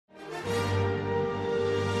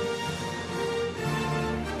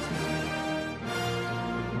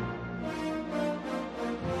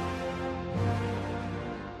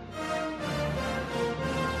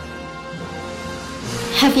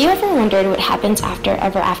Have you ever wondered what happens after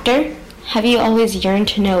ever after? Have you always yearned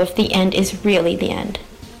to know if the end is really the end?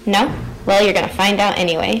 No? Well, you're going to find out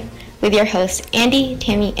anyway, with your hosts Andy,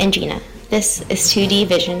 Tammy, and Gina. This is 2D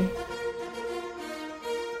Vision.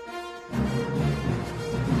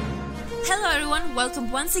 Hello everyone,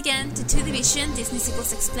 welcome once again to 2D Vision, Disney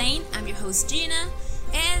Sequels Explained. I'm your host Gina,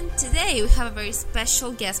 and today we have a very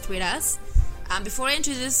special guest with us. Before I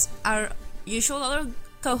introduce our usual other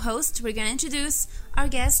co-host, we're going to introduce our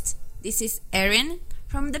guest. This is Erin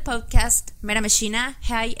from the podcast Mera Machina.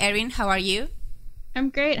 Hi Erin, how are you?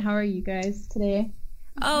 I'm great. How are you guys today?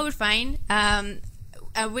 Oh, we're fine.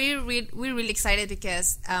 We're really excited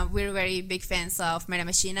because we're very big fans of Mera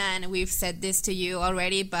Machina, and we've said this to you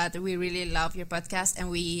already, but we really love your podcast, and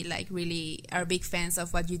we really are big fans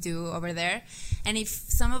of what you do over there. And if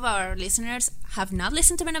some of our listeners have not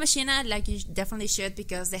listened to Mera Machina, you definitely should,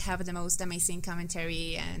 because they have the most amazing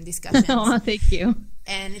commentary and discussions. Oh, thank you.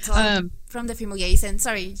 And it's all from the female gaze. And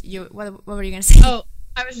sorry, what were you going to say? Oh,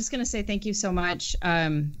 I was just going to say thank you so much.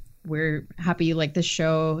 We're happy you like this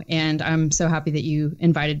show, and I'm so happy that you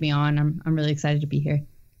invited me on. I'm really excited to be here.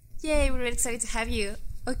 Yay, we're really excited to have you.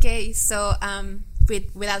 Okay, so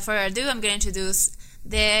without further ado, I'm going to introduce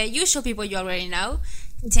the usual people you already know.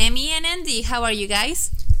 Tammy and Andy, how are you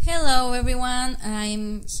guys? Hello everyone,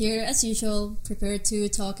 I'm here as usual, prepared to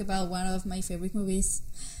talk about one of my favorite movies.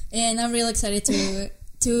 And I'm really excited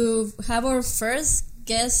to have our first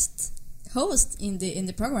guest host in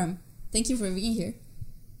the program. Thank you for being here.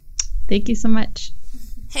 Thank you so much.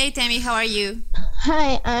 Hey Tammy, how are you?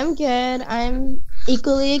 Hi, I'm good. I'm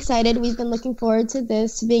equally excited. We've been looking forward to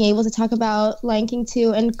this, to being able to talk about Lion King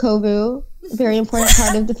 2 and Kovu, a very important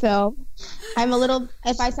part of the film.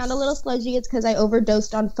 If I sound a little sludgy, it's because I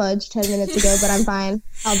overdosed on fudge 10 minutes ago, but I'm fine.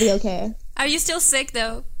 I'll be okay. Are you still sick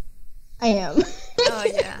though? I am. Oh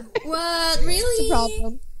yeah. What? Really? It's a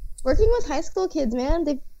problem. Working with high school kids, man,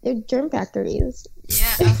 they're germ factories.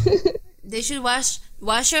 Yeah. They should wash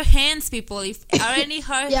your hands, people. If are any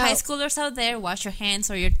high schoolers out there, wash your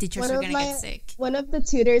hands, or your teachers are gonna get sick. One of the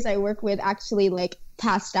tutors I work with actually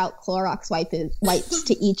passed out Clorox wipes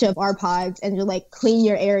to each of our pods, and you're clean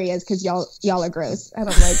your areas because y'all are gross. And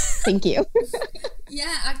I'm thank you.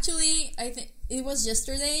 Yeah, actually, I think it was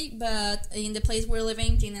yesterday, but in the place we're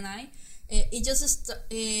living, Jane and I,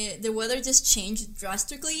 the weather just changed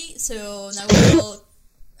drastically. So now we're all.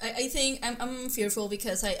 I think I'm fearful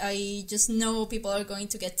because I just know people are going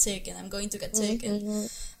to get sick, and I'm going to get sick, and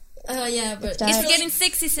yeah, but it's really, getting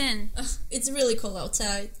sick season. It's really cold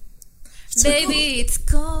outside. So baby,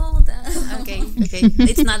 cold. It's cold. Okay,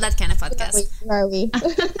 it's not that kind of podcast. Where are we?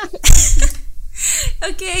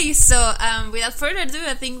 Okay, so without further ado,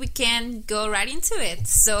 I think we can go right into it.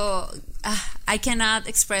 So I cannot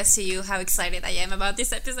express to you how excited I am about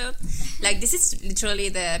this episode. This is literally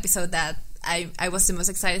the episode that I was the most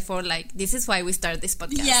excited for. This is wwe started this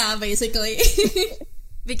podcast. Yeah, basically.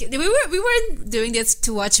 Because we were doing this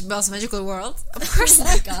to watch Belle's Magical World, of course. Oh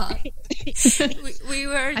my god. we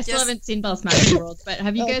were. I still haven't seen Belle's Magical World, but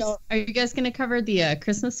have you guys? Are you guys going to cover the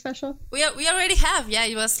Christmas special? We already have. Yeah,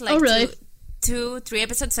 it was oh, really? 2-3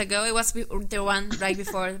 episodes ago. It was the one right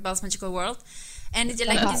before Belle's Magical World, and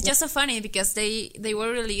it's just so funny because they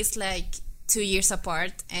were released 2 years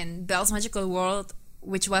apart, and Belle's Magical World,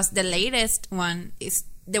 which was the latest one, is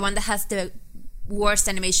the one that has the worst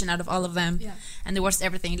animation out of all of them, and the worst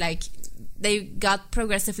everything. They got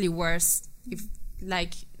progressively worse.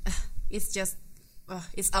 It's just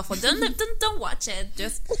it's awful. Don't watch it.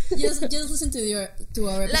 Just listen to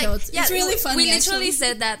our episodes. It's really funny. We literally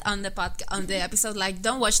said that on the on the episode.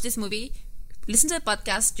 Don't watch this movie. Listen to the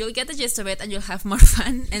podcast. You'll get the gist of it, and you'll have more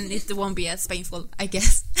fun, and it won't be as painful, I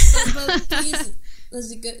guess. But please,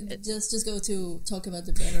 let's just go to talk about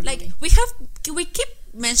the better movie. We keep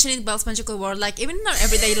mentioning Belle's Magical World, even in our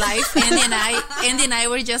everyday life. Andy and I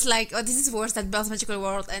were just oh, this is worse than Belle's Magical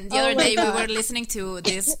World. And the other day we were listening to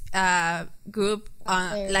this group,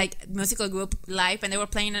 musical group live, and they were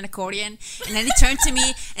playing an accordion. And then he turned to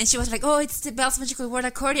me, and she was like, "Oh, it's the Belle's Magical World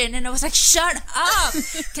accordion." And I was like, "Shut up!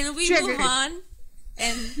 Can we move on?"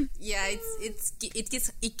 And yeah,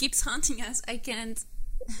 it keeps haunting us. I can't.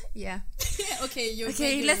 Yeah.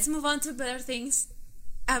 Okay. Let's move on to better things.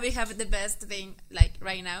 We have the best thing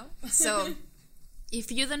right now. So,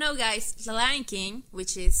 if you don't know, guys, The Lion King,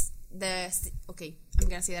 which is I'm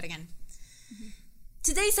gonna say that again. Mm-hmm.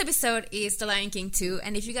 Today's episode is The Lion King 2,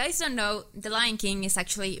 and if you guys don't know, The Lion King is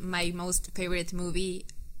actually my most favorite movie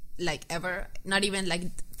ever. Not even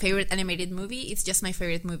favorite animated movie. It's just my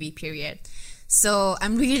favorite movie, period. So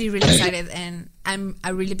I'm really, really excited, and I'm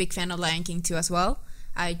a really big fan of Lion King 2 as well.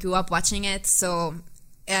 I grew up watching it, so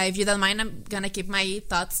if you don't mind, I'm gonna keep my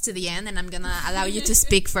thoughts to the end, and I'm gonna allow you to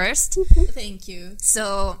speak first. Thank you.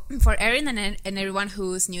 So for Erin and everyone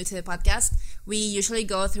who's new to the podcast, we usually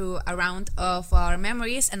go through a round of our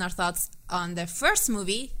memories and our thoughts on the first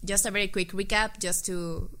movie. Just a very quick recap, just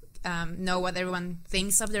to know what everyone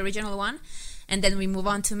thinks of the original one. And then we move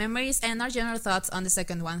on to memories and our general thoughts on the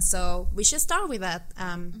second one. So we should start with that.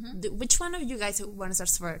 Which one of you guys want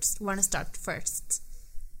to start first?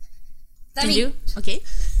 Tammy. You? Okay.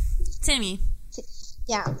 Tammy.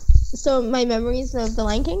 Yeah. So my memories of The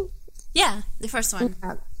Lion King. Yeah, the first one.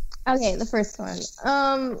 Yeah. Okay, the first one.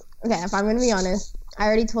 Okay, if I'm gonna be honest, I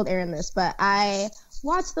already told Erin this, but I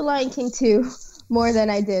watched The Lion King 2 more than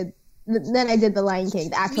I did The Lion King,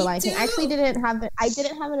 the actual Lion King. I actually didn't have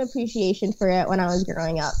an appreciation for it when I was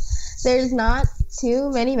growing up. There's not too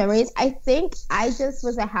many memories. I think I just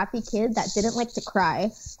was a happy kid that didn't like to cry.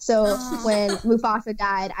 So when Mufasa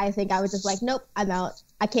died, I think I was just like, nope, I'm out.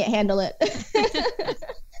 I can't handle it.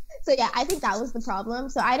 So yeah, I think that was the problem.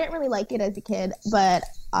 So I didn't really like it as a kid, but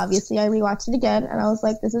obviously I rewatched it again and I was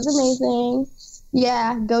like, this is amazing.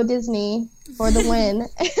 Yeah, go Disney for the win.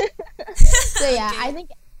 So yeah, okay.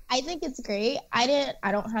 I think it's great. I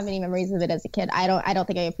don't have any memories of it as a kid. I don't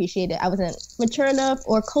think I appreciate it. I wasn't mature enough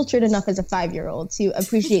or cultured enough as a 5-year-old to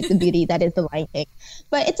appreciate the beauty that is The Lion King.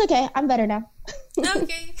 But it's okay. I'm better now.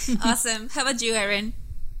 Okay. Awesome. How about you, Erin?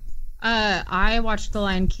 I watched The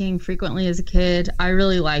Lion King frequently as a kid. I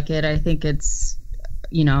really like it. I think it's,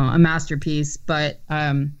 a masterpiece. But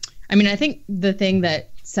I think the thing that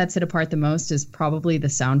sets it apart the most is probably the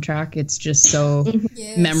soundtrack. It's just so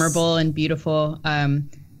memorable and beautiful.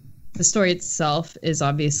 The story itself is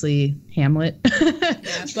obviously Hamlet,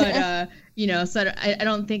 but so I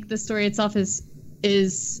don't think the story itself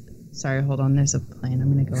is. Sorry, hold on. There's a plane. I'm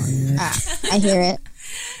gonna go on mute. I hear it.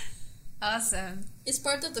 Awesome. It's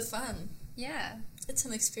part of the fun. Yeah, it's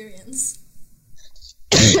an experience.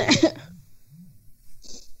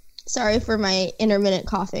 Sorry for my intermittent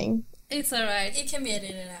coughing. It's all right. It can be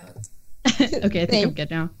edited out. Okay, I think I'm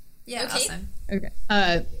good now. Yeah, okay. Awesome. Okay.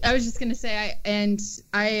 I was just gonna say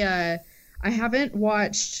I haven't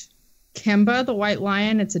watched Kemba the White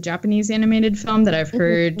Lion. It's a Japanese animated film that I've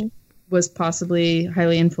heard was possibly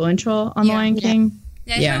highly influential on The Lion King.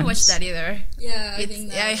 Yeah, I haven't watched that either. Yeah,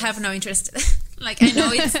 I have no interest. Like, I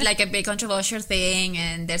know it's like a big controversial thing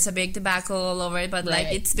and there's a big debacle all over it, but like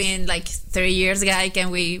it's been like 30 years, guy. Can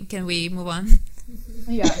we move on?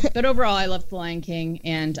 Yeah, but overall, I love The Lion King,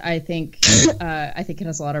 and I think it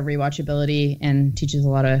has a lot of rewatchability and teaches a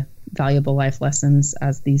lot of valuable life lessons,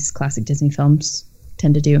 as these classic Disney films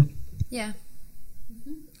tend to do. Yeah,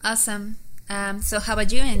 awesome. So, how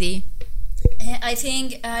about you, Andy? I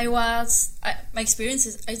think my experience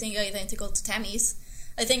is identical to Tammy's.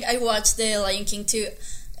 I think I watched The Lion King too.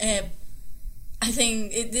 I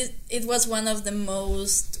think it was one of the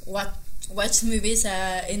most watched movies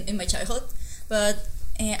in my childhood. But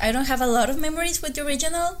I don't have a lot of memories with the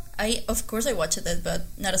original. Of course I watched it, but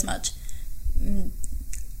not as much.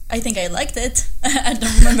 I think I liked it. I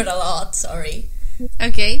don't remember a lot, sorry.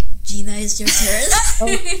 Okay. Gina, it's your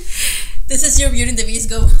turn. This is your Beauty and the Beast,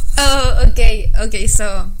 go. Oh, okay. Okay,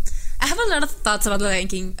 so I have a lot of thoughts about The Lion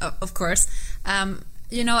King, of course.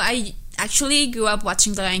 I actually grew up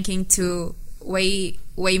watching The Lion King 2 way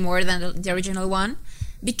more than the original one.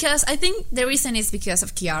 Because I think the reason is because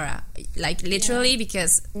of Kiara. Like, literally,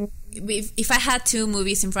 because if I had two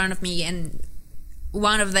movies in front of me and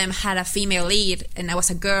one of them had a female lead and I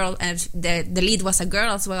was a girl and the lead was a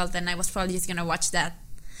girl as well, then I was probably just going to watch that.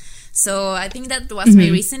 So I think that was my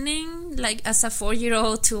reasoning, like, as a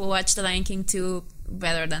 4-year-old to watch The Lion King 2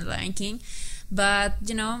 better than The Lion King. But,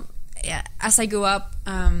 as I grew up,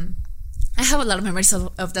 I have a lot of memories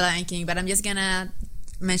of The Lion King, but I'm just going to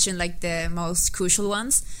mention like the most crucial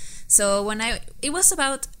ones. So it was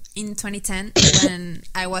about in 2010 when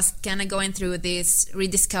I was kind of going through this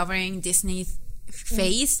rediscovering Disney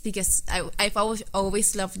phase, because I've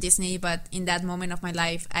always loved Disney, but in that moment of my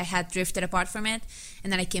life I had drifted apart from it,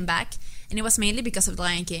 and then I came back, and it was mainly because of The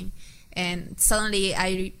Lion King. And suddenly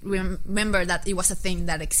I remember that it was a thing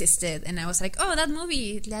that existed, and I was like, oh, that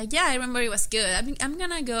movie, like, yeah, I remember it was good. I'm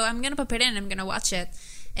gonna pop it in, I'm gonna watch it.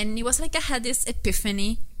 And it was like I had this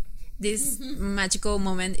epiphany, this magical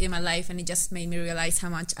moment in my life, and it just made me realize how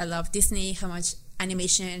much I love Disney, how much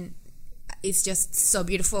animation is just so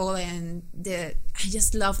beautiful, and I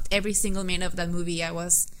just loved every single minute of that movie. I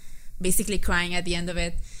was basically crying at the end of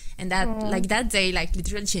it, and that day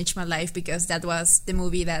literally changed my life, because that was the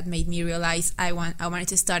movie that made me realize I wanted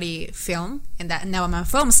to study film, and that now I'm a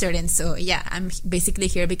film student. So yeah, I'm basically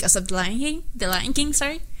here because of The Lion King,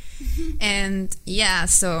 sorry. And yeah,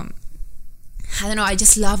 so I don't know, I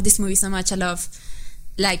just love this movie so much. I love,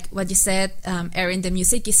 like what you said, Erin, the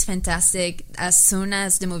music is fantastic. As soon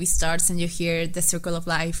as the movie starts and you hear The Circle of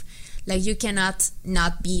Life, like you cannot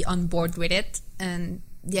not be on board with it. And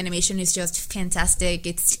the animation is just fantastic.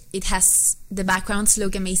 It has, the backgrounds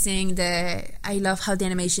look amazing. I love how the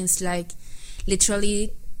animations like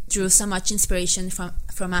literally drew so much inspiration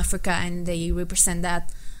from Africa, and they represent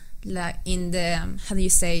that like in the how do you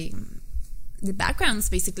say, the backgrounds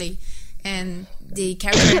basically. And the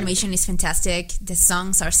character animation is fantastic. The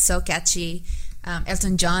songs are so catchy.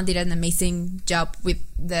 Elton John did an amazing job with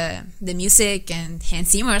the music, and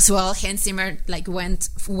Hans Zimmer as well. Hans Zimmer like went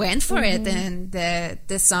for it, and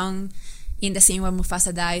the song in the scene where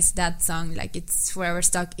Mufasa dies, that song, like it's forever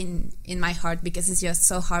stuck in my heart, because it's just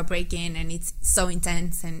so heartbreaking and it's so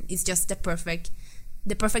intense, and it's just the perfect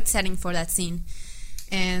setting for that scene.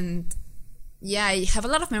 And yeah, I have a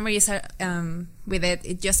lot of memories with it.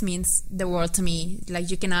 It just means the world to me. Like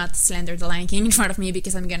you cannot slander The Lion King in front of me,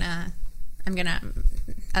 because I'm gonna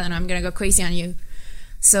go crazy on you.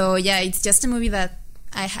 So yeah, it's just a movie that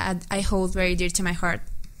I hold very dear to my heart.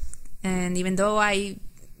 And even though I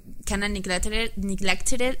kind of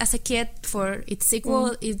neglected it as a kid for its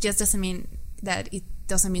sequel, it just doesn't mean that it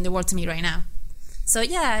doesn't mean the world to me right now. So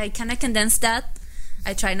yeah, I kind of condensed that.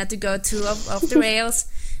 I try not to go too off the rails,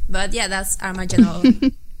 but yeah, that's my general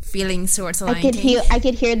feelings towards The Lion King. I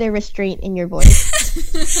could hear the restraint in your voice.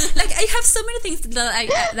 Like I have so many things that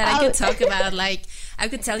I could talk about. Like I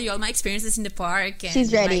could tell you all my experiences in the park. And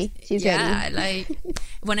she's ready. She's ready. Yeah, like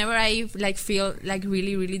whenever I like feel like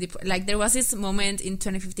really like there was this moment in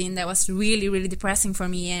 2015 that was really depressing for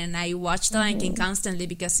me, and I watched The Lion King constantly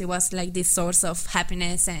because it was like this source of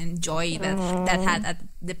happiness and joy that had at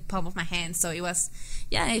the palm of my hand. So it was,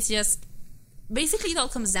 yeah, it's just basically it all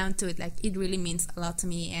comes down to it. Like it really means a lot to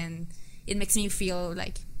me, and it makes me feel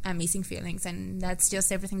like amazing feelings, and that's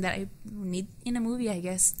just everything that I need in a movie, I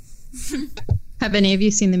guess. Have any of you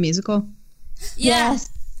seen the musical? Yeah. Yes.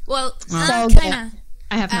 Well, So kind of.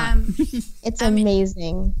 I have not. It's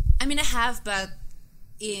amazing. I mean, I have, but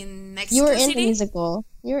in Mexico You were in City. a musical.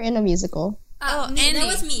 You were in a musical. Oh, Andy. Andy. That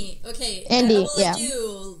was me. Okay. Andy, I will yeah. let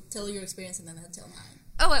you tell your experience and then I'll tell mine.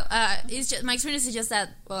 Oh well, it's just my experience is just that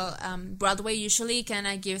Broadway usually kind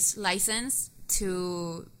of gives license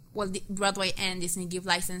to Broadway and Disney give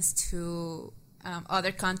license to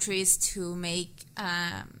other countries to make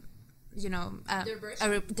their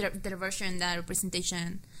version, that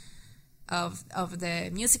representation of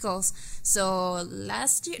the musicals. So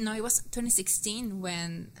last year, no, it was 2016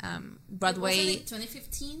 when Broadway. Wasn't it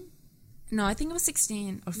 2015? No, I think it was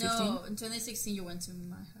 16 or 15. No, in 2016 you went to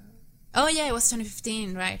my house. Oh yeah, it was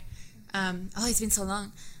 2015, right? It's been so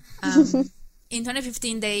long. In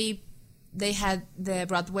 2015, they had the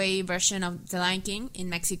Broadway version of The Lion King in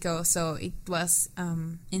Mexico, so it was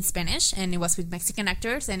in Spanish, and it was with Mexican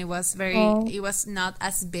actors, and it was it was not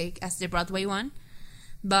as big as the Broadway one,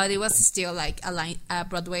 but it was still like a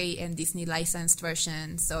Broadway and Disney licensed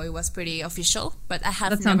version, so it was pretty official. But I have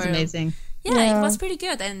That sounds amazing. Yeah, it was pretty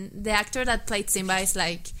good, and the actor that played Simba is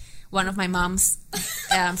like one of my mom's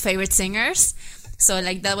favorite singers. So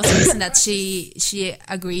like that was the reason that she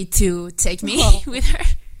agreed to take me with her.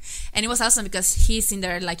 And it was awesome because he's in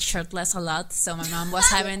there like shirtless a lot. So my mom was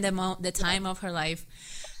having the time of her life.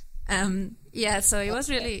 So it was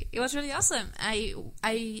really awesome.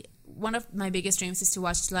 I one of my biggest dreams is to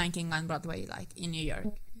watch Lion King on Broadway, like in New York.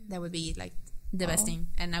 That would be like the best thing,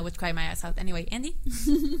 and I would cry my ass out. Anyway, Andy?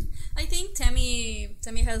 I think Tammy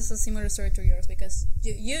has a similar story to yours because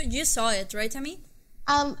you saw it, right, Tammy?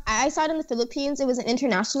 I saw it in the Philippines. It was an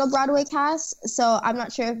international Broadway cast, so I'm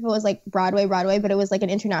not sure if it was like Broadway, but it was like an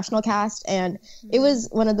international cast, and it was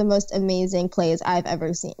one of the most amazing plays I've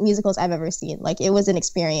ever seen, musicals I've ever seen. Like it was an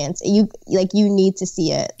experience. You need to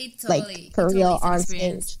see it, like for real on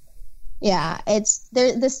stage. Yeah, it's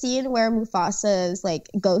the scene where Mufasa's like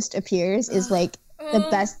ghost appears is like the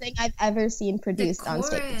best thing I've ever seen produced on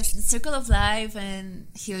stage. The Circle of Life and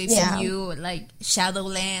He Lives in You, like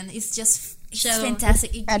Shadowland. It's just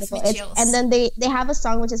fantastic. It gives me chills. And then they have a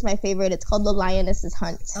song which is my favorite. It's called The Lioness's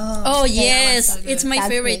Hunt. Oh yes, so it's my That's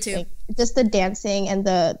favorite amazing. too. Just the dancing and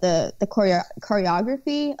the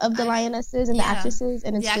choreography of the lionesses and the actresses,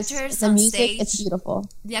 and it's just the music. Stage, it's beautiful.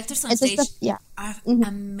 The actors on stage are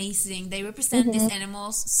amazing. They represent these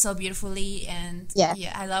animals so beautifully, and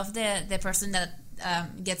I love the person that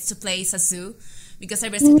gets to play Sasu, because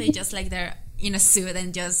they're basically just like they're in a suit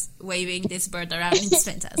and just waving this bird around. It's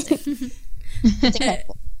fantastic.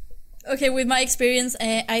 Okay, with my experience,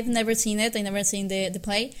 I've never seen it. I never seen the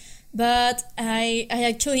play, but I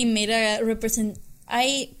actually made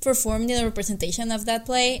I performed in a representation of that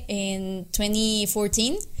play in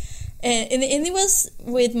 2014. And it was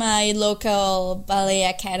with my local ballet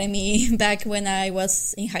academy back when I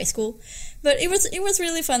was in high school. But it was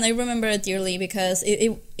really fun. I remember it dearly because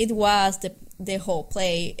it was the whole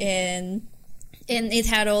play, and it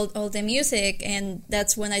had all the music, and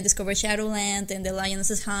that's when I discovered Shadowland and the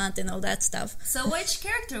Lioness's Hunt and all that stuff. So which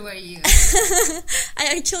character were you?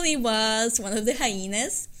 I actually was one of the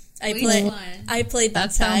hyenas. I played That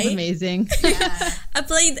Bansai. sounds amazing. Yeah. I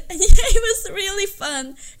played. It was really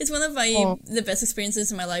fun. It's one of the best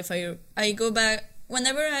experiences in my life. I go back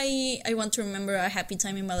whenever I want to remember a happy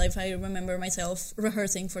time in my life. I remember myself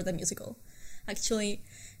rehearsing for the musical, actually.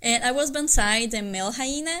 And I was Bansai, the male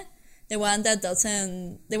hyena, the one that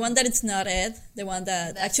it's not Ed, the one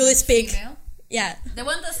that That's actually not speak. female? Yeah, The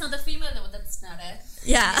one that's not the female, the one that's not it.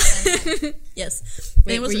 yeah. Yes.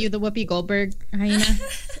 Wait, It was- were you the Whoopi Goldberg hyena?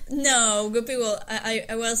 No, Guppy Gold.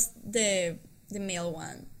 I was the male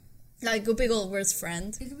one, like Guppy Goldberg's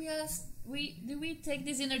friend. Did we take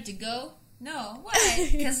this dinner to go? No, why?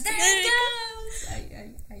 Because there it goes.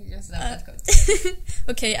 I just love that quote.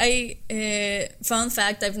 Okay, fun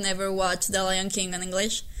fact: I've never watched The Lion King in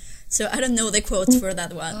English, so I don't know the quotes for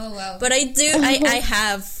that one. Oh wow! But I do. I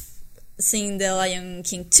have seen The Lion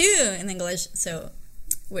King 2 in English, so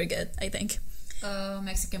we're good, I think.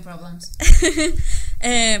 Mexican problems.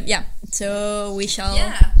 Yeah. So we shall.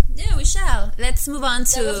 Yeah, we shall. Let's move on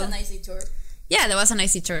to. That was a nice tour. Yeah, that was a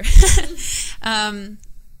nice tour.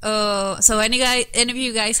 So any of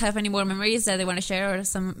you guys have any more memories that they want to share or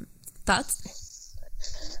some thoughts?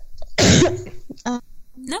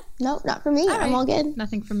 No? No, not for me. All right. I'm all good.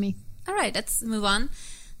 Nothing from me. All right, let's move on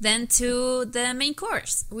then to the main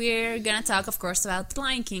course. We're gonna talk, of course, about The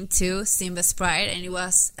Lion King 2, Simba's Pride, and it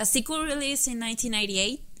was a sequel released in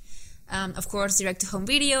 1998. Of course, direct-to-home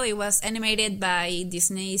video. It was animated by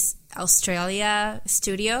Disney's Australia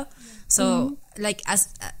studio. So, like, as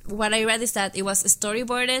what I read is that it was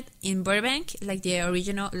storyboarded in Burbank, like the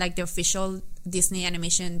original, like the official Disney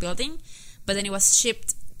animation building, but then it was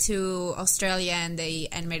shipped to Australia and they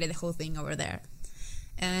animated the whole thing over there.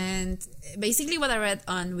 And basically, what I read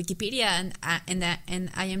on Wikipedia and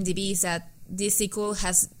IMDb is that this sequel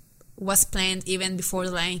was planned even before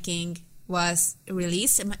The Lion King was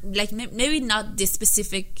released. Like maybe not this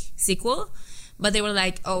specific sequel, but they were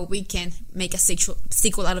like, "Oh, we can make a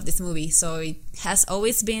sequel out of this movie." So it has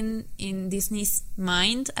always been in Disney's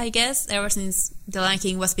mind, I guess, ever since The Lion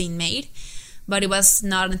King was being made. But it was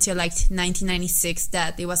not until like 1996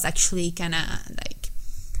 that it was actually kind of like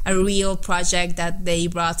a real project that they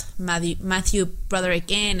brought Matthew Broderick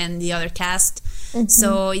in and the other cast.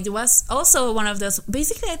 So it was also one of those.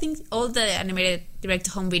 Basically, I think all the animated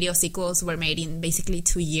direct-to-home video sequels were made in basically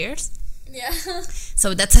 2 years. Yeah.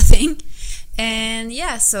 So that's a thing. And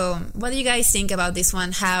yeah, so what do you guys think about this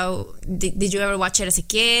one? How did you ever watch it as a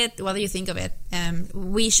kid? What do you think of it?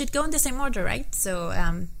 We should go in the same order, right? So,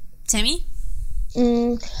 Tammy?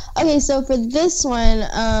 Okay, so for this one,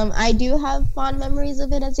 I do have fond memories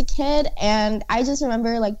of it as a kid, and I just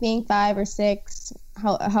remember like being 5 or 6,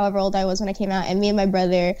 however old I was when I came out, and me and my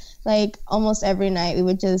brother, like almost every night, we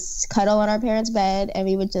would just cuddle on our parents' bed, and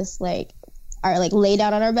we would just lay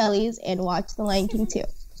down on our bellies and watch The Lion King 2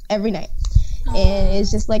 every night. And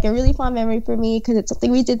it's just like a really fond memory for me because it's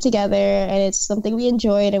something we did together, and it's something we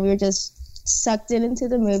enjoyed, and we were just sucked into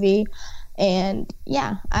the movie. And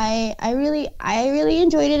yeah, I really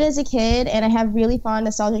enjoyed it as a kid, and I have really fond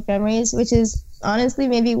nostalgic memories, which is honestly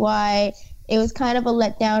maybe why it was kind of a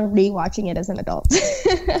letdown rewatching it as an adult.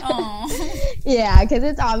 Yeah, because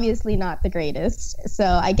it's obviously not the greatest. So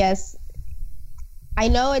I guess I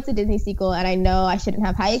know it's a Disney sequel, and I know I shouldn't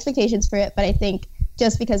have high expectations for it, but I think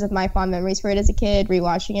just because of my fond memories for it as a kid,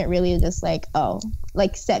 rewatching it really just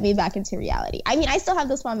set me back into reality. I mean, I still have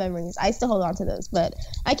those fond memories. I still hold on to those, but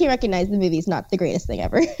I can recognize the movie's not the greatest thing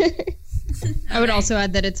ever. I would also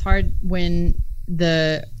add that it's hard when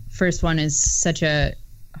the first one is such a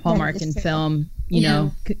hallmark in film. You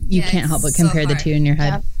know, you can't help but compare the two in your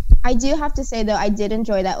head. Yeah. I do have to say, though, I did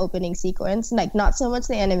enjoy that opening sequence. Like, not so much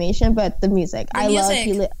the animation, but the music. I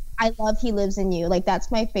love He Lives in You. Like,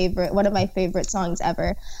 that's one of my favorite songs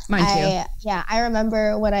ever. Mine too. Yeah, I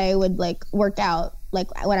remember when I would like work out,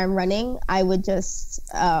 like when I'm running, I would just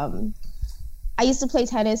I used to play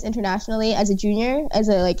tennis internationally as a junior, as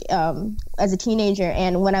a teenager,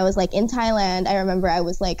 and when I was like in Thailand, I remember I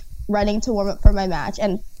was like running to warm up for my match,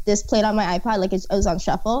 and this played on my iPod, like it was on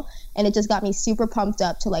shuffle, and it just got me super pumped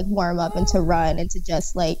up to like warm up and to run and to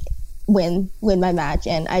just like win my match.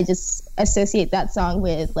 And I just associate that song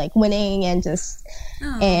with like winning and just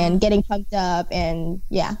and getting pumped up. And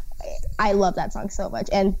yeah, I love that song so much.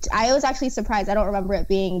 And I was actually surprised. I don't remember it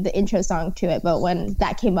being the intro song to it, but when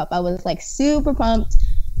that came up, I was like super pumped.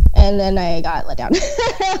 And then I got let down.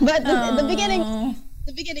 But the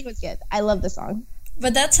beginning was good. I love the song.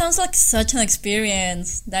 But that sounds like such an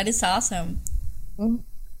experience. That is awesome.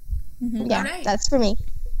 Yeah, Alright. that's for me.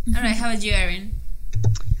 All right, how about you, Erin?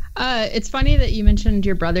 It's funny that you mentioned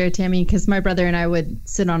your brother, Tammy, because my brother and I would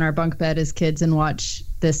sit on our bunk bed as kids and watch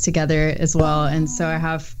this together as well. And so I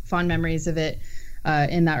have fond memories of it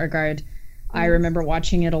in that regard. I remember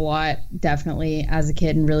watching it a lot, definitely, as a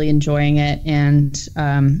kid and really enjoying it. And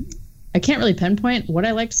I can't really pinpoint what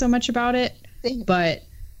I liked so much about it, but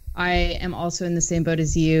I am also in the same boat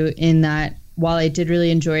as you in that while I did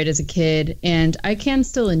really enjoy it as a kid, and I can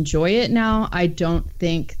still enjoy it now, I don't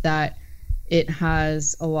think that it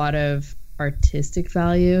has a lot of artistic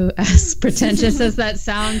value, as pretentious as that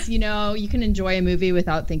sounds. You know, you can enjoy a movie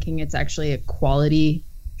without thinking it's actually a quality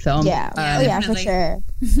film. Yeah, for sure.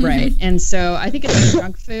 Right. And so I think it's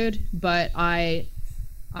junk food, but I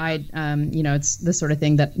you know, it's the sort of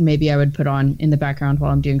thing that maybe I would put on in the background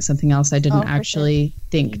while I'm doing something else. I didn't actually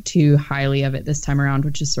think too highly of it this time around,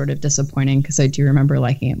 which is sort of disappointing because I do remember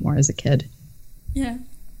liking it more as a kid. Yeah.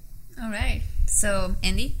 All right. So,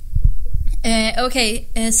 Andy? Okay,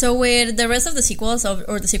 so with the rest of the sequels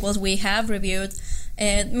or the sequels we have reviewed,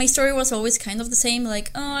 my story was always kind of the same. Like,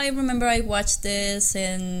 oh, I remember I watched this,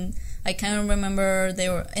 and I kind of remember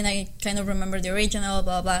the original,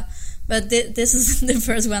 blah blah. But this is the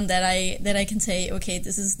first one that I can say, okay,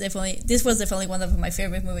 this was definitely one of my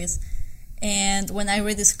favorite movies. And when I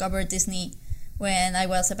rediscovered Disney when I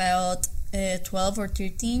was about 12 or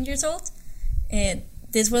 13 years old,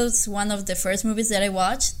 this was one of the first movies that I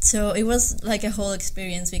watched, so it was like a whole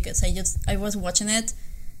experience because I was watching it,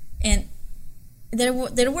 and there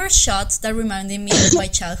were shots that reminded me of my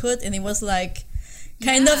childhood, and it was like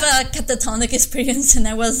kind of a catatonic experience, and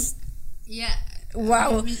I was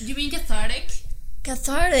wow. You mean cathartic?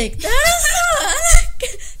 Cathartic.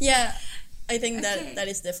 That's yeah. I think that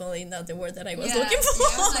is definitely not the word that I was looking for.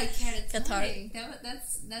 I was like Cathartic.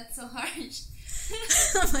 That's so harsh.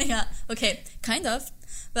 Oh my god. Okay, kind of.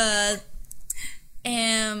 But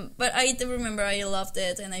I do remember I loved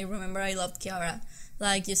it, and I remember I loved Kiara.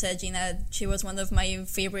 Like you said, Gina, she was one of my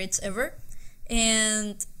favorites ever.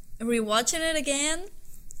 And rewatching it again,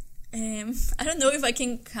 I don't know if I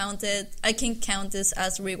can count it. I can count this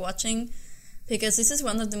as rewatching because this is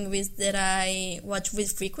one of the movies that I watch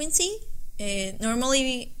with frequency.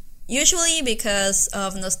 Usually because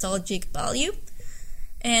of nostalgic value,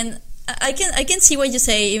 and I can see what you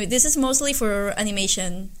say. This is mostly for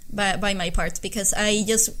animation by my part because I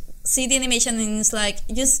just see the animation and it's like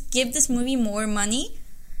just give this movie more money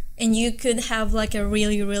and you could have like a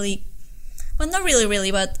really, really, well, not really,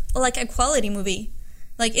 really, but like a quality movie.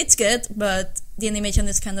 Like it's good, but the animation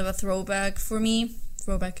is kind of a throwback for me.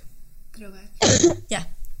 Throwback. Yeah.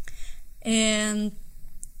 And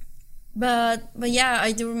but yeah,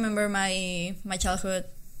 I do remember my childhood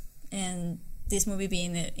and this movie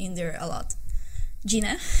being in there a lot.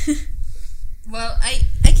 Gina? Well, I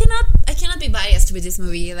cannot be biased with this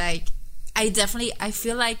movie. Like, I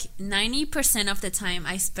feel like 90% of the time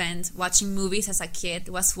I spent watching movies as a kid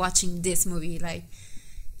was watching this movie. Like,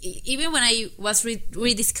 even when I was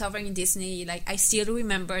rediscovering Disney, like, I still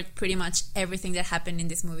remembered pretty much everything that happened in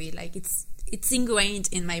this movie. Like, it's ingrained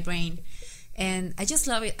in my brain. And I just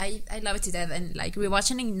love it. I love it to death. And like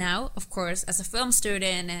rewatching it now, of course, as a film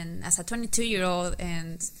student and as a 22-year-old,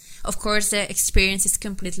 and of course the experience is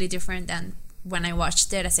completely different than when I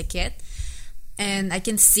watched it as a kid. And I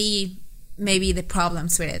can see maybe the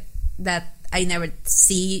problems with it that I never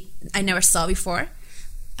saw before.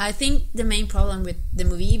 I think the main problem with the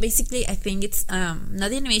movie, basically, I think it's not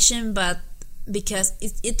the animation, but because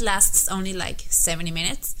it lasts only like 70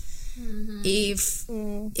 minutes. Mm-hmm. If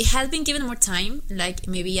it had been given more time, like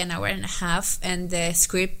maybe an hour and a half, and the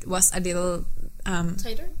script was a little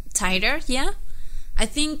tighter, yeah, I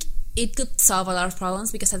think it could solve a lot of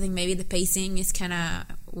problems because I think maybe the pacing is kind of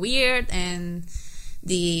weird and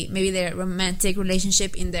maybe the romantic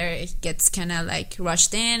relationship in there, it gets kind of like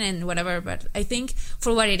rushed in and whatever. But I think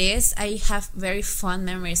for what it is, I have very fond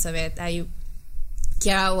memories of it.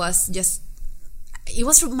 Kiara was just, it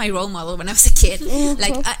was my role model when I was a kid.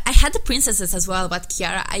 Like I had the princesses as well, but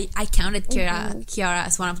Kiara, I counted Kiara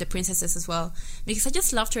as one of the princesses as well because I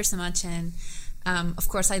just loved her so much. And of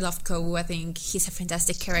course I loved Kovu. I think he's a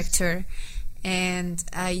fantastic character, and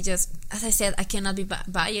I just, as I said, I cannot be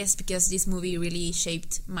biased because this movie really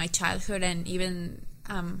shaped my childhood. And even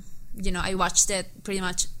I watched it pretty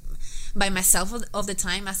much by myself of the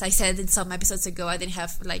time. As I said in some episodes ago, I didn't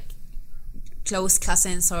have like close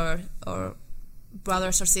cousins or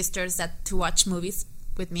brothers or sisters that to watch movies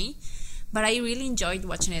with me, but I really enjoyed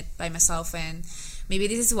watching it by myself. And maybe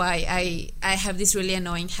this is why I have this really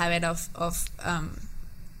annoying habit of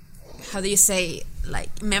how do you say,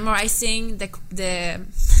 like, memorizing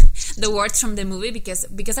the words from the movie,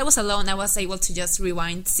 because I was alone. I was able to just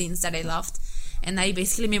rewind scenes that I loved, and I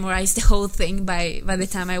basically memorized the whole thing by the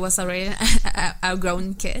time I was already a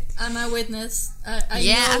grown kid. I'm a witness. I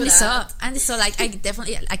yeah, know that. and so like I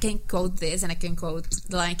can quote this, and I can quote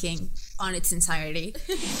The Lion King on its entirety.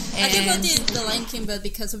 I can quote The Lion King, but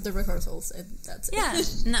because of the rehearsals, and that's it. Yeah,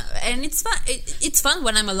 no, and it's fun. It's fun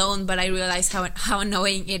when I'm alone, but I realize how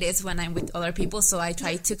annoying it is when I'm with other people. So I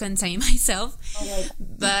try to contain myself.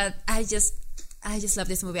 But I just love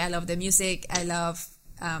this movie. I love the music. I love.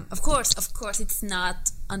 Of course, it's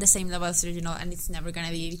not on the same level as the original, and it's never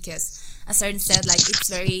gonna be, because, as Erin said, like it's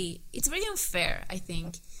very unfair, I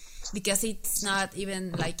think, because it's not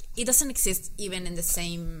even like, it doesn't exist even in the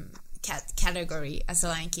same category as The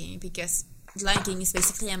Lion King, because The Lion King is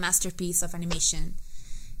basically a masterpiece of animation,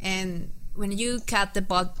 and when you cut the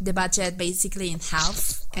budget basically in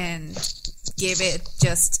half and give it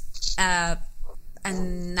just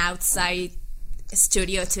an outside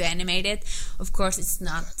studio to animate it, of course it's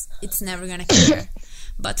never gonna compare.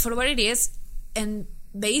 But for what it is, and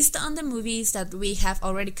based on the movies that we have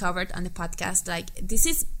already covered on the podcast, like, this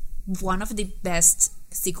is one of the best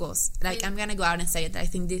sequels. Like, I'm gonna go out and say it. I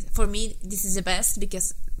think for me this is the best,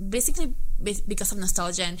 because basically because of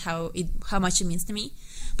nostalgia and how much it means to me.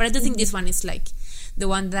 But I do think this one is like the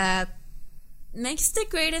one that makes the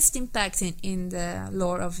greatest impact in the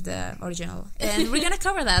lore of the original, and we're gonna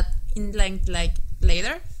cover that in length, like,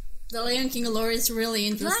 later. The Lion King lore is really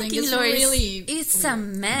interesting. Lion King lore it's a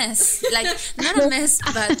mess. Like, not a mess,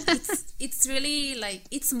 but it's really, like,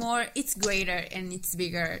 it's greater and it's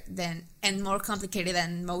bigger and more complicated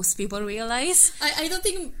than most people realize. I don't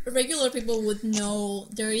think regular people would know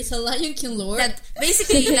there is a Lion King lore. That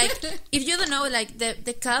basically, like, if you don't know, like,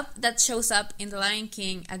 the cub that shows up in The Lion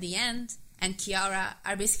King at the end and Kiara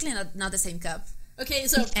are basically not the same cub. Okay,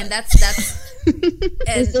 so... And that's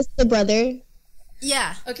and, is this the brother?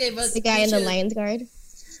 Yeah. Okay, but... The guy in the Lion's Guard?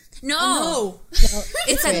 No. No,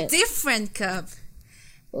 It's a different cub.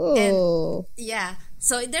 Ooh. Yeah.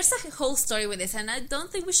 So there's a whole story with this, and I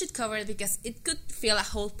don't think we should cover it because it could fill a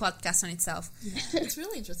whole podcast on itself. Yeah, it's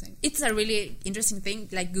really interesting. It's a really interesting thing.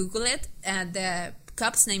 Like, Google it. The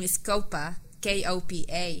cub's name is Kopa,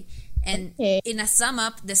 Kopa. And in a sum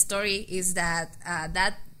up, the story is that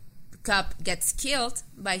that cub gets killed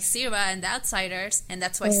by Simba and the outsiders, and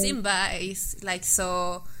that's why Simba is, like,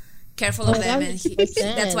 so careful of them, and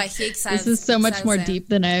that's why he exiles. This is so much more deep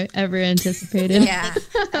than I ever anticipated. Yeah,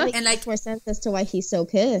 And like, more sense as to why he's so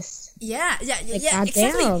pissed. Yeah, exactly.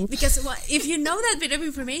 Damn. Because if you know that bit of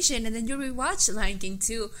information and then you rewatch Lion King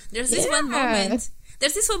 2, there's this one moment.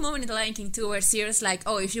 There's this one moment in The Lion King 2 where Sir's like,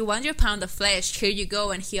 oh, if you want your pound of flesh, here you go,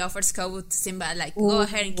 and he offers Kobu to Simba, like, go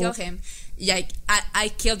ahead and kill him. Like, I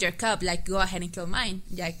killed your cub, like, go ahead and kill mine.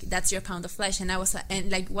 Like, that's your pound of flesh. And I was like,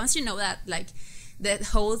 and like, once you know that, like, the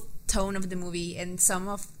whole tone of the movie and some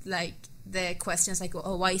of, like, the questions, like,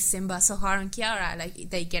 oh, why is Simba so hard on Kiara, like,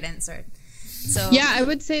 they get answered. So yeah, I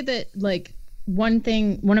would say that, like, one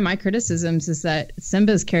of my criticisms is that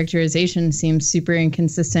Simba's characterization seems super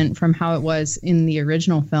inconsistent from how it was in the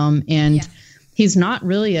original film, and he's not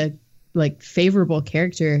really a, like, favorable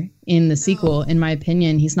character in the sequel, in my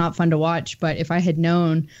opinion. He's not fun to watch, but if I had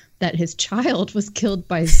known that his child was killed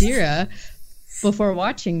by Zira before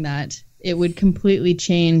watching that, it would completely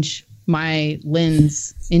change my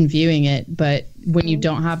lens in viewing it. But when you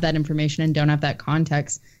don't have that information and don't have that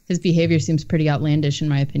context, his behavior seems pretty outlandish in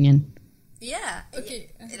my opinion. Yeah. Okay.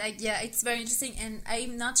 Like, yeah, it's very interesting, and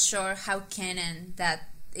I'm not sure how canon that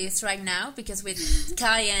is right now, because with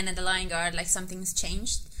Cayenne and the Lion Guard, like, something's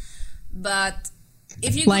changed. But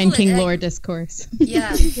if you Lion Google King it, like, lore discourse. Yeah,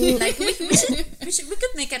 like we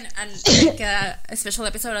could make a special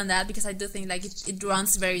episode on that, because I do think, like, it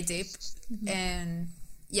runs very deep, and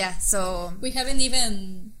yeah. So we haven't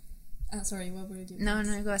even. Sorry, what were you doing? No,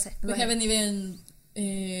 go ahead. We haven't even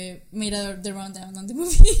made the rundown on the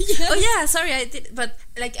movie. Oh yeah, sorry, I did, but,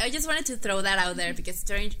 like, I just wanted to throw that out there because it's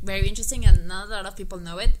very, very interesting, and not a lot of people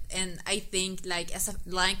know it. And I think, like, as a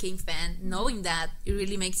Lion King fan, knowing that, it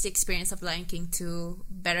really makes the experience of Lion King 2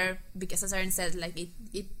 better, because, as Erin said, like,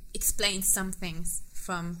 it explains some things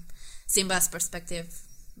from Simba's perspective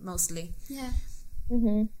mostly. Yeah.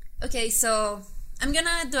 Mm-hmm. Okay, so I'm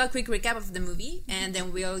gonna do a quick recap of the movie, and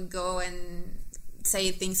then we'll go and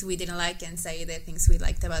say things we didn't like and say the things we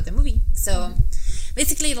liked about the movie. So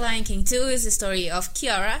basically Lion King 2 is the story of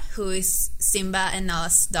Kiara, who is Simba and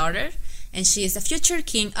Nala's daughter, and she is the future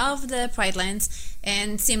king of the Pride Lands,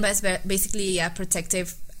 and Simba is basically a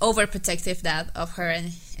overprotective dad of her, and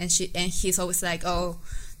he's always like, oh,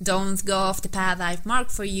 don't go off the path I've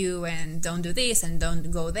marked for you, and don't do this, and don't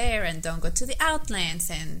go there, and don't go to the Outlands.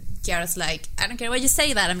 And Kiara's like, I don't care what you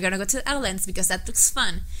say that, I'm gonna go to the Outlands because that looks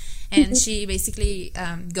fun. And she basically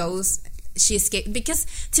goes. She escaped because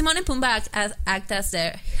Timon and Pumbaa act as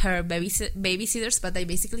her babysitters, but they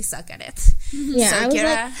basically suck at it. Yeah, so I was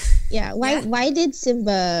Kiara, why did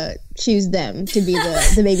Simba choose them to be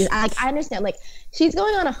the babies? I understand, like, she's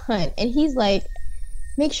going on a hunt, and he's like,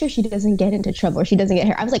 make sure she doesn't get into trouble or she doesn't get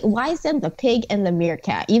hurt. I was like, why send the pig and the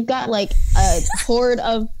meerkat? You've got like a horde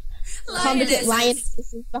of competent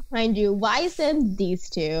lionesses behind you. Why send these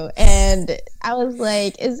two? And I was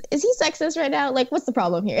like, is he sexist right now? Like, what's the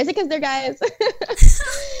problem here? Is it because they're guys?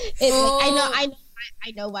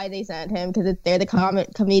 I know why they sent him, because they're the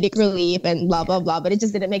comedic relief and blah blah blah. But it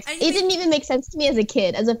just didn't didn't even make sense to me as a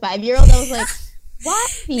kid. As a 5-year-old, I was like, why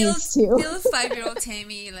these two? Little 5-year-old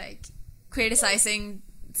Tammy like criticizing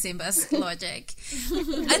Simba's logic.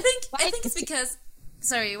 I think it's because.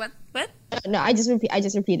 Sorry, what? No, I just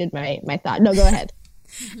repeated my thought. No, go ahead.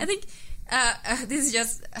 I think this is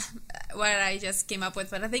just what I just came up with,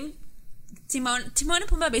 but I think Timon and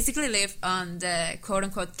Pumbaa basically live on the quote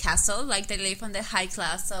unquote castle, like they live on the high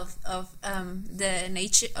class of the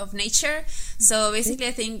nature. So basically,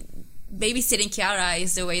 I think babysitting Kiara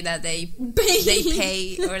is the way that they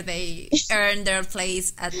pay or they earn their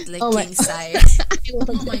place at the king's side.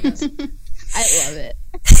 Oh my god, I love it.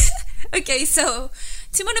 Okay, so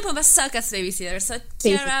Timon and Pumbaa suck as babysitters, so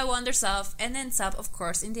Kiara wanders off and ends up, of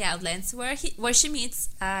course, in the Outlands, where she meets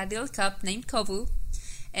a little cub named Kovu,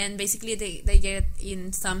 and basically they get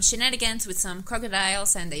in some shenanigans with some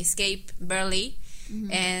crocodiles, and they escape barely,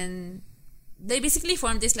 and they basically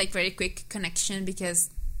form this like very quick connection because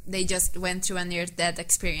they just went through a near-death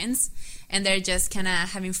experience, and they're just kind of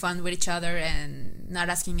having fun with each other and not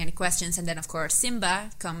asking any questions, and then, of course, Simba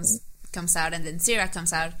comes out, and then Zira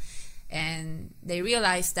comes out, and they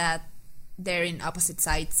realize that they're in opposite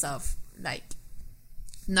sides of, like,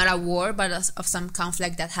 not a war, but of some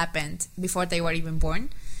conflict that happened before they were even born.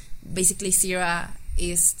 Basically, Zira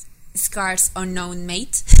is Scar's unknown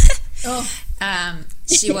mate.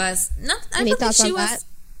 She was not. Any thoughts on that?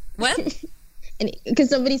 What? Because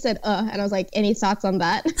somebody said and I was like, any thoughts on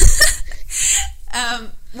that?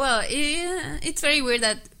 Well, it's very weird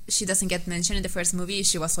that she doesn't get mentioned in the first movie.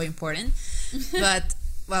 She was so important, but.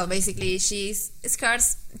 Well, basically, she's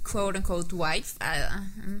Scar's quote-unquote wife,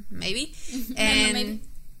 maybe. And, maybe.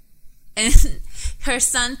 And her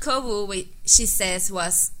son, Kovu, she says,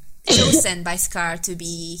 was chosen by Scar to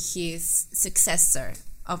be his successor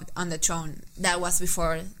on the throne. That was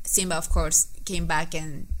before Simba, of course, came back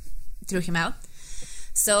and threw him out.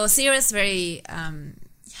 So Zira is very,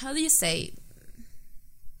 how do you say,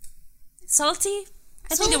 salty?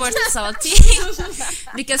 I think the word is salty.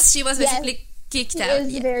 Because she was basically... kicked out.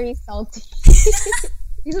 He is very salty.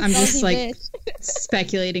 I'm just like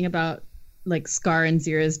speculating about like Scar and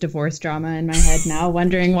Zira's divorce drama in my head now,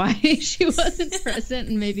 wondering why she wasn't present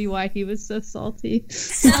and maybe why he was so salty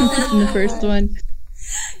in the first one.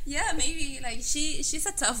 Yeah, maybe like she's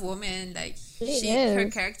a tough woman. Like her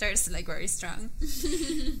character is like very strong.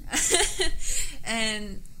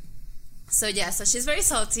 And so she's very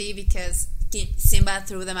salty because Simba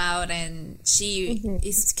threw them out, and she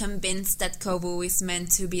is convinced that Kovu is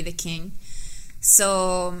meant to be the king.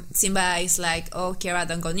 So Simba is like, oh, Kiara,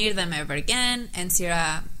 don't go near them ever again. And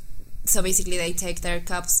Zira, so basically they take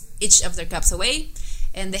each of their cups away,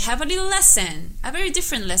 and they have a little lesson, a very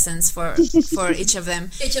different lessons for each of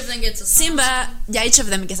them. Each of them gets a song. Simba, each of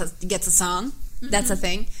them gets a song. That's a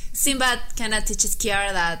thing. Simba kind of teaches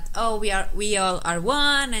Kiara that, oh, we all are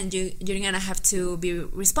one, and you're gonna have to be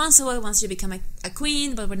responsible once you become a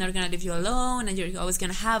queen, but we're not gonna leave you alone, and you're always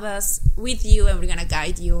gonna have us with you, and we're gonna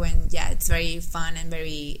guide you. And yeah, it's very fun and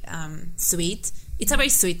very sweet. It's a very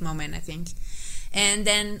sweet moment, I think. And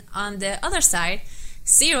then on the other side,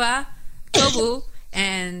 Zira, Kovu,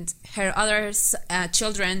 and her other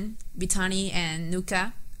children, Bitani and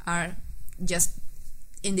Nuka, are just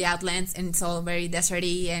in the Outlands, and it's all very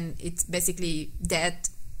deserty, and it's basically dead.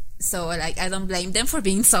 So like, I don't blame them for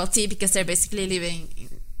being salty, because they're basically living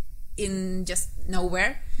in just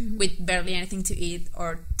nowhere with barely anything to eat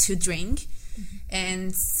or to drink.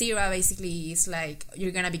 And Zira basically is like,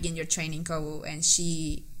 you're gonna begin your training, Kovu, and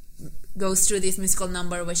she goes through this musical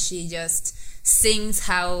number where she just sings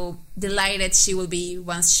how delighted she will be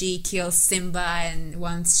once she kills Simba and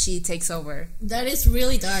once she takes over. That is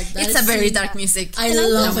really dark. It's a very dark music. I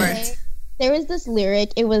love number. it. There was this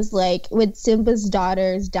lyric. It was like, with Simba's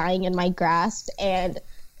daughters dying in my grasp and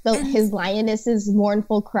his lioness's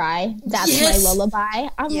mournful cry. That's my lullaby.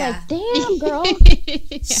 I'm like, damn, girl.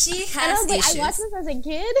 She has And I was like, issues. I watched this as a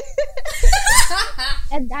kid,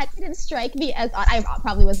 and that didn't strike me as odd. I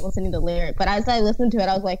probably wasn't listening to the lyric, but as I listened to it,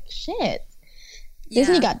 I was like, shit,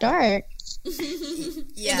 Disney got dark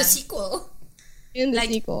Yeah. In the sequel. in the Like-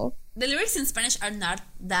 sequel. The lyrics in Spanish are not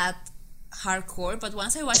that hardcore, but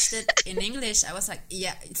once I watched it in English, I was like,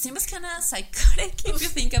 yeah, Simba's kind of psychotic if you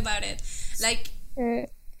think about it. Like,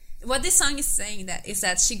 what this song is saying is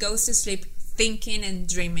that she goes to sleep thinking and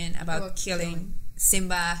dreaming about killing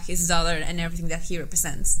Simba, his daughter, and everything that he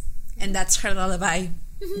represents. And that's her lullaby,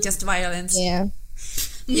 just violence. Yeah.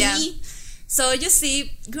 Yeah. So you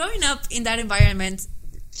see, growing up in that environment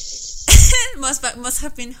must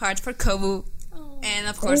have been hard for Kobu, and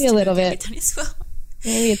of course Maybe a little bit. Brittany as well.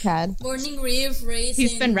 Maybe it's had. Morning Reeve raised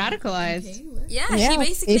He's been in- radicalized. Okay, what? Yeah, Yeah, he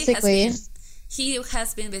basically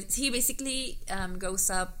has been. he basically grows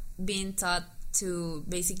up being taught to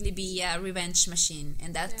basically be a revenge machine,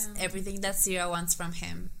 and that's everything that Zira wants from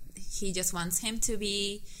him. He just wants him to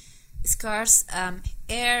be Scar's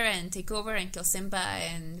heir and take over and kill Simba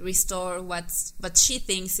and restore what she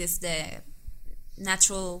thinks is the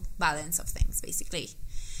natural balance of things, basically.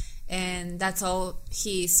 And that's all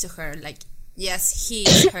he is to her. Like, yes, he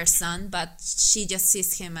is her son, but she just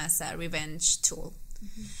sees him as a revenge tool.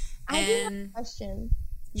 I do have a And question.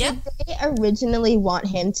 yeah, Did they originally want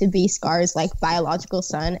him to be Scar's like biological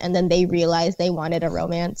son, and then they realized they wanted a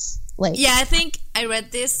romance? Like, yeah, I think I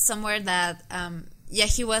read this somewhere that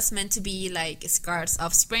he was meant to be like Scar's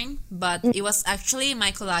offspring, but it was actually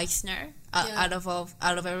Michael Eisner out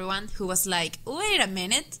of everyone who was like, wait a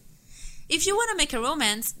minute, if you want to make a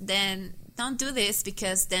romance, then don't do this,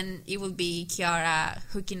 because then it will be Kiara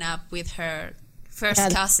hooking up with her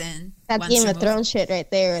first cousin. that's once Game of removed. Thrones shit right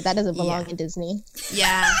there. That doesn't belong Yeah. in Disney.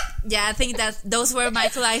 Yeah, I think that those were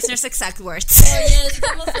Michael Eisner's exact words. Oh yes,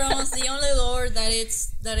 Game of Thrones, the only lore that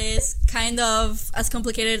is kind of as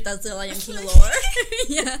complicated as the Lion King lore.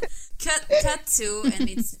 Yeah. Cut to, and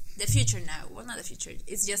it's the future now. Well, not the future.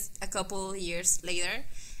 It's just a couple years later,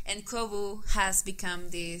 and Kobu has become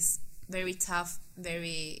this very tough,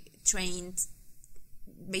 very trained,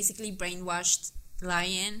 basically brainwashed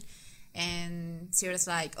lion. And Zira's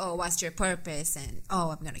like, oh, what's your purpose? And oh,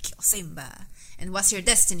 I'm gonna kill Simba. And what's your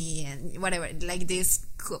destiny? And whatever, like this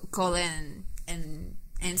call and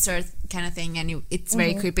answer kind of thing. And it's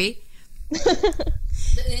very creepy.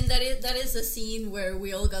 And that is the scene where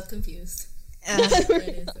we all got confused. That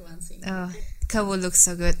is the one scene. Oh, Kobu looks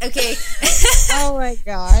so good. Okay. Oh my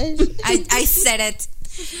gosh. I said it.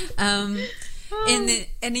 And in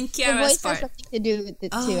The Kiara's voice has part, something to do with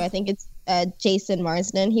it too. I think it's Jason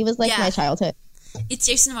Marsden. He was like Yeah. my childhood. it's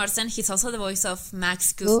Jason Marsden. He's also the voice of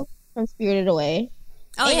Max Goose. Who? From Spirited Away.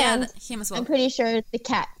 Oh yeah, And him as well. I'm pretty sure the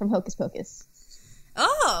cat from Hocus Pocus.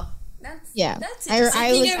 Oh, that's Yeah. That's I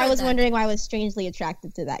interesting. was wondering why I was strangely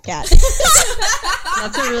attracted to that cat.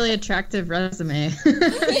 That's a really attractive resume.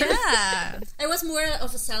 Yeah. I was more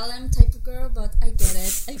of a Salem type of girl, but I get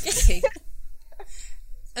it. I get it.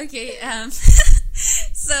 Okay.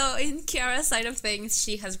 So in Kiara's side of things,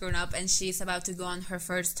 she has grown up and she's about to go on her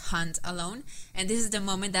first hunt alone. And this is the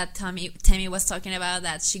moment that Tammy was talking about,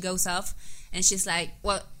 that she goes off and she's like,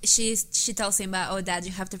 well, she tells Simba, oh, Dad,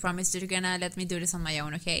 you have to promise that you're gonna let me do this on my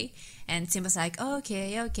own, okay? And Simba's like, oh,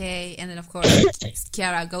 okay. And then, of course,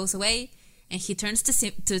 Kiara goes away and he turns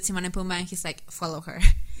to Timon and Pumbaa and he's like, follow her.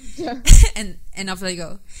 and off they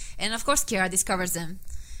go. And, of course, Kiara discovers them.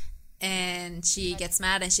 And she gets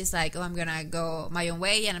mad and she's like, oh, I'm gonna go my own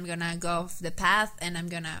way and I'm gonna go off the path and I'm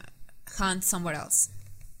gonna hunt somewhere else.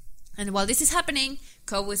 And while this is happening,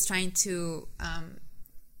 Kobu is trying to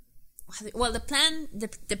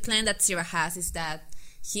the plan that Zira has is that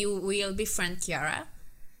he will befriend Kiara,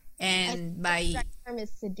 and by The term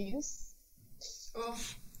is seduce.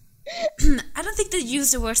 I don't think they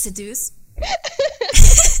use the word seduce.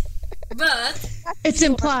 But It's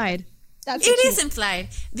implied. That's It is implied,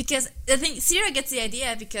 because I think Zira gets the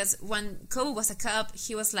idea, because when Kobu was a cub,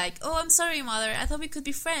 he was like, oh, I'm sorry, mother, I thought we could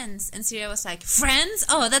be friends. And Zira was like, friends?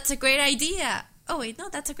 Oh, that's a great idea. Oh, wait, no,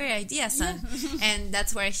 that's a great idea, son. And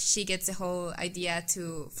that's where she gets the whole idea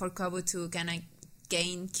for Kobu to kind of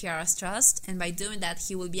gain Kiara's trust. And by doing that,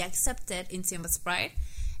 he will be accepted in Simba's pride.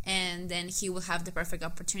 And then he will have the perfect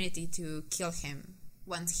opportunity to kill him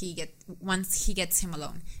once he gets him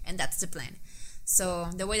alone. And that's the plan. So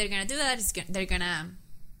the way they're gonna do that is they're gonna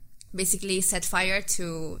basically set fire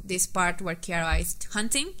to this part where Kiara is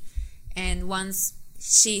hunting, and once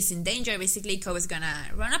she's in danger, basically Kobu is gonna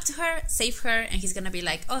run up to her, save her, and he's gonna be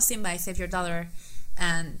like, "Oh, Simba, I saved your daughter,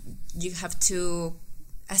 and you have to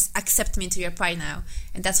accept me into your pride now."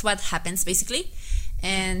 And that's what happens basically.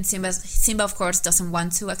 And Simba of course doesn't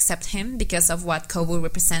want to accept him because of what Kobu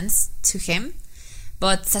represents to him.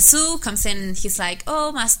 But Sasu comes in and he's like,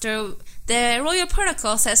 "Oh, master, the royal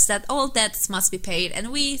protocol says that all debts must be paid,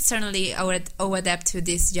 and we certainly owe a debt to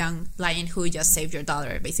this young lion who just saved your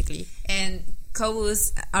daughter," basically. And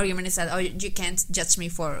Kobu's argument is that, "Oh, you can't judge me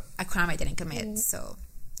for a crime I didn't commit." So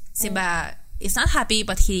Simba is not happy,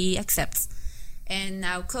 but he accepts. And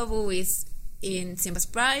now Kobu is in Simba's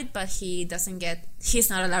pride, but he's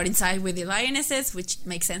not allowed inside with the lionesses, which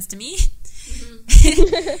makes sense to me.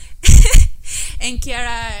 And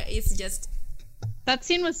Kiara is just... That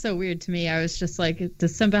scene was so weird to me. I was just like,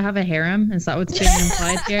 does Simba have a harem? Is that what's being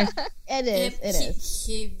implied here? It is.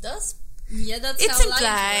 He does. Yeah, that's It's how implied.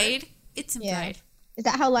 lions work. It's implied. Is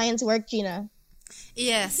that how lions work, Gina?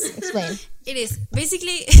 Yes. Explain. It is.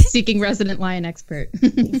 Basically... Seeking resident lion expert.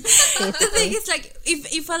 The thing is, like,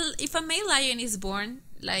 if a male lion is born,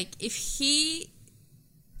 like, if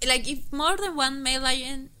more than one male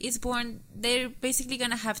lion is born, they're basically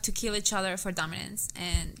gonna have to kill each other for dominance,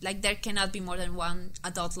 and like there cannot be more than one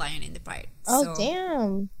adult lion in the pride. Oh,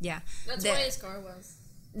 damn. Yeah, That's why Scar was.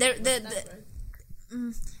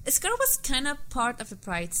 Scar was kind of part of the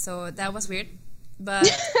pride, so that was weird. But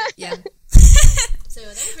yeah, So that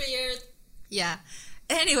was weird. yeah.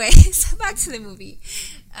 Anyway, so back to the movie.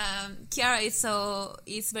 Kiara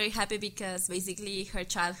is very happy because basically her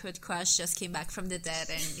childhood crush just came back from the dead,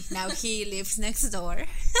 and now he lives next door.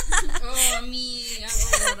 Oh, me,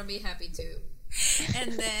 I want to be happy too.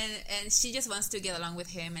 And she just wants to get along with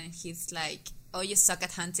him, and he's like, "Oh, you suck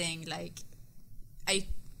at hunting.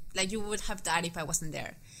 You would have died if I wasn't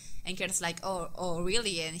there." And Kiara's like, "Oh,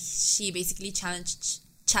 really?" And she basically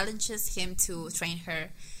challenges him to train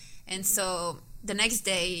her, and so. The next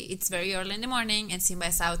day, it's very early in the morning, and Simba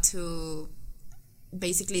is out to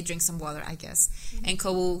basically drink some water, I guess. Mm-hmm. And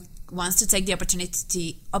Kobu wants to take the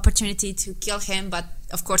opportunity to kill him, but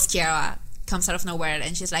of course Kiara comes out of nowhere,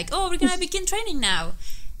 and she's like, "Oh, we're gonna begin training now."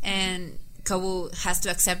 And Kobu has to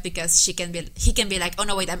accept because he can be like, "Oh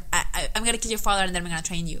no, wait, I'm gonna kill your father, and then I'm gonna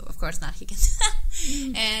train you." Of course not, he can.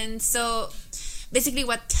 Mm-hmm. And so basically,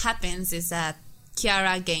 what happens is that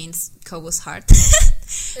Kiara gains Kobu's heart.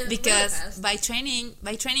 Because really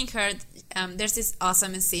by training her, there's this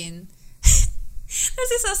awesome scene. There's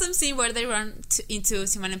this awesome scene where they run into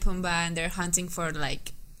Timon and Pumbaa, and they're hunting for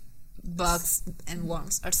like bugs and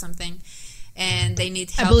worms or something, and they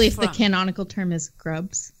need help. I believe the canonical term is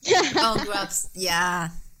grubs. Oh, grubs! Yeah,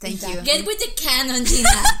 thank you. Get with the canon, Gina.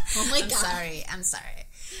 Oh my god. I'm sorry.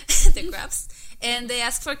 The grubs, and they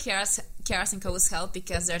ask for Kiara's and Kobu's help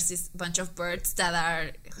because there's this bunch of birds that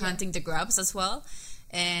are hunting the grubs as well.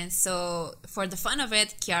 And so, for the fun of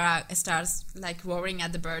it, Kiara starts like roaring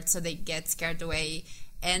at the birds so they get scared away.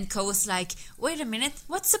 And Kobu's like, "Wait a minute,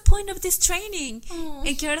 what's the point of this training?" Aww.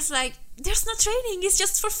 And Kiara's like, "There's no training, it's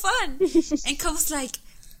just for fun." And Kobu's like,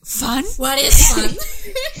 "Fun? What is fun?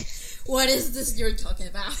 What is this you're talking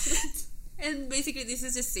about?" And basically, this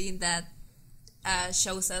is a scene that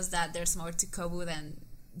shows us that there's more to Kobu than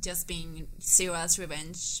just being Sira's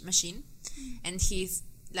revenge machine. And he's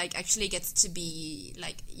like actually gets to be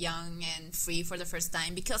like young and free for the first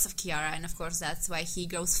time because of Kiara, and of course that's why he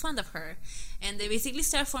grows fond of her, and they basically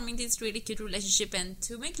start forming this really cute relationship. And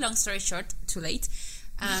to make long story short, too late,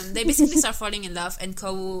 they basically start falling in love, and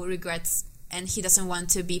Kobu regrets and he doesn't want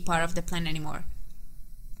to be part of the plan anymore.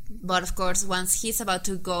 But of course, once he's about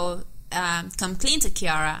to go come clean to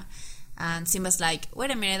Kiara, and Simba's like,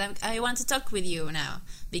 "Wait a minute, I want to talk with you now,"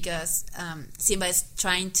 because Simba is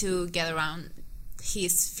trying to get around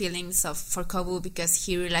his feelings for Kobu because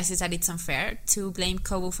he realizes that it's unfair to blame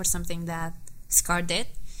Kobu for something that Scar did.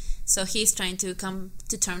 So he's trying to come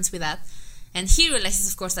to terms with that. And he realizes,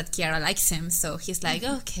 of course, that Kiara likes him. So he's like,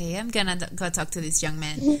 "Okay, I'm gonna go talk to this young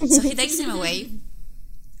man." So he takes him away.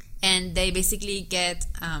 And they basically get,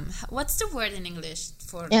 what's the word in English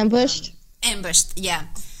for? Ambushed. Ambushed, yeah.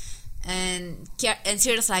 And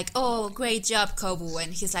Sira's like, "Oh, great job, Kobu."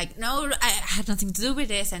 And he's like, "No, I had nothing to do with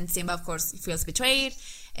this." And Simba, of course, feels betrayed.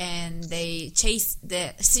 And they chase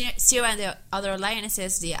Sira and the other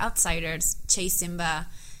lionesses, the outsiders, chase Simba.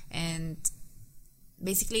 And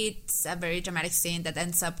basically, it's a very dramatic scene that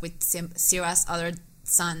ends up with Sira's other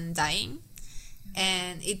son dying.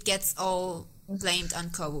 And it gets all blamed on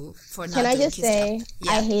Kobu for not Can I doing just his say, job.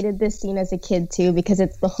 Yeah. I hated this scene as a kid too because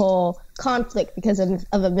it's the whole conflict because of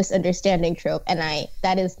a misunderstanding trope, and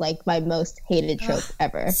that is like my most hated trope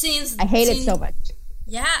ever. I hate it so much.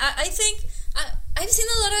 Yeah, I think I've seen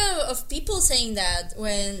a lot of people saying that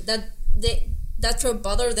when that trope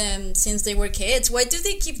bothered them since they were kids. Why do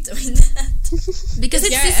they keep doing that? Because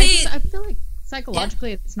it's I feel like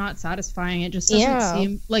psychologically it's not satisfying. It just doesn't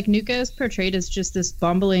seem like Nuka is portrayed as just this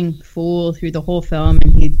bumbling fool through the whole film,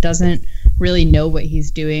 and he doesn't really know what he's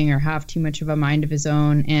doing or have too much of a mind of his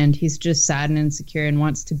own, and he's just sad and insecure and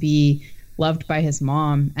wants to be loved by his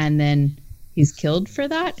mom, and then he's killed for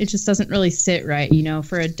that. It just doesn't really sit right, you know.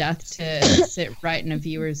 For a death to sit right in a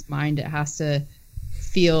viewer's mind, it has to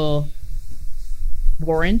feel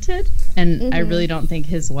warranted, and I really don't think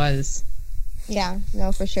his was. Yeah,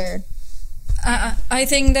 no, for sure. I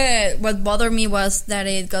think that what bothered me was that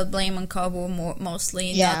it got blamed on Kobu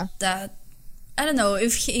mostly. Yeah. Not that, I don't know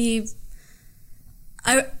if he.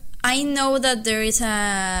 I know that there is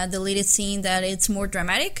a deleted scene that it's more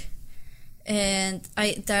dramatic, and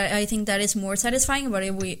I think that is more satisfying. But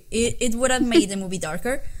it would have made the movie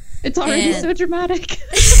darker. It's already so dramatic.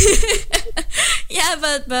 Yeah,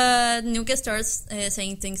 but Nuka starts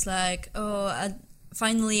saying things like, "Oh,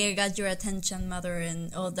 finally I got your attention, mother,"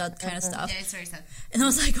 and all that kind of stuff. Yeah, it's very sad. And I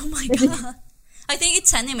was like, "Oh my god!" I think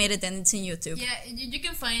it's animated and it's in YouTube. Yeah, you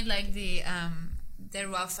can find like the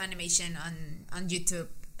rough animation on YouTube,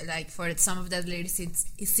 like for some of the later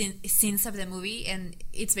scenes of the movie, and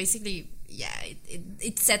it's basically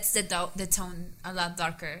it sets the tone a lot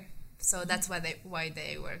darker. So that's why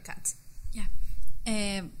they were cut.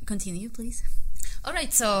 Yeah. Continue, please. All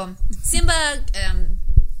right, so Simba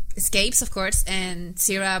escapes, of course, and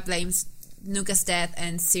Sira blames Nuka's death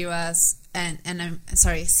and Simba's,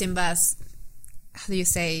 how do you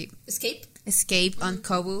say, escape on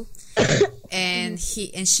Kobu. And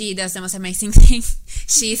she does the most amazing thing.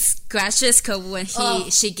 She scratches Kobu and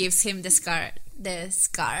she gives him the scar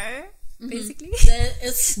basically.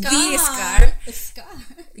 The scar.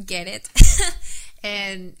 Get it?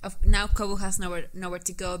 And now Kobu has nowhere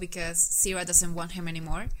to go because Sira doesn't want him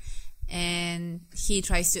anymore, and he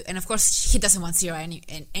tries to, and of course he doesn't want Sira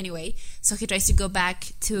anyway, so he tries to go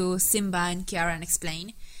back to Simba and Kiara and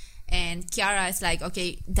explain. And Kiara is like,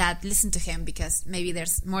 okay, Dad, listen to him because maybe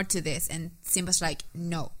there's more to this. And Simba's like,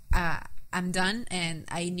 no, I'm done, and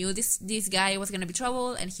I knew this guy was gonna be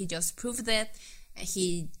trouble, and he just proved that.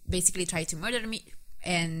 He basically tried to murder me,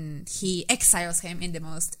 and he exiles him in the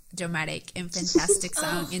most dramatic and fantastic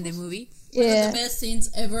song in the movie. One of the best scenes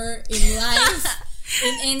ever in life,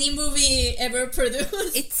 in any movie ever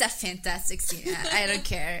produced. It's a fantastic scene. I don't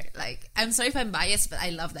care. Like, I'm sorry if I'm biased, but I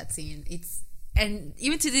love that scene. And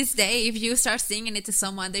even to this day, if you start singing it to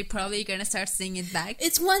someone, they're probably gonna start singing it back.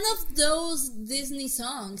 It's one of those Disney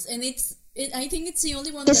songs, and I think it's the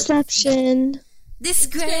only one. Deception.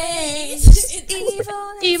 Disgrace,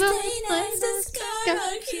 evil as the scar.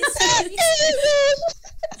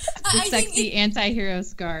 The sexy anti-hero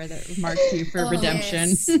scar that marks you for redemption.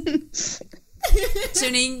 Yes.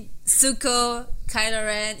 Tuning Zuko, Kylo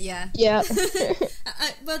Ren, yeah.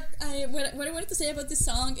 What I wanted to say about this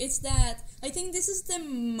song is that I think this is the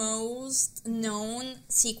most known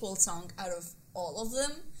sequel song out of all of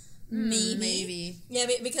them. Maybe. Yeah,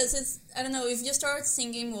 because it's, I don't know, if you start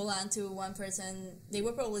singing Mulan to one person, they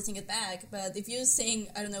will probably sing it back. But if you sing,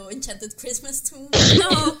 I don't know, Enchanted Christmas to no.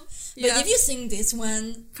 But if you sing this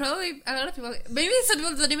one, probably a lot of people, maybe some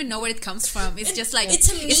people don't even know where it comes from. It's just like, it's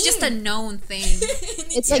just a known thing.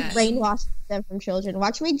 It's like brainwashing them from children.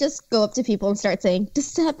 Watch me just go up to people and start saying,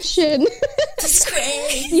 deception.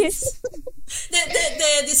 Disgrace. Yes.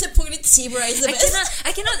 The disappointed zebra is the best.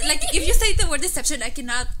 I cannot, like, if you say the word deception, I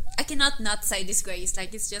cannot not say disgrace.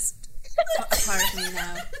 Like, it's just a part of me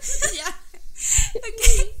now. Yeah.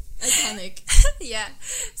 Okay. Iconic. Yeah.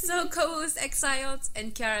 So Kobu is exiled,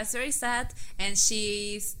 and Kiara is very sad, and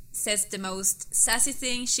she says the most sassy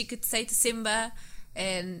thing she could say to Simba,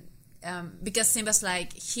 and because Simba's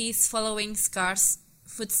like, he's following Scar's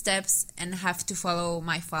footsteps and have to follow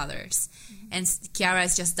my father's. And Kiara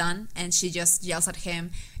is just done, and she just yells at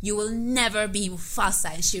him, "You will never be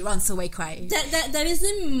Mufasa," and she runs away crying. That is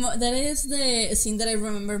the scene that I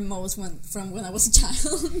remember most from when I was a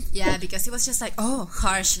child. Yeah, because it was just like, oh,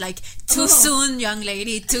 harsh, like, too soon, young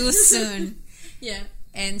lady, too soon. Yeah.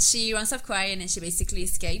 And she runs off crying, and she basically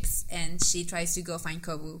escapes, and she tries to go find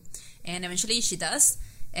Kobu, and eventually she does.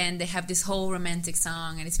 And they have this whole romantic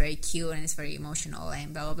song, and it's very cute, and it's very emotional,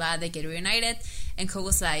 and blah, blah, blah. They get reunited, and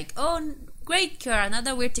Kobu's like, oh, great, Kiara, now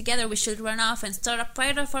that we're together, we should run off and start a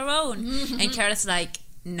pride of our own. And Kiara's like,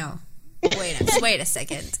 no, wait a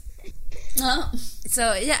second. Oh.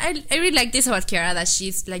 So yeah, I really like this about Kiara, that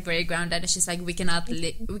she's like very grounded, and she's like, we cannot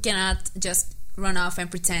just run off and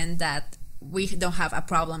pretend that we don't have a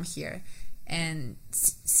problem here. And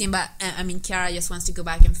Kiara just wants to go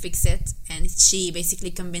back and fix it, and she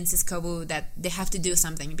basically convinces Kobu that they have to do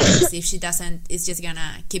something, because if she doesn't, it's just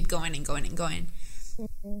gonna keep going and going and going.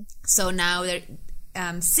 So now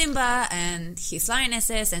Simba and his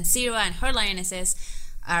lionesses and Sira and her lionesses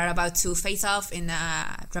are about to face off in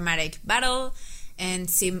a dramatic battle, and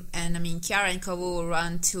Kiara and Kobu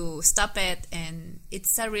run to stop it, and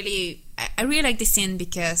it's I really like this scene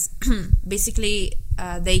because basically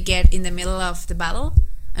they get in the middle of the battle.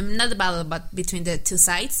 Not the battle, but between the two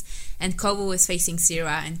sides, and Kobu is facing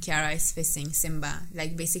Sira and Kiara is facing Simba,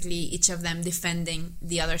 like basically each of them defending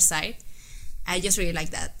the other side. I just really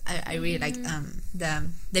like that. I really like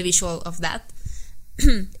the visual of that.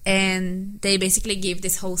 And they basically give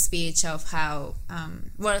this whole speech of how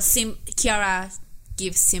Kiara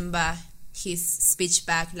gives Simba his speech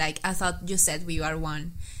back, like, I thought you said we are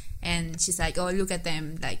one, and she's like, oh, look at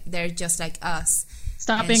them, like they're just like us.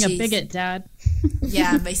 Stop being a bigot, Dad.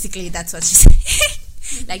 Yeah, basically that's what she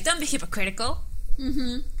said. Like, don't be hypocritical.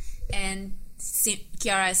 And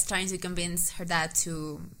Kiara is trying to convince her dad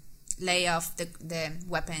to lay off the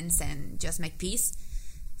weapons and just make peace.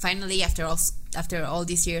 Finally, after all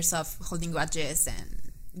these years of holding grudges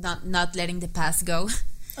and not letting the past go,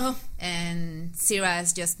 and Sira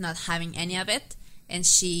is just not having any of it, and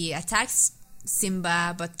she attacks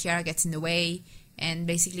Simba, but Kiara gets in the way, and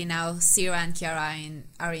basically now Sira and Kiara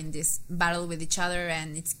are in this battle with each other,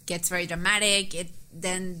 and it gets very dramatic.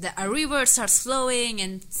 Then a river starts flowing,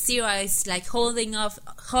 and Sira is like holding on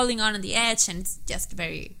the edge, and it's just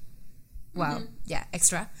very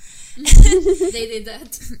extra. They did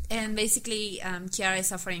that. And basically Kiara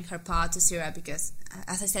is offering her paw to Sira because,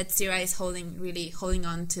 as I said, Sira is holding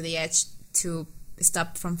on to the edge to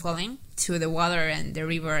stop from falling to the water and the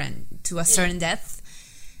river and to a certain depth.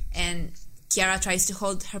 And Kiara tries to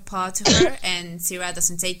hold her paw to her, and Sira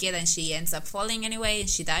doesn't take it, and she ends up falling anyway, and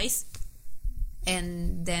she dies.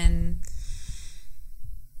 And then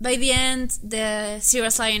by the end, the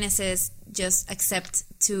Sira's lionesses just accept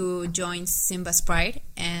to join Simba's pride,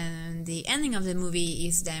 and the ending of the movie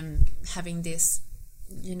is them having this,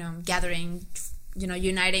 gathering,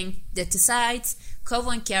 uniting the two sides.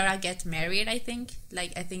 Kobu and Kiara get married, I think. I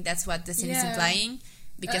think that's what the scene is implying,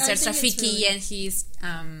 because there's Rafiki and he's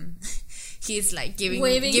like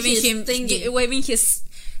waving his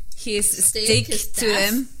stick to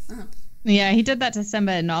them. Yeah, he did that to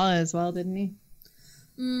Simba and Nala as well, didn't he?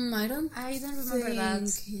 I don't remember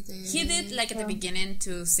that. He did like at the beginning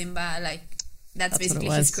to Simba, like that's basically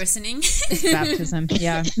his christening. Baptism.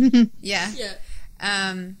 Yeah. Yeah.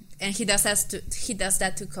 And he does that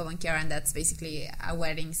to Kobu and Kiara, and that's basically a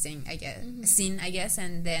wedding scene, I guess.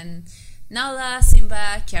 And then Nala,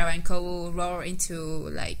 Simba, Kiara, and Kobu roar into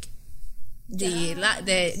like the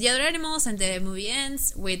other animals, and the movie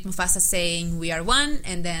ends with Mufasa saying "We are one,"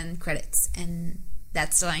 and then credits, and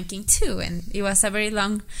that's The Lion King 2. And it was a very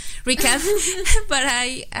long recap, but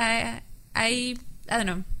I don't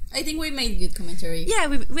know. I think we made good commentary. Yeah,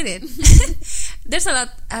 we did. There's a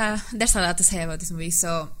lot to say about this movie.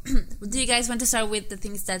 So, do you guys want to start with the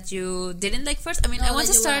things that you didn't like first? I mean, I want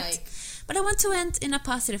to start, but I want to end in a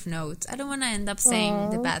positive note. I don't want to end up saying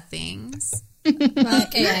the bad things.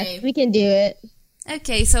 Okay, yeah, we can do it.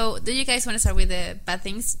 Okay, so do you guys want to start with the bad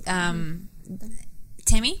things?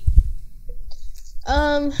 Tammy?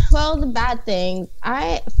 Well, the bad thing,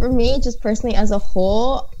 for me, just personally as a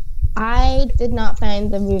whole, I did not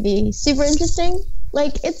find the movie super interesting.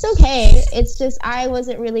 Like, it's okay. It's just I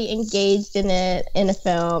wasn't really engaged in it in a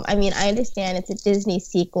film. I mean, I understand it's a Disney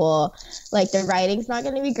sequel. Like, the writing's not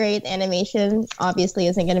going to be great. The animation obviously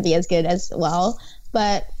isn't going to be as good as well.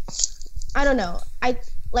 But I don't know.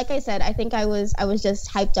 Like I said, I think I was just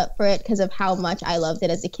hyped up for it because of how much I loved it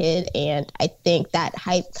as a kid, and I think that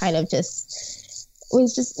hype kind of just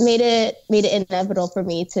made it inevitable for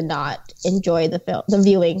me to not enjoy the film, the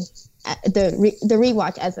viewing, the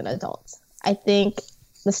rewatch as an adult. I think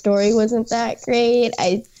the story wasn't that great.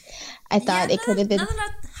 I thought it could have been. Not a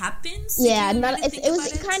lot happens. Yeah, it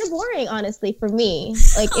was kind of boring, honestly, for me.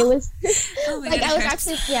 Like it was. Like I was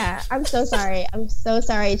actually. Yeah, I'm so sorry. I'm so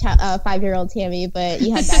sorry, 5-year-old Tammy, but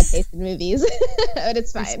you had bad taste in movies. But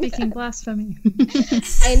it's fine. You're speaking blasphemy.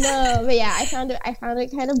 I know, but yeah, I found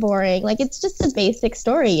it kind of boring. Like it's just a basic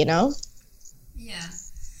story, you know. Yeah.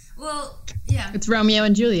 Well, yeah. It's Romeo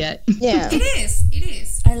and Juliet. Yeah. It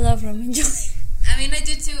is. I love Romeo and Juliet. I mean, I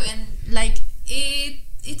do too, and like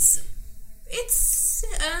it's So,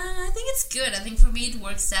 I think it's good. I think for me it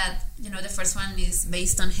works that, the first one is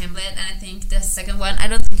based on Hamlet, and I think the second one, I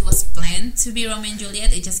don't think it was planned to be Romeo and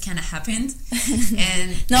Juliet. It just kind of happened.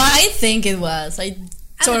 And No, I think it was. I don't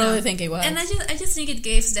totally know. think it was. And I just think it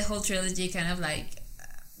gives the whole trilogy kind of like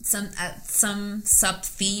some sub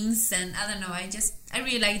themes, and I don't know. I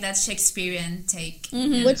really like that Shakespearean take.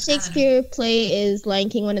 And Which Shakespeare play is Lion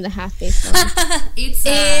King 1.5 based on? It's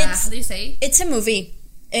It's- how do you say? It's a movie,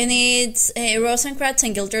 and it's Rosencrantz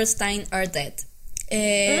and Guildenstern are dead.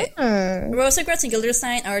 Rosencrantz and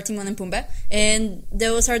Guildenstern are Timon and Pumbaa, and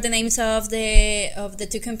those are the names of the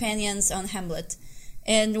two companions on Hamlet.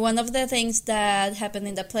 And one of the things that happened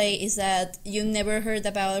in the play is that you never heard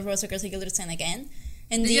about Rosencrantz and Guildenstern again.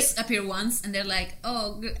 And They just appear once, and they're like,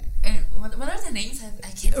 oh, and what are the names? I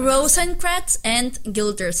can't remember. Rosencrantz and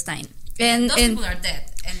Guildenstern. And Those people are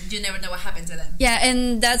dead, and you never know what happened to them. yeah,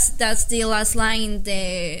 and that's the last line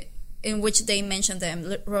in which they mention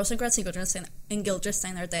them. Rosencrantz and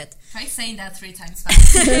Guildenstern are dead. Try saying that 3 times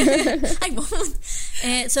fast. I won't.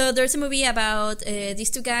 So there's a movie about these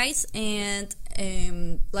two guys and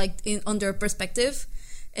on their perspective,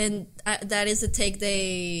 and that is the take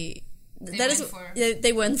they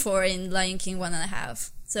went for in Lion King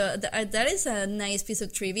 1.5. So that is a nice piece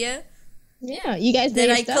of trivia Yeah, you guys that know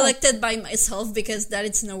your I stuff. collected by myself because that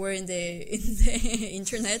is nowhere in the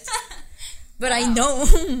internet. But I know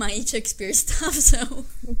my Shakespeare stuff, so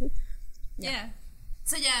Yeah.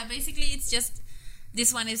 So yeah, basically it's just,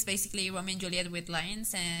 this one is basically Romeo and Juliet with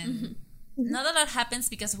lions, and not a lot happens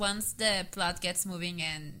because once the plot gets moving,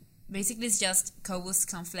 and basically it's just Kobu's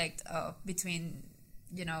conflict between,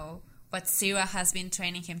 what Sira has been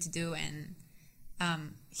training him to do, and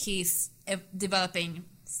he's developing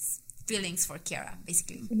feelings for Kiara,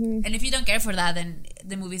 basically. And if you don't care for that, then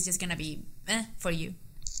the movie's just gonna be for you.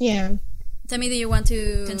 Yeah. Tammy, do you want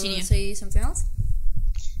to Continue. say something else?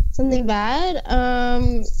 Something bad?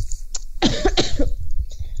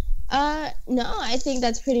 No, I think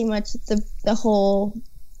that's pretty much the whole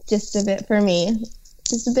gist of it for me.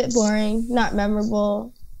 Just a bit boring, not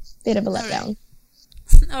memorable, bit of a letdown.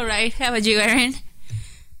 All right, how about you, Erin?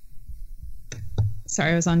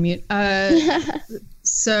 Sorry, I was on mute.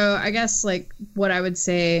 So I guess what I would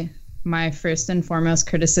say, my first and foremost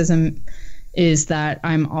criticism is that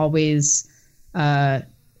I'm always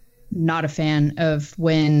not a fan of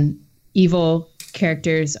when evil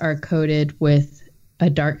characters are coded with a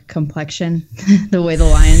dark complexion, the way the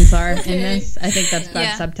lions are in this. I think that's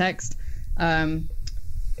bad subtext,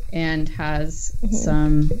 and has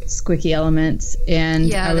some squicky elements.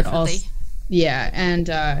 And I would also, and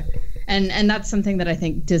that's something that I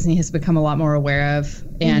think Disney has become a lot more aware of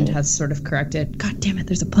and has sort of corrected. God damn it,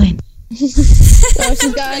 there's a plane. Oh,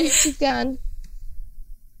 she's gone. She's gone.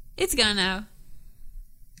 It's gone now.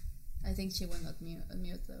 I think she went mute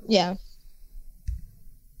though. Yeah.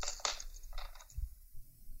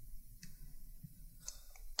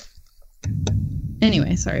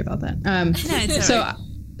 Anyway, sorry about that. It's all right.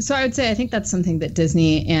 So I would say I think that's something that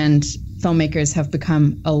Disney and filmmakers have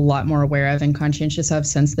become a lot more aware of and conscientious of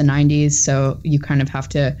since the 90s. So you kind of have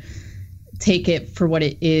to take it for what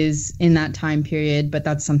it is in that time period. But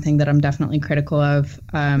that's something that I'm definitely critical of.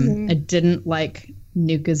 I didn't like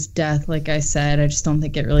Nuka's death, like I said. I just don't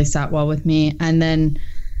think it really sat well with me. And then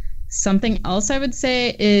something else I would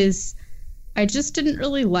say is I just didn't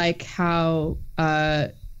really like how, I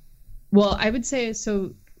would say,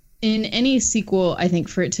 so in any sequel, I think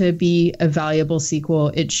for it to be a valuable sequel,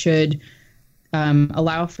 it should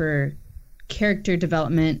allow for character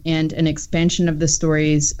development and an expansion of the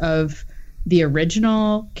stories of the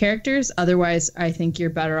original characters. Otherwise, I think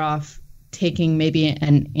you're better off taking maybe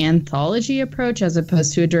an anthology approach as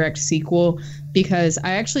opposed to a direct sequel, because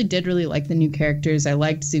I actually did really like the new characters. I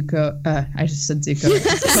liked Zuko. I just said Zuko.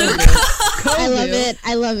 Kovu. I love it.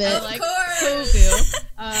 I love it. I liked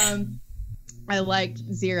Kovu. I liked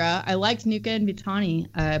Zira. I liked Nuka and Vitani,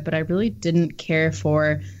 but I really didn't care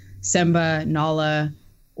for Simba, Nala,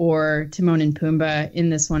 or Timon and Pumbaa in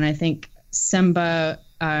this one. I think Simba,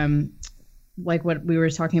 like what we were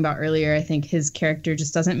talking about earlier, I think his character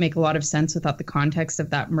just doesn't make a lot of sense without the context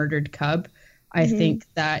of that murdered cub. I think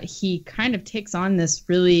that he kind of takes on this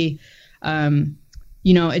really,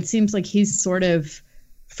 it seems like he's sort of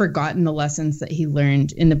forgotten the lessons that he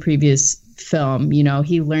learned in the previous film.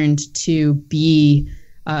 He learned to be,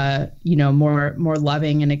 more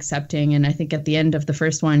loving and accepting. And I think at the end of the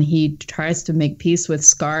first one, he tries to make peace with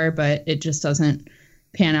Scar, but it just doesn't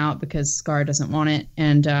pan out because Scar doesn't want it.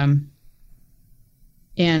 And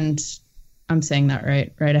I'm saying that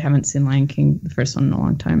right? I haven't seen Lion King, the first one, in a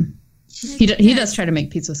long time. He does try to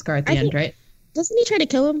make peace with Scar at the end, right? Doesn't he try to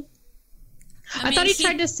kill him? I thought he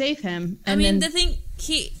tried to save him. And I mean, the thing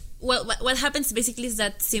what happens basically is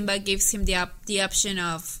that Simba gives him the option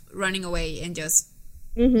of running away and just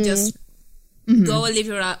go live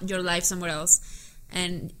your life somewhere else,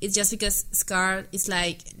 and it's just because Scar is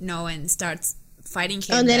like no and starts fighting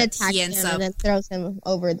him, and then that attacks he ends him up and then throws him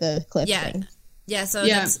over the cliff. So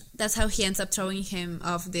that's how he ends up throwing him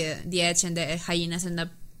off the edge, and the hyenas end up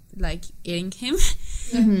like eating him.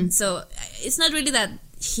 So it's not really that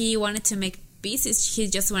he wanted to make peace, he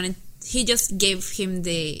just gave him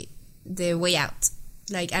the way out.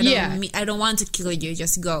 Like, I don't want to kill you,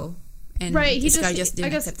 just go. And Scar just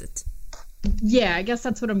didn't accept it. Yeah, I guess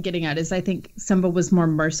that's what I'm getting at, is I think Simba was more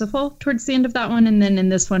merciful towards the end of that one, and then in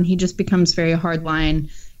this one he just becomes very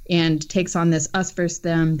hardline and takes on this us versus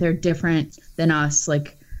them, they're different than us,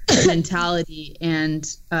 like, mentality. And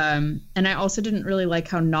I also didn't really like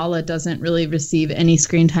how Nala doesn't really receive any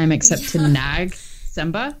screen time except to nag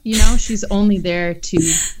Simba. You know, she's only there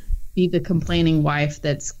to be the complaining wife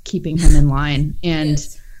that's keeping him in line. And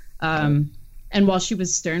and while she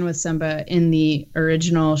was stern with Simba in the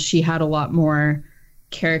original, she had a lot more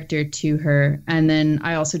character to her. And then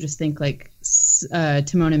I also just think like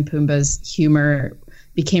Timon and Pumbaa's humor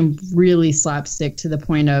became really slapstick to the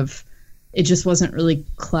point of it just wasn't really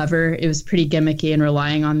clever. It was pretty gimmicky and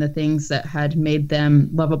relying on the things that had made them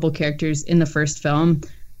lovable characters in the first film,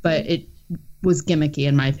 but it was gimmicky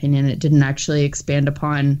in my opinion. It didn't actually expand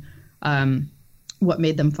upon what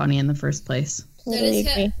made them funny in the first place.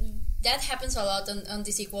 That happens a lot on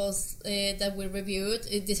the sequels that we reviewed.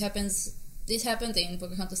 This happened in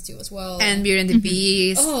Pocahontas 2 as well. And Beauty and the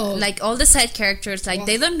Beast. Like all the side characters, like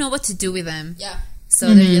they don't know what to do with them. Yeah.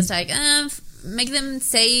 So they're just like, make them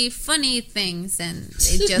say funny things, and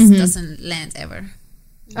it just doesn't land ever.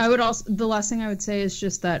 The last thing I would say is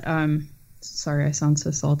just that, sorry, I sound so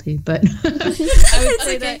salty, but I would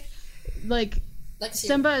say that, like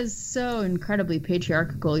Simba is so incredibly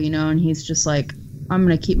patriarchal, you know, and he's just like, I'm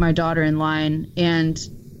going to keep my daughter in line. And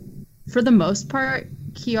for the most part,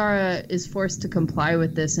 Kiara is forced to comply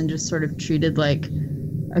with this and just sort of treated like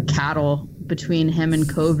a cattle between him and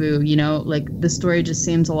Kovu, you know, like the story just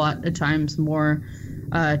seems a lot of times more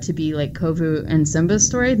to be like Kovu and Simba's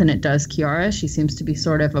story than it does Kiara. She seems to be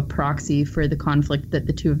sort of a proxy for the conflict that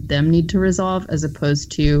the two of them need to resolve, as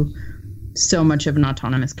opposed to so much of an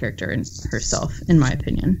autonomous character in herself, in my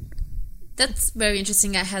opinion. That's very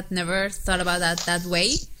interesting. I had never thought about that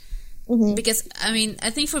way. Because, I mean, I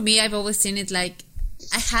think for me, I've always seen it like,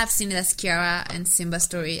 I have seen it as Kiara and Simba's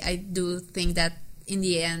story. I do think that in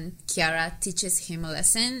the end, Kiara teaches him a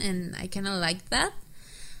lesson, and I kind of like that.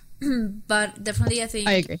 But definitely, I think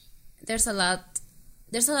I agree. There's a lot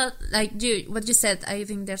like what you said. I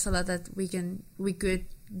think there's a lot that we could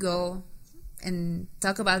go and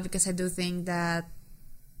talk about, because I do think that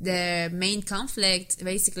the main conflict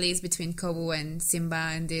basically is between Kovu and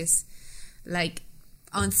Simba, and this like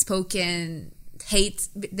unspoken hate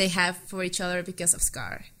they have for each other because of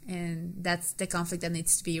Scar, and that's the conflict that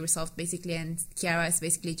needs to be resolved basically. And Kiara is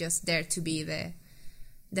basically just there to be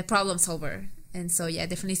the problem solver. And so yeah, I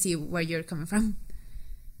definitely see where you're coming from.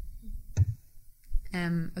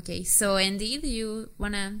 Okay, so Andy, do you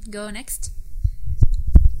wanna go next?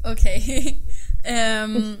 Okay.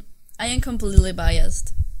 I am completely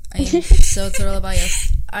biased. I am so totally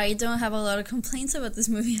biased. I don't have a lot of complaints about this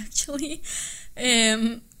movie, actually.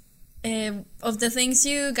 Of the things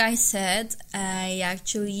you guys said, I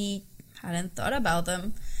actually hadn't thought about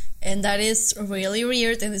them, and that is really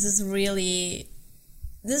weird. And this is really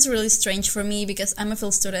strange for me, because I'm a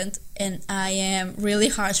film student and I am really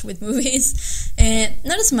harsh with movies, and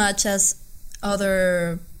not as much as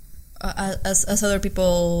other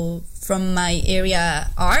people from my area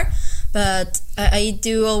are. But I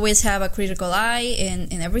do always have a critical eye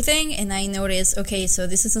in everything, and I notice, okay, so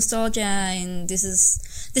this is nostalgia, and this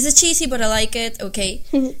is cheesy, but I like it, okay.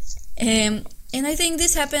 And I think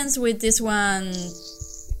this happens with this one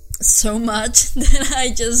so much that I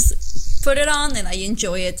just put it on and I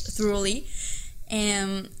enjoy it thoroughly.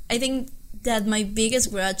 And I think that my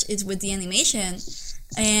biggest grudge is with the animation,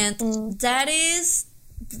 and that is...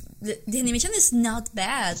 The animation is not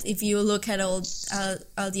bad if you look at all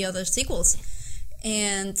the other sequels,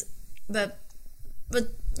 but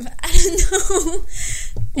I don't know.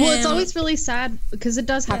 Well, it's always really sad, because it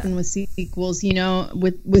does happen with sequels, you know,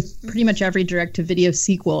 with pretty much every direct-to-video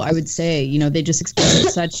sequel, I would say, you know, they just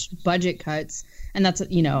expect such budget cuts, and that's,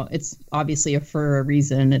 you know, it's obviously for a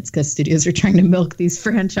reason. It's because studios are trying to milk these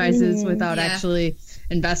franchises without actually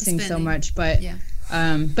investing so much, but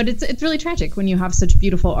But it's really tragic when you have such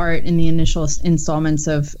beautiful art in the initial installments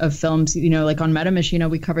of films. You know, like on Meta Machina,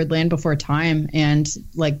 we covered Land Before Time, and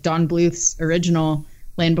like Don Bluth's original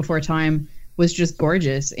Land Before Time was just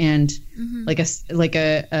gorgeous and like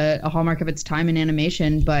a hallmark of its time in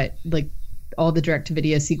animation. But like all the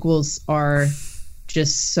direct-to-video sequels are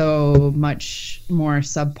just so much more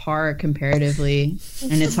subpar comparatively,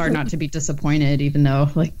 and it's hard not to be disappointed, even though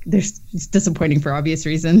like it's disappointing for obvious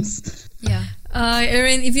reasons. Yeah.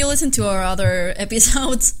 Erin, if you listen to our other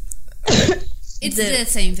episodes, it's the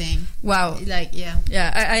same thing. Wow. Like, yeah.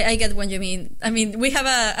 Yeah, I get what you mean. I mean, we have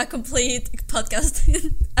a complete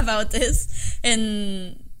podcast about this,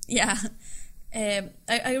 and yeah,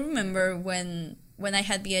 I remember when I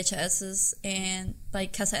had VHSs and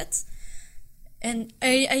like cassettes, and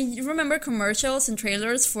I remember commercials and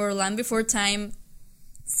trailers for Land Before Time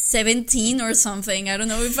 17 or something. I don't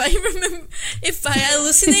know if I remember, if I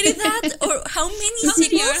hallucinated that, or how many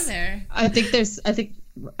sequels are there? I think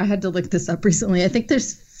I had to look this up recently. I think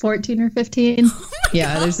there's 14 or 15.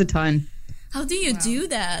 Yeah, God. there's a ton. How do you do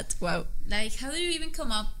that? Wow. Like, how do you even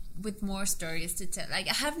come up with more stories to tell? Like,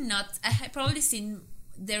 I have probably seen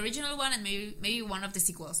the original one and maybe one of the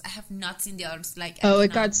sequels. I have not seen the others. Like,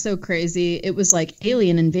 It got so crazy. It was like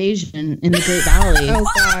alien invasion in the Great Valley. Oh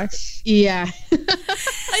gosh. Yeah.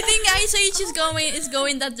 I think Ice Age is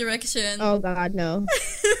going that direction. Oh god, no.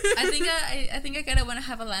 I think I kind of want to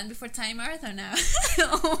have a Land Before Time marathon now.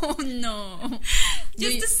 Oh no.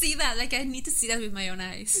 Just to see that. Like, I need to see that with my own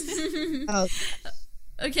eyes. Oh.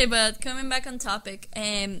 Okay, but coming back on topic,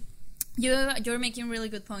 you're making really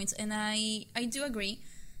good points, and I do agree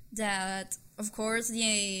that of course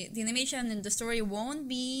the animation and the story won't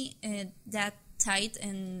be that tight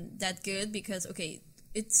and that good, because okay,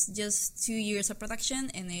 it's just 2 years of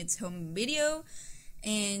production and it's home video,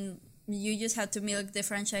 and you just have to milk the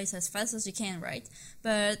franchise as fast as you can, right?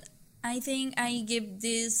 But I think I give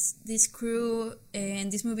this crew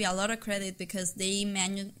and this movie a lot of credit, because they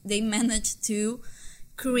managed to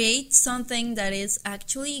create something that is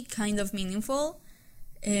actually kind of meaningful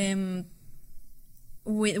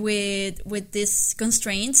with these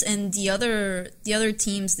constraints, and the other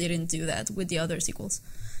teams didn't do that with the other sequels.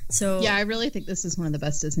 So Yeah, I really think this is one of the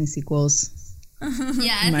best Disney sequels.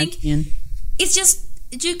 Yeah, in I my think opinion. it's just,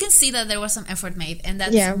 you can see that there was some effort made, and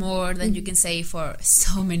that's more than you can say for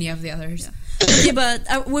so many of the others. yeah,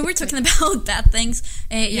 but we were talking about bad things.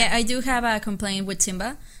 I do have a complaint with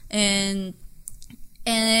Simba, and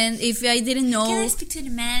if I didn't know, Can I speak to the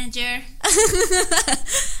manager? I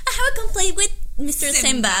have a complaint with Mr.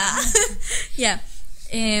 Simba. Yeah.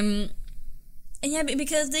 And yeah,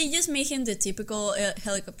 because they just made him the typical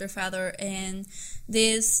helicopter father, and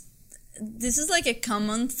this is like a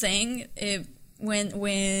common thing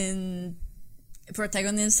when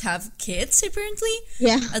protagonists have kids, apparently.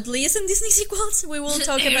 Yeah. At least in Disney sequels, we will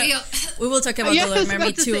talk about The Little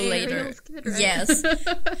Mermaid 2 later. Kid, right? Yes.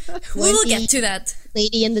 We will get to that.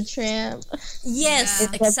 Lady and the Tramp. Yes, Yeah.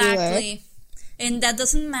 exactly. And that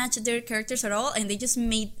doesn't match their characters at all, and they just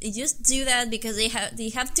do that because they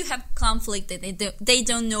have to have conflict that they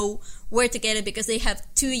don't know where to get it, because they have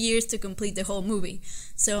 2 years to complete the whole movie.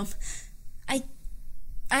 So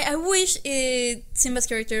I wish Simba's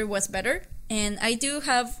character was better, and I do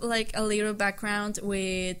have like a little background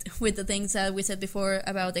with the things that we said before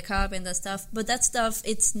about the cop and that stuff, but that stuff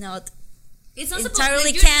it's not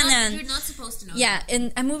entirely canon. You're not supposed to know. Yeah,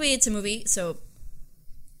 in a movie, it's a movie, so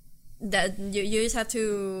that you just have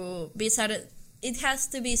to be it has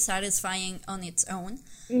to be satisfying on its own.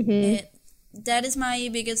 That is my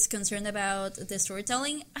biggest concern about the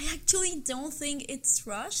storytelling. I actually don't think it's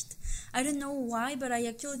rushed. I don't know why, but I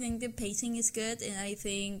actually think the pacing is good, and I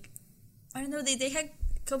think, I don't know, they had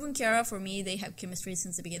Cobb and Kiara, for me, they have chemistry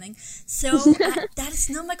since the beginning. So that is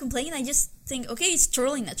not my complaint. I just think, okay, it's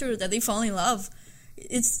totally natural that they fall in love.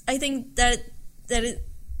 I think that it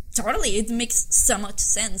totally, it makes so much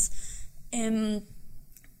sense.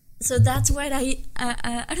 So that's what I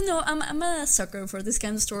don't know. I'm a sucker for this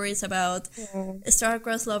kind of stories about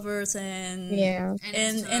star-crossed lovers and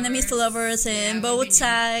enemies to lovers and both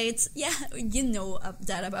sides. Yeah, you know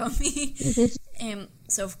that about me.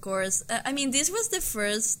 So of course, I mean, this was the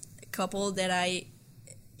first couple that I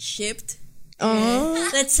shipped.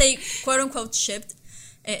 Let's say, quote unquote, shipped.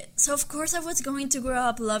 So of course I was going to grow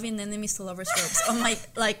up loving enemies to lovers tropes. Oh my,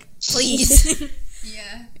 like, please.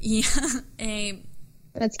 Yeah.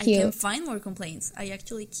 That's I cute. can find more complaints. I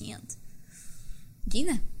actually can't.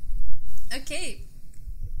 Gina. Okay.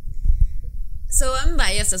 So I'm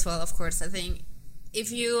biased as well, of course. I think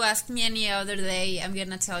if you ask me any other day, I'm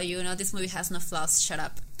gonna tell you, no, this movie has no flaws. Shut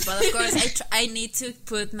up. But of course, I need to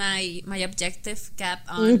put my objective cap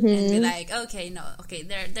on and be like, okay,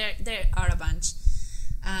 there are a bunch.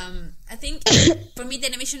 I think for me the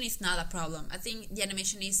animation is not a problem. I think the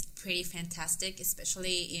animation is pretty fantastic,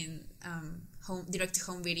 especially in direct to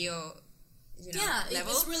home video.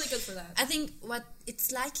 Level. It's really good for that. I think what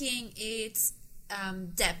it's lacking is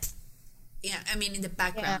depth. Yeah, I mean in the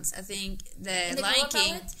backgrounds. I think the Lion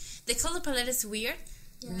King, the color palette is weird,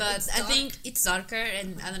 but I think it's darker,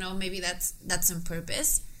 and I don't know, maybe that's on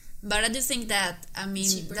purpose. But I do think that, I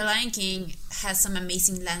mean, the Lion King has some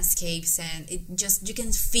amazing landscapes, and it just, you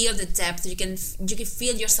can feel the depth. You can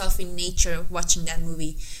feel yourself in nature watching that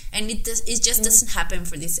movie, and it just doesn't happen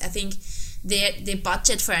for this. I think the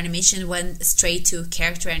budget for animation went straight to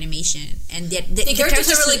character animation, and the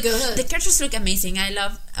characters are really good. The characters look amazing. I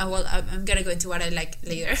love. I'm gonna go into what I like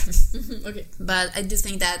later. Okay, but I do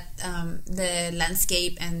think that the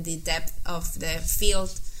landscape and the depth of the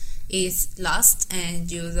field is lost, and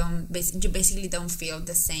you basically don't feel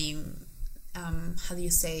the same. How do you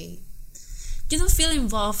say? You don't feel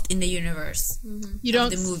involved in the universe. You don't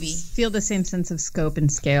the movie feel the same sense of scope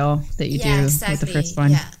and scale that you do exactly. with the first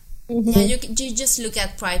one. Yeah. Yeah, you just look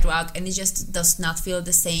at Pride Rock and it just does not feel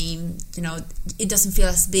the same. It doesn't feel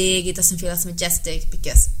as big, it doesn't feel as majestic,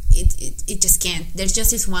 because it just can't. There's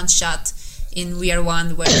just this one shot in We Are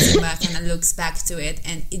One where Simba kind of looks back to it,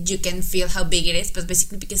 and you can feel how big it is, but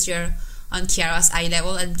basically because you're on Kiara's eye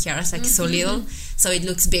level and Kiara's like so little, so it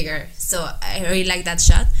looks bigger. So I really like that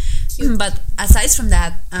shot. But aside from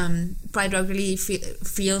that, Pride Rock really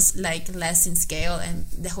feels like less in scale, and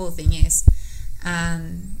the whole thing is.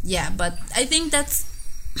 But I think that's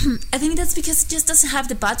because it just doesn't have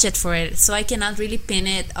the budget for it, so I cannot really pin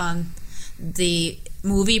it on the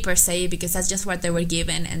movie per se, because that's just what they were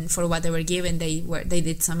given, and for what they were given, they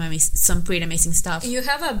did some pretty amazing stuff. You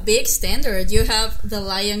have a big standard. You have The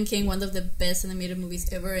Lion King, one of the best animated movies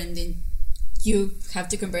ever, and then you have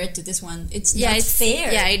to compare it to this one. It's not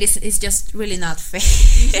fair. Yeah, it is. It's just really not fair.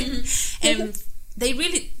 And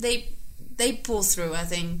they pull through. I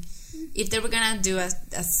think if they were gonna do a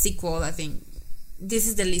sequel, I think this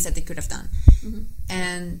is the least that they could have done,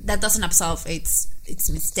 and that doesn't absolve its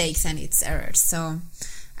mistakes and its errors. So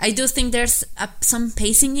I do think there's some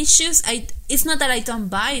pacing issues. It's not that I don't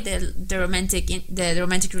buy the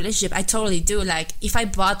romantic relationship. I totally do. Like, if I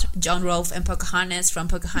bought John Rolfe and Pocahontas from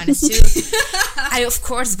Pocahontas 2, I of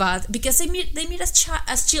course bought, because they meet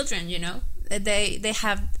as children. They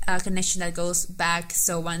have a connection that goes back.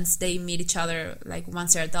 So once they meet each other, like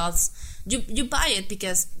once they're adults, you buy it,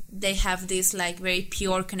 because they have this like very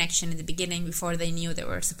pure connection in the beginning before they knew they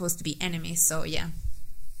were supposed to be enemies. So yeah.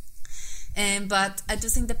 But I do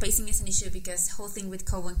think the pacing is an issue, because the whole thing with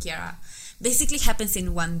Kobo and Kiara basically happens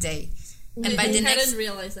in one day. And by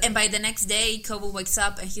the next day, Kobo wakes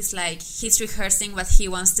up and he's rehearsing what he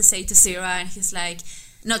wants to say to Sira, and he's like,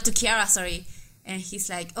 not to Kiara, sorry. And he's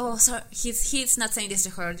like, oh, sorry. He's not saying this to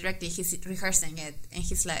her directly. He's rehearsing it, and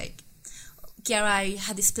he's like, Kiara, I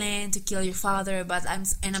had this plan to kill your father, but I'm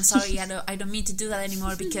sorry. I don't mean to do that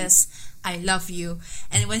anymore, because I love you.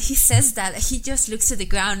 And when he says that, he just looks at the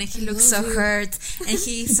ground and he looks so hurt, and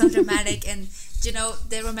he's so dramatic. And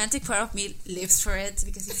the romantic part of me lives for it,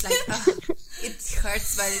 because it's like, oh, it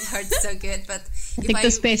hurts, but it hurts so good. But I think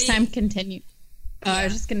the space-time continuum. Yeah. I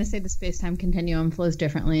was just gonna say the space-time continuum flows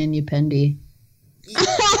differently in Upendi.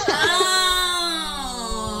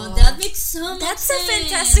 Oh, that makes so much That's sense. a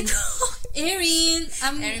fantastic Erin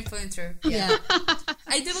Pointer. Yeah.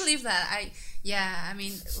 I do believe that. I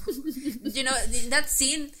mean, in that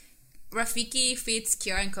scene, Rafiki feeds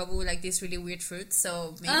Kiara and Kobu like these really weird fruits.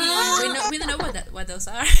 So maybe we don't know what those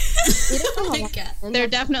are. Oh my god. They're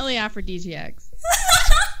definitely aphrodisiacs.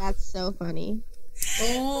 That's so funny.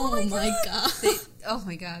 Oh my god. Oh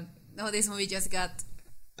my god. No, this movie just got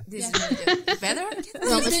better.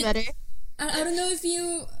 So much better. I don't know if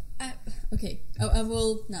you. Okay, I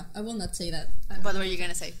will not say that. What were you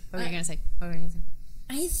gonna say?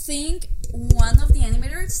 I think one of the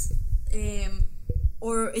animators,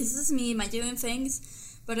 or is this me imagining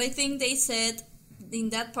things? But I think they said in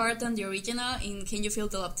that part on the original, in Can You Feel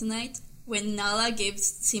the Love Tonight, when Nala gives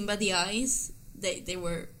Simba the eyes, they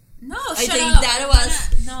were. No, I shut think up. that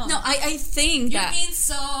was No. I think You're that. being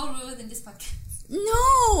so rude in this podcast.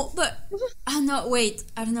 No, but no. Wait,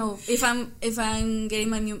 I don't know if I'm getting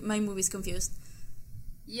my movies confused.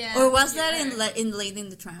 Yeah. Or was that in Lady in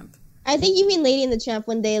the Tramp? I think you mean Lady and the Tramp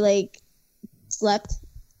when they like slept.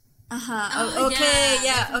 Oh, okay,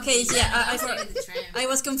 yeah. Okay, yeah. I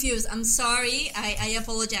was confused. I'm sorry. I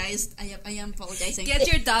apologized. I am apologizing. Get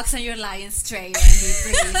your ducks and your lions straight, Wendy,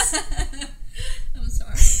 please. I'm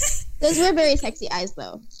sorry. Those were very sexy eyes,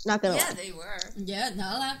 though. Not gonna Yeah, lie. they were. Yeah,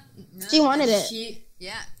 Nala. She wanted it.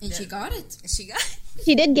 Yeah, And she got it. She got.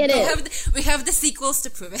 She did get it. We have the sequels to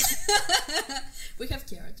prove it. We have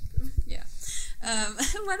carrot. Yeah.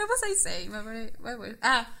 What was I saying? What was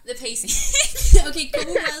the pacing. Okay,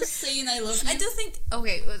 Kobu was saying I love you. I do think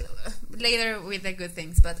later with the good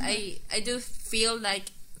things, but I do feel like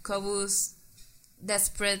Kobu's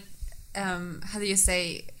desperate how do you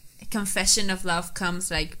say confession of love comes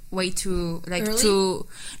like way too early? too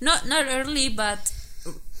not early but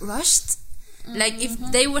rushed. Like if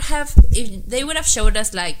they would have showed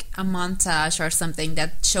us like a montage or something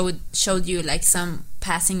that showed you like some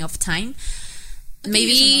passing of time,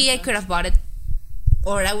 maybe I could have bought it,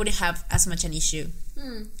 or I wouldn't have as much an issue.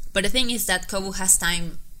 But the thing is that Kobu has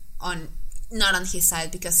time not on his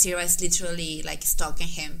side, because Sira is literally like stalking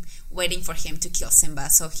him, waiting for him to kill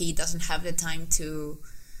Simba, so he doesn't have the time to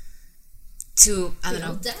I don't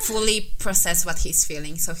know, fully process what he's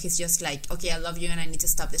feeling. So he's just like, okay, I love you and I need to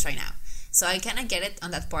stop this right now. So I kind of get it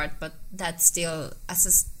on that part, but that's still,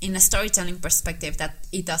 in a storytelling perspective, that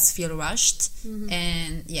it does feel rushed.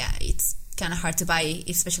 And yeah, it's kind of hard to buy,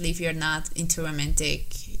 especially if you're not into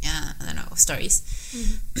romantic, I don't know, stories.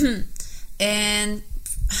 And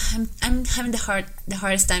I'm having the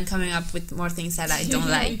hardest time coming up with more things that I don't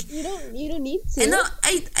like. You don't need to. And no,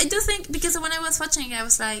 I do think, because when I was watching, I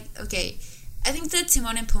was like, okay, I think the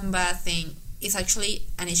Timon and Pumbaa thing is actually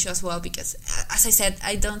an issue as well, because as I said,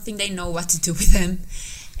 I don't think they know what to do with them.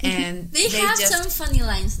 And They have some funny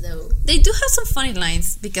lines though. they do have some funny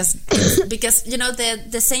lines because you know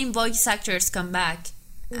the same voice actors come back,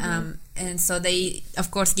 and so they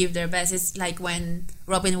of course give their best. It's like when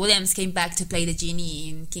Robin Williams came back to play the genie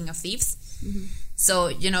in King of Thieves. So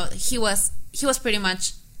you know he was pretty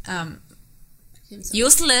much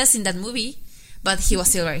useless in that movie, but he was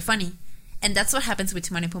still very funny. And that's what happens with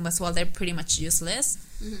Timon and Pumbaa as well. They're pretty much useless,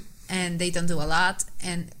 and they don't do a lot.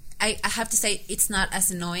 And I have to say, it's not as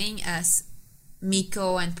annoying as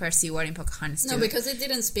Miko and Percy were in Pocahontas. No, because they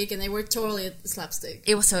didn't speak and they were totally slapstick.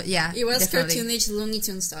 It was so, yeah. It was definitely. cartoonish Looney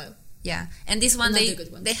Tunes style. Yeah, and this one Not the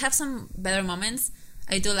good ones. they have some better moments.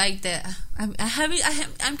 I do like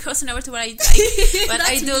I'm crossing over to what I like, but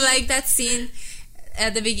I do like that scene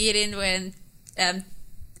at the beginning when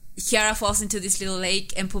Kiara falls into this little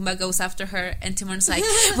lake and Pumbaa goes after her, and Timon's like,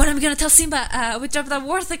 "What am I gonna tell Simba? We dropped a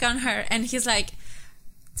Warthog on her," and he's like,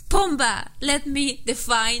 "Pumbaa, let me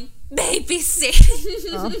define babysit."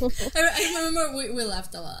 I remember we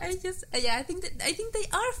laughed a lot. I think they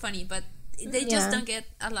are funny, but they just Yeah. don't get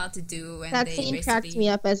a lot to do. And That they scene cracked basically- me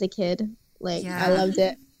up as a kid. Like, Yeah. I loved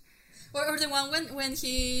it. Or the one when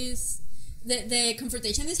he's the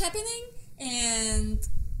confrontation is happening and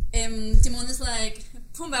Timon is like,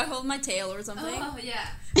 Pumbaa, hold my tail or something. Oh yeah.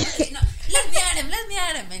 No, let me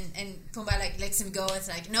at him, and Pumbaa like lets him go. It's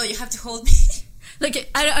like, no, you have to hold me. Like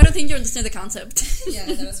I don't think you understand the concept. Yeah,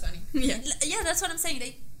 that was funny. Yeah. Yeah, that's what I'm saying.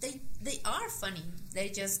 They are funny. They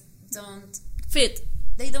just don't. Fit.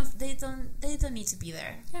 They don't need to be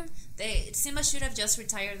there. Yeah. Simba should have just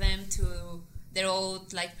retired them to their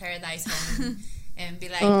old like paradise home and be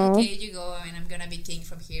like, okay, you go, and I'm gonna be king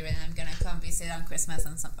from here, and I'm gonna come visit on Christmas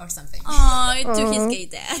or something. Oh, to his gay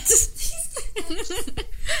dad.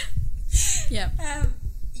 Yeah.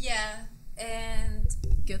 Yeah, and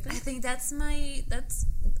Good. I think that's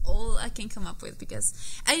all I can come up with, because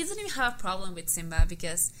I don't even have a problem with Simba,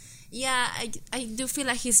 because I do feel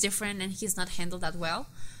like he's different and he's not handled that well,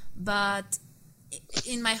 but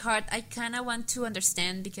in my heart I kind of want to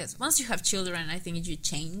understand, because once you have children, I think you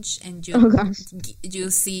change and you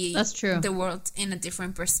see That's true. the world in a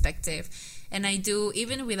different perspective. And I do,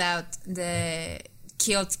 even without the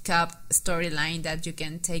killed cub storyline that you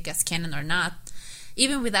can take as canon or not,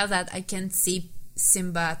 even without that, I can see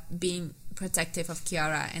Simba being protective of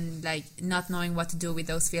Kiara and like not knowing what to do with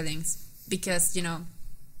those feelings, because you know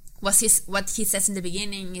what he says in the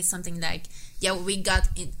beginning is something like, yeah, we got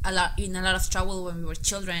in a lot of trouble when we were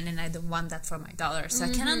children, and I don't want that for my daughter. So I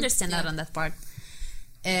can understand that on that part,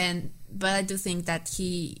 but I do think that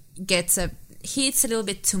he gets it's a little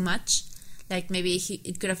bit too much. Like maybe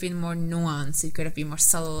it could have been more nuanced, it could have been more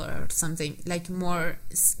subtle or something, like more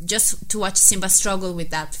just to watch Simba struggle with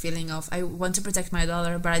that feeling of, I want to protect my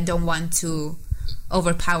daughter, but I don't want to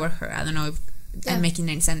overpower her. I don't know if I'm making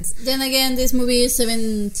any sense. Then again, this movie is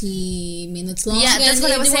 70 minutes long. Yeah, that's and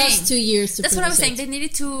what I was it saying. Was 2 years to That's what I was produce saying. it. They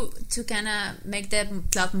needed to kind of make the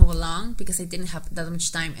plot move along, because they didn't have that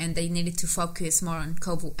much time, and they needed to focus more on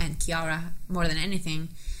Kobu and Kiara more than anything.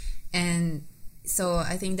 And so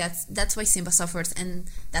I think that's why Simba suffers, and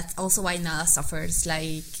that's also why Nala suffers.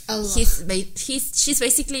 Like A lot. she's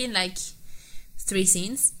basically in like 3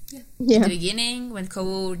 scenes, Yeah. In the beginning, when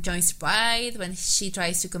Kobu joins Pride, when she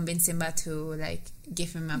tries to convince Simba to like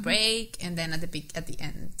give him a break, and then at the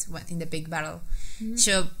end, in the big battle,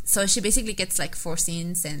 so she basically gets like 4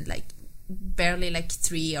 scenes and like barely like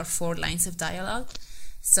 3 or 4 lines of dialogue,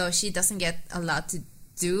 so she doesn't get a lot to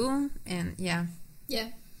do, and Yeah.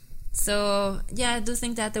 so I do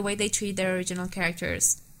think that the way they treat their original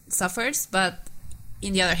characters suffers, but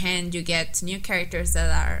in the other hand, you get new characters that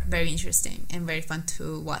are very interesting and very fun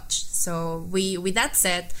to watch. So with that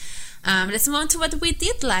said, let's move on to what we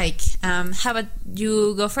did like. How about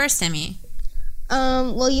you go first, Emmy?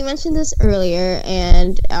 Well, you mentioned this earlier,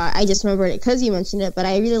 and I just remembered it because you mentioned it, but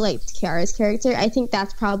I really liked Kiara's character. I think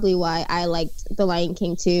that's probably why I liked The Lion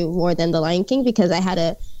King 2 more than The Lion King, because I had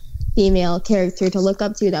a female character to look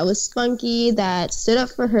up to that was spunky, that stood up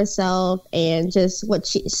for herself, and just what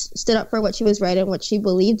she stood up for, what she was right and what she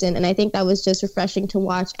believed in. And I think that was just refreshing to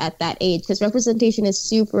watch at that age, because representation is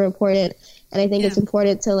super important, and I think it's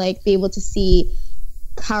important to like be able to see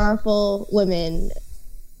powerful women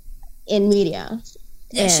in media.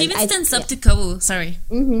 Yeah, And she even stands up to Kobu. Sorry.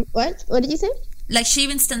 What did you say? Like, she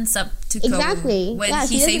even stands up to Kobu Exactly. when Yeah, he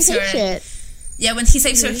she doesn't saves take her. shit. Yeah, when he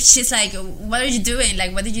saves her, she's like, "What are you doing?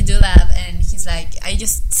 Like, why did you do that?" And he's like, "I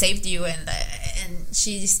just saved you," and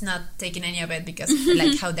she's not taking any of it because,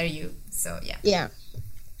 like, how dare you? So yeah. Yeah.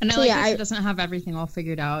 And I So, like yeah, that she doesn't have everything all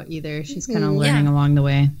figured out either. She's kind of learning along the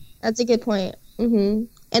way. That's a good point. And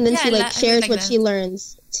then she like I shares like what that. she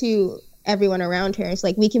learns to everyone around her. It's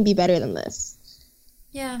like, we can be better than this.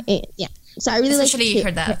 Yeah. And, yeah. So I really Especially like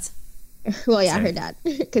her dad. Well, yeah, her dad,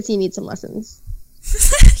 because he needs some lessons.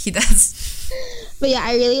 He does. But yeah,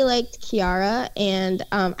 I really liked Kiara, and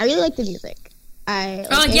I really liked the music. I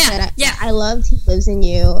loved He Lives in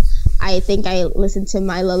You. I think I listened to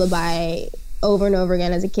My Lullaby over and over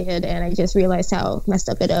again as a kid, and I just realized how messed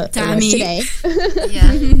up it was today.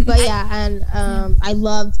 Yeah. But yeah, and I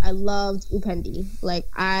loved Upendi. Like,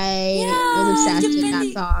 I was obsessed with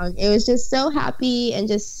that song. It was just so happy and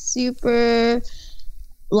just super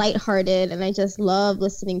lighthearted, and I just love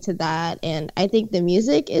listening to that. And I think the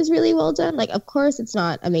music is really well done. Like, of course it's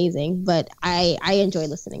not amazing, but I enjoy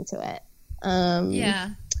listening to it.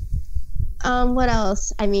 What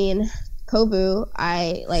else? I mean, Kobu,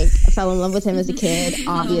 I like fell in love with him as a kid,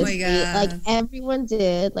 obviously. Like everyone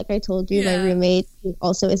did. Like I told you, my roommate, who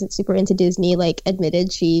also isn't super into Disney, like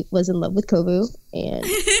admitted she was in love with Kobu, and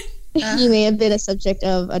he may have been a subject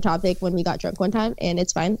of a topic when we got drunk one time, and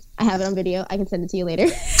it's fine. I have it on video. I can send it to you later.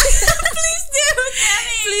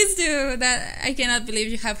 Please do that. I cannot believe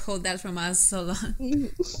you have held that from us so long.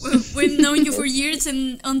 We've known you for years,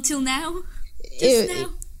 and until now, just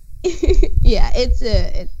now. Yeah, it's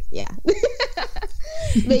yeah.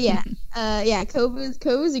 But yeah,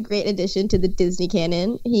 Kobu's a great addition to the Disney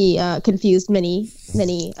canon. He confused many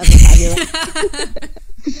of the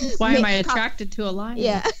fabulous. Why am I attracted to a lion?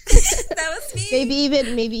 Yeah, That was me.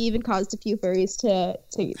 maybe even caused a few furries to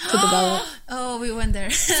develop. Oh, we went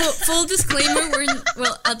there. Full disclaimer: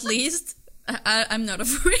 at least I'm not a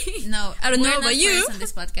furry. No, I don't know we're about not you. furries on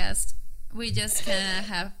this podcast. We just kind of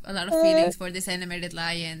have a lot of feelings for this animated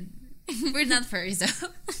lion. We're not furries though.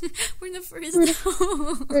 We're not furries.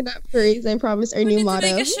 No. We're not furries. I promise. Our We new need motto.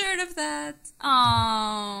 to make a shirt of that.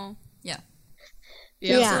 Oh, yeah.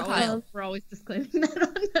 Yeah. We're always disclaiming that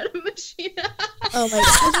on Meta Machina. Oh my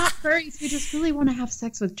god. We're not furries. We just really want to have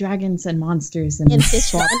sex with dragons and monsters and, And fish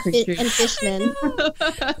swamp creatures. and fishmen.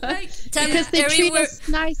 Like, Because they treat everywhere- us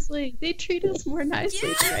nicely. They treat us more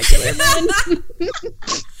nicely than regular men.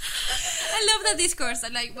 I love that discourse.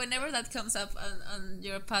 Like whenever that comes up on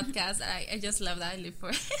your podcast, I just love that. I live for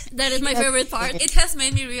it. That is my favorite part. It has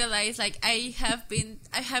made me realize, like, I have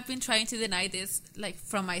been trying to deny this, like,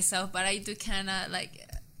 from myself, but I do kind of like,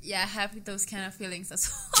 have those kind of feelings as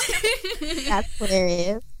well. That's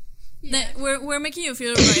hilarious. That we're making you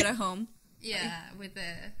feel right at home. Yeah, with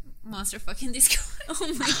the monster fucking disco.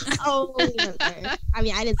 Oh my god. Oh, we went there. I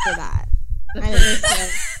mean, I didn't say that. I didn't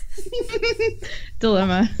say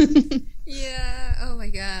Dilemma. Yeah. Oh my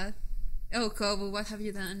god. Oh, Kobu, what have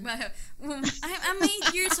you done? I'm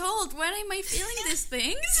 8 years old. Why am I feeling these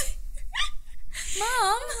things? Mom.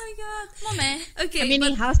 Oh my god. Mommy. Okay. I mean, but,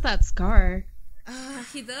 he has that scar.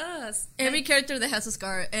 he does. Every character that has a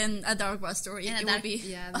scar and a dark backstory, And it a will dark, be.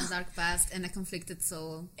 the dark past and a conflicted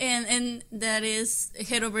soul. And that is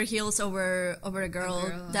head over heels over a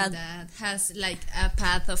girl, that has like a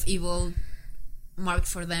path of evil marked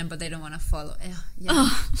for them, but they don't want to follow. Yeah.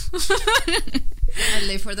 Oh. I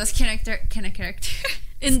live for those kind of character.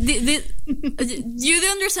 And you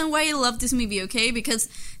don't understand why I love this movie, okay? Because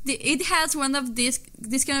it has one of this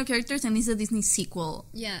kind of characters, and it's a Disney sequel.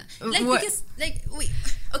 Yeah, Kobo's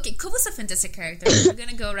a fantastic character. I'm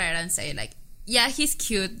gonna go right and say, like, yeah, he's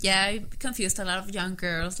cute. Yeah, he confused a lot of young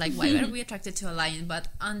girls. Like, why are we attracted to a lion? But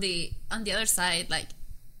on the other side, like,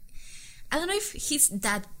 I don't know if he's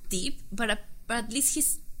that deep, but at least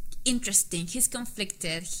he's interesting. He's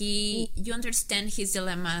conflicted. You understand his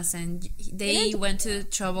dilemmas, and they went to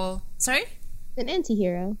trouble. Sorry, an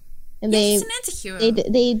anti-hero, and he's an anti-hero.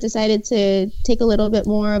 They decided to take a little bit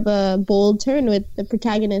more of a bold turn with the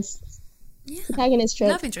protagonist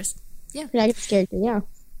trope. Love interest. Yeah, protagonist character. Yeah.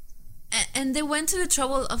 And they went to the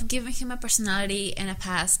trouble of giving him a personality and a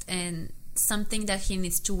past and something that he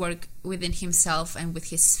needs to work within himself and with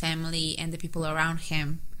his family and the people around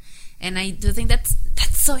him. And I do think that's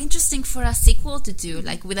so interesting for a sequel to do,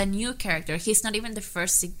 like with a new character. He's not even in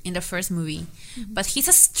the first movie, but he's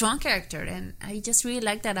a strong character, and I just really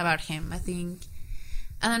like that about him. I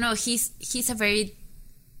don't know, he's a very,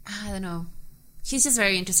 I don't know, he's just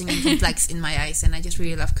very interesting and complex in my eyes, and I just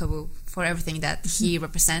really love Kobo for everything that he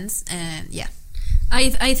represents. And yeah,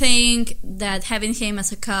 I think that having him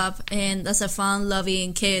as a cop and as a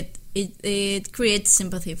fun-loving kid, it creates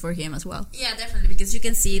sympathy for him as well. Yeah, definitely, because you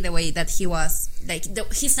can see the way that he was, like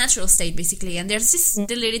his natural state basically. And there's this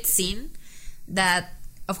deleted scene that,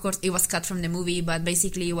 of course, it was cut from the movie, but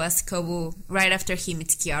basically it was Kobo right after he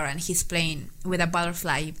meets Kiara, and he's playing with a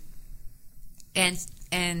butterfly, and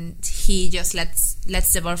he just lets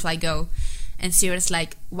the butterfly go, and Sirius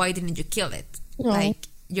like, why didn't you kill it? Aww. Like,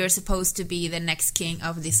 you're supposed to be the next king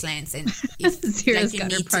of these lands, and if Sirius like,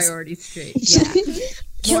 got her priorities straight. Yeah.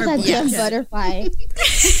 Kill that damn butterfly.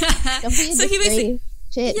 Don't be So he basically,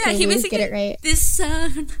 shit. yeah, he basically get it right. This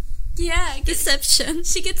deception.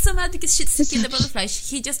 She gets so mad because she's killed the butterfly.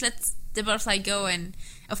 He just lets the butterfly go, and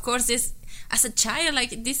of course, this as a child,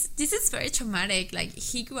 like this is very traumatic. Like,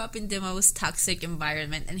 he grew up in the most toxic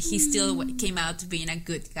environment, and he still came out to being a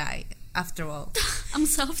good guy after all. I'm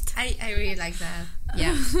soft. I really like that.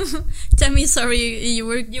 Yeah. Tammy, sorry, you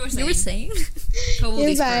were saying.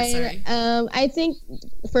 You're fine. I think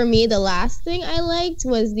for me, the last thing I liked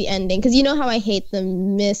was the ending, because you know how I hate the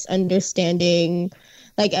misunderstanding,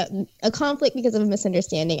 like a conflict because of a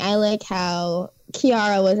misunderstanding. I like how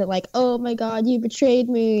Kiara wasn't like, oh my god, you betrayed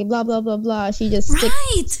me, blah blah blah blah. She just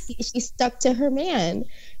she stuck to her man,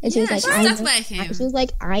 and she was like, she was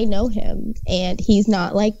like, I know him, and he's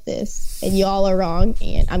not like this, and y'all are wrong,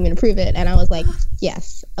 and I'm gonna prove it. And I was like,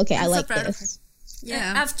 yes, okay, I like this.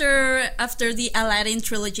 Yeah. After the Aladdin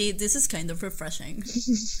trilogy, this is kind of refreshing.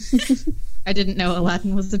 I didn't know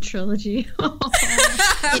Aladdin was a trilogy.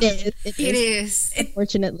 It is.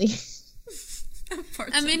 Unfortunately.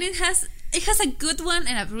 I mean, it has a good one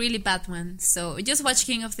and a really bad one. So just watch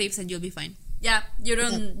King of Thieves and you'll be fine. Yeah, you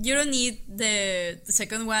don't need the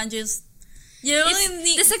second one. Just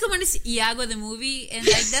the second one is Iago the movie, and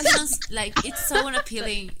like that sounds like it's so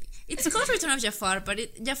unappealing. It's called Return of Jafar, but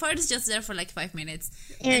Jafar is just there for like 5 minutes.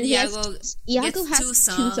 And Iago gets two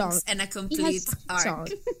songs and a complete arc.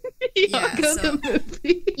 He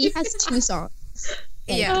has 2 songs.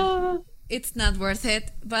 Yeah. It's not worth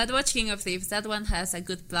it. But watch King of Thieves. That one has a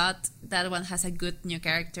good plot. That one has a good new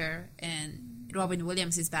character. And Robin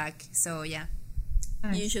Williams is back. So, yeah.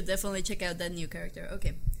 Nice. You should definitely check out that new character.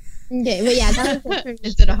 Okay, but yeah. That was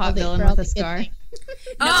is it a hot villain with a scar?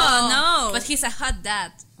 No. But he's a hot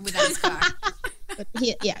dad without a scar.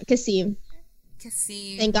 Kasim.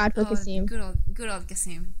 Thank God for Kasim. Good old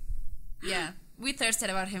Kasim. Yeah. We thirsted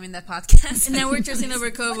about him in that podcast. And now we're thirsting over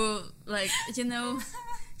Kobo. Like,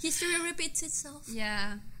 history repeats itself.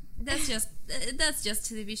 Yeah, that's just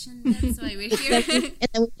television. That's why we're here. And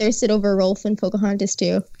then we thirsted over Rolf and Pocahontas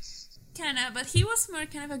too. Kinda, but he was more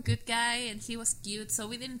kind of a good guy, and he was cute, so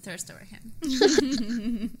we didn't thirst over him.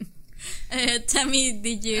 Tammy,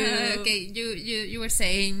 did you? Okay, you were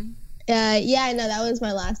saying. Yeah, no, that was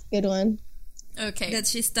my last good one. Okay, that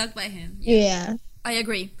she stuck by him. Yeah. I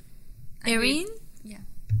agree. Erin? Yeah.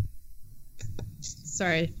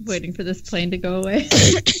 Sorry, waiting for this plane to go away.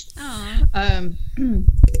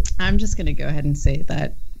 I'm just gonna go ahead and say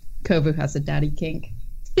that Kovu has a daddy kink.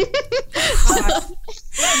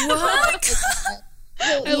 What?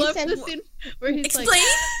 I love the scene where he's Explain?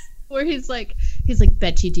 he's like,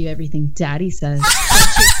 bet you do everything daddy says.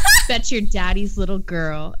 Bet you're daddy's little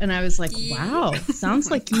girl. And I was like, wow, sounds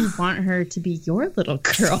like you want her to be your little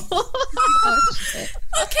girl.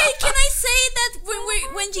 Okay, can I say that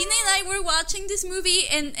when Gina and I were watching this movie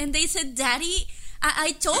and they said daddy,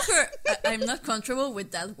 I told her I'm not comfortable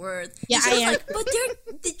with that word. Yeah, And she I was am. like,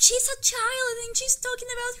 but she's a child and she's talking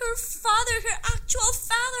about her father, her actual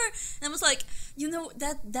father. And I was like,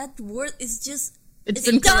 that word is just It's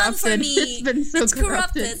been done for corrupted. me. It's been so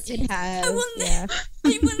corrupted. It has. I will Yeah.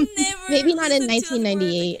 I will never. Maybe not in listen to that word.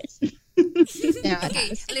 1998. Yeah. it Okay,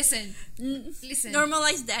 has. listen.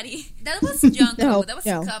 Normalize daddy. That was young No, Kobu. That was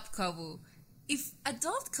no. Cub Kobu. If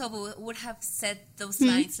adult Kobu would have said those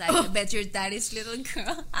lines like, I bet your daddy's little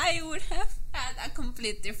girl, I would have had a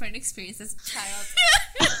complete different experience as a child.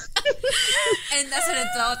 And as an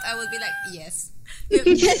adult, I would be like, yes,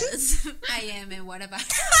 Yes. I am, and what about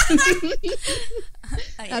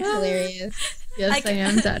That's hilarious. Yes, I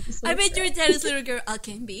am that. I bet your daddy's little girl I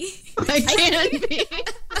can be. I can be.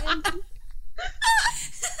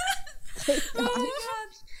 Oh my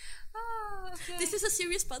god. Oh, okay. This is a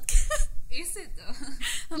serious podcast. Is it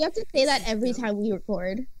though? You have to say that every time we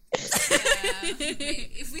record.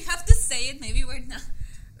 If we have to say it, maybe we're not.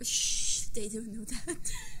 Shh, they don't know that.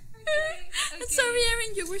 Okay. Sorry,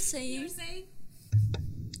 Erin, you were You saying. were saying?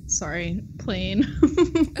 Sorry, plane.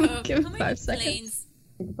 Give it How many 5 seconds.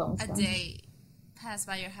 planes a day pass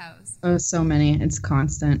by your house? Oh, so many. It's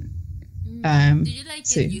constant. Do you like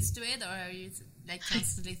see. get used to it, or are you like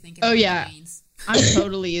constantly thinking? Oh, about yeah. planes? I'm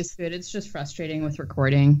totally used to it. It's just frustrating with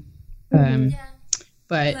recording. Yeah.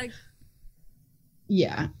 But Like,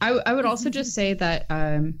 yeah, I would also just say that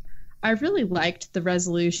I really liked the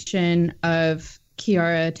resolution of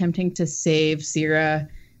Kiara attempting to save Zira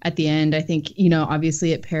at the end. I think,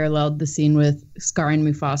 obviously it paralleled the scene with Scar and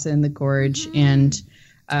Mufasa in the gorge, and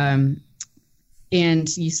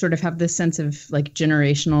you sort of have this sense of like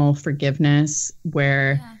generational forgiveness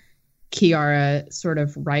where Kiara sort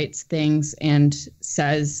of writes things and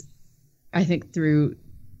says, I think through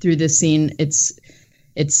this scene, it's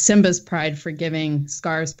Simba's pride forgiving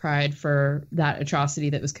Scar's pride for that atrocity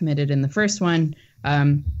that was committed in the first one.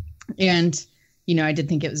 And, I did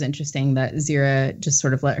think it was interesting that Zira just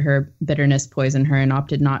sort of let her bitterness poison her and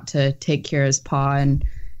opted not to take Kira's paw and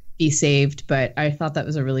be saved. But I thought that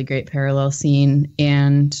was a really great parallel scene.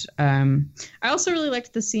 And I also really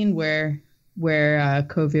liked the scene where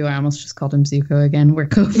Kovu, I almost just called him Zuko again, where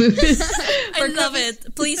Kovu is. I love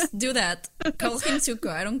it. Please do that. Call him Zuko.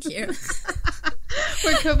 I don't care.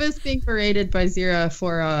 Where Kovu is being berated by Zira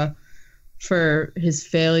for his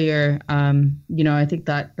failure. I think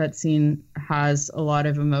that scene has a lot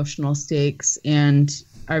of emotional stakes, and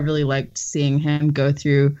I really liked seeing him go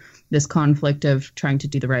through this conflict of trying to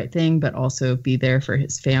do the right thing, but also be there for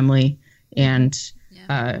his family, and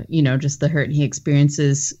just the hurt he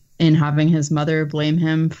experiences in having his mother blame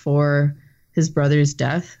him for his brother's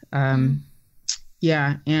death.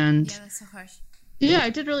 Yeah, That's so harsh. yeah,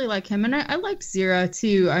 I did really like him, and I liked Zira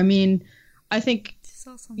too. I mean, I think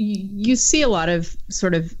Awesome. you see a lot of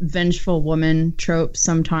sort of vengeful woman tropes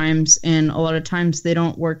sometimes, and a lot of times they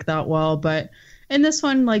don't work that well. But in this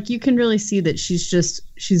one, like, you can really see that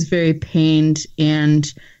she's very pained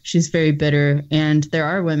and she's very bitter. And there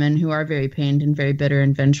are women who are very pained and very bitter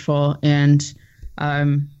and vengeful. And,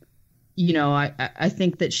 I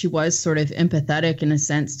think that she was sort of empathetic in a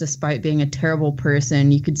sense, despite being a terrible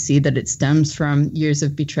person. You could see that it stems from years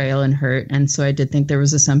of betrayal and hurt. And so I did think there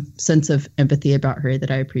was a sense of empathy about her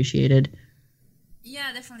that I appreciated.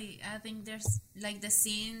 Yeah, definitely. I think there's like the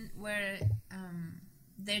scene where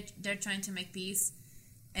they're trying to make peace,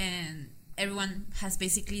 and everyone has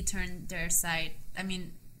basically turned their side. I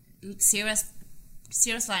mean, Zira's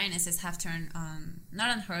lionesses have turned on,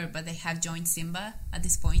 not on her, but they have joined Simba at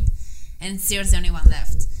this point, and Zira's the only one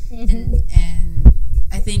left. And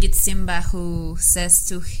I think it's Simba who says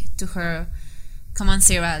to her, "Come on,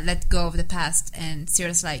 Zira, let go of the past." And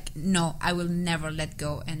Zira's like, "No, I will never let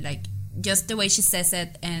go." And like, just the way she says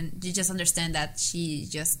it, and you just understand that she's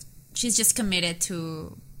just committed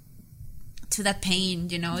to that pain.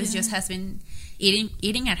 It just has been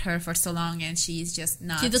eating at her for so long, and she's just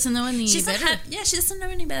not. She doesn't know any She's better. not. She doesn't know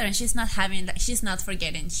any better, and she's not having. She's not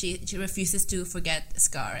forgetting. She refuses to forget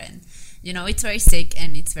Scar, and it's very sick,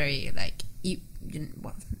 and it's very like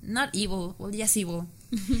not evil. Well, yes, evil,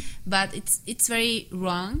 but it's very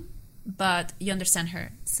wrong. But you understand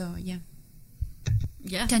her, so yeah.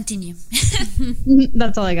 Yeah. Continue.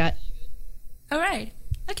 That's all I got. All right.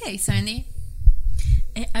 Okay, Sandy.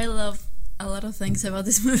 I love a lot of things about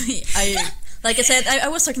this movie. Like I said, I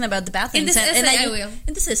was talking about the bad things. In this essay, I will.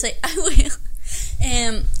 In this essay, I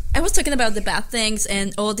will. I was talking about the bad things,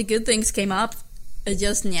 and all the good things came up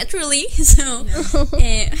just naturally. So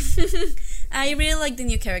I really like the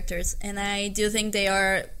new characters, and I do think they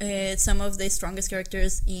are some of the strongest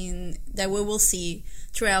characters that we will see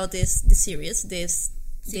throughout this series, this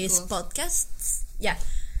these Sequels. podcasts. Yeah,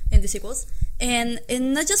 and the sequels. And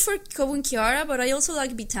not just for Kobu and Kiara, but I also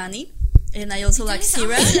like Bitani. And I also like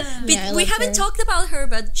Sira. awesome. Yeah, I We love haven't her. talked about her,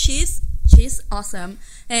 but she's awesome.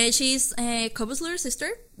 She's Kobu's little sister.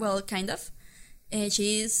 Well, kind of.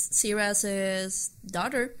 She's Sira's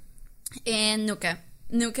daughter. And Nuka.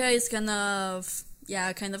 Nuka is kind of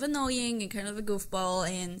annoying and kind of a goofball.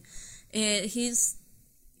 And he's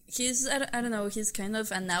I don't know, he's kind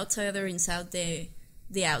of an outsider inside the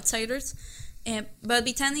outsiders. But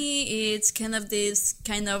Bitani is kind of this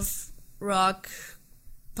kind of rock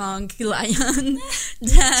punk lion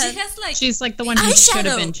that She has like She's like the one who should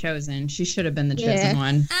have Eyeshadow. been chosen. She should have been the Yeah. chosen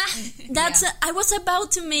one. that's I was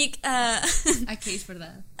about to make a case for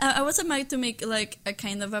that. I was about to make like a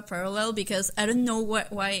kind of a parallel because I don't know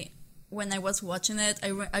why when I was watching it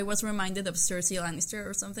I was reminded of Cersei Lannister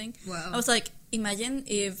or something. Wow. I was like, imagine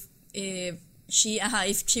if she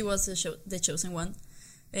was the chosen one.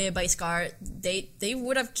 By Scar, they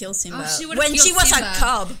would have killed Simba she would have when killed she was Simba. a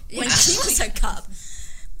cub. When Yeah. she was a cub,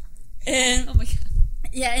 and Oh my god.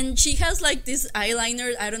 yeah, and she has like this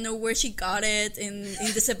eyeliner. I don't know where she got it in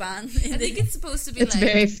the Saban. I think it's supposed to be It's like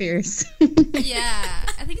very fierce. yeah.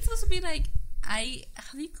 I think it's supposed to be like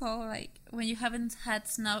how do you call like when you haven't had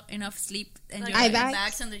enough sleep and like you're eye like, bags?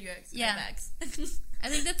 bags under your Yeah. bags. I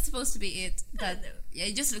think that's supposed to be it. But yeah,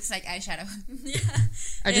 it just looks like eyeshadow. Yeah,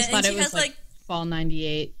 I just And thought she it was has, like fall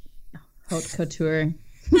 '98 haute couture.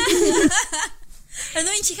 I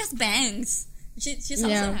know, and she has bangs. She's Yeah.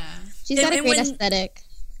 awesome. She's got a And great when- aesthetic.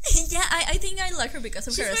 Yeah, I think I like her because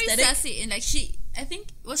of She's her very aesthetic. sassy and like I think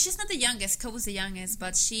she's not the youngest. Kobu's the youngest,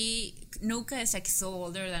 but Nuka is like so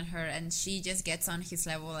older than her, and she just gets on his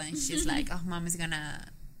level, and she's like, "Oh, mom is gonna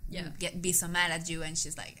be so mad at you," and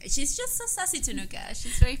she's just so sassy to Nuka.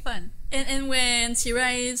 She's very fun. And when Sira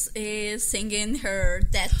is singing her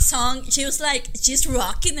death song, she's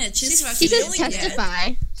rocking it. She's rocking She says feeling it.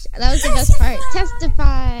 testify. That was the best part.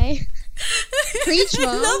 Testify. Preach,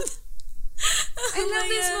 Mom. I Oh love my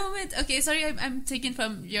this God. moment. Okay, sorry, I'm taking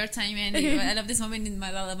from your time, Andy. But I love this moment in my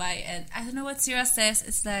lullaby, and I don't know what Sira says.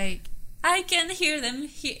 It's like I can hear them.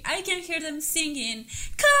 I can hear them singing.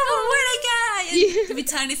 Come on, what a guy! And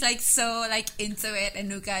Vitan is like so like into it, and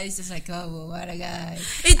Nuka is just like, oh, what a guy.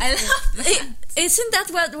 I love that. Isn't that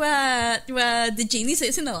what the genie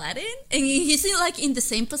says in Aladdin? And he's in the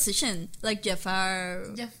same position, like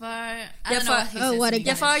Jafar. Jafar. I don't know Jafar. what he Oh, says what a in guy.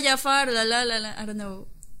 English. Jafar, la la la la. I don't know.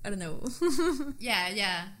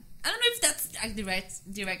 Yeah. I don't know if that's a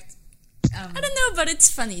direct. I don't know, but it's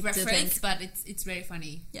funny to reference, think. but it's very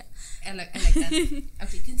funny. Yeah. I like that.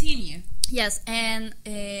 Okay, continue. Yes, and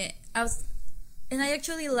I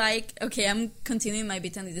actually like. Okay, I'm continuing my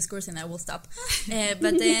Bitani discourse, and I will stop.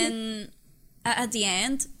 But then at the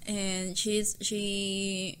end, and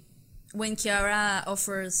when Kiara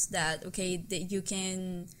offers that, okay,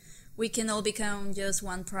 that we can all become just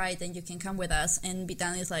one pride, and you can come with us, and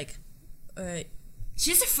Bitani is like,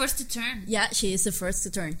 She's the first to turn. yeah, she is the first to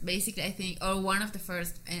turn. Basically, I think, or one of the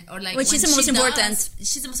first, or like Which is when the most she important.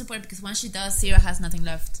 she's the most important because once she does, Sira has nothing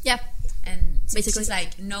left, Yeah, and Basically. she's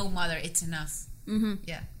like, "No, mother, it's enough." Mm-hmm.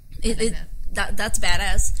 Yeah, I like that. that's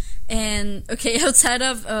badass. And okay, outside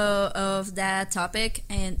of that topic,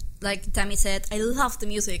 and like Tammy said, I love the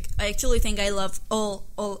music. I actually think I love all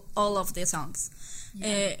of the songs.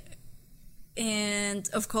 And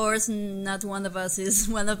of course, not one of us is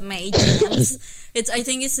one of my jams. I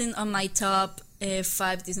think it's on my top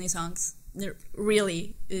 5 Disney songs.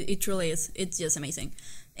 Really, it truly is. It's just amazing.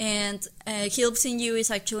 And He Lives in You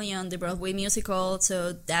is actually on the Broadway musical,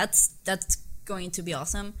 so that's going to be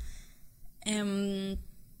awesome. Do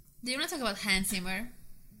you want to talk about Hans Zimmer?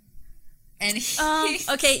 And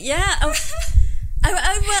Okay, yeah.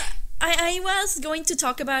 I was going to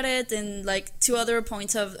talk about it in like 2 other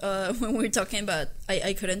points of when we were talking, but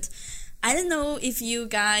I couldn't. I don't know if you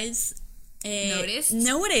guys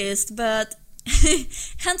noticed, but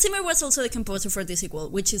Hans Zimmer was also the composer for the sequel,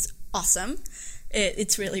 which is awesome.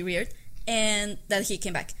 It's really weird, and that he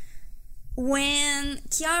came back. When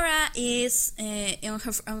Kiara is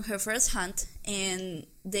on her first hunt and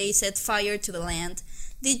they set fire to the land,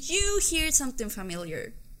 did you hear something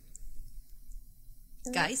familiar?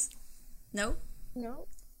 Guys? No? No.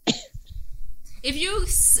 if you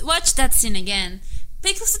watch that scene again,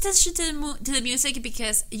 pay close attention to the music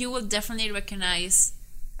because you will definitely recognize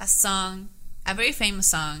a song, a very famous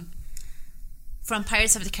song from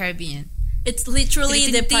Pirates of the Caribbean. It's literally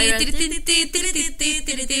the pirate.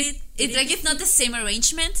 It's like it's not the same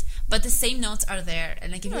arrangement, but the same notes are there.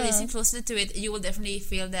 And like if you listen closely to it, you will definitely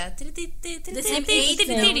feel that the same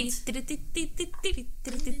eighth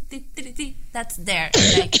that's there.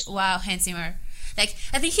 Like wow, Hans Zimmer. Like,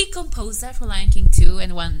 I think he composed that for Lion King too,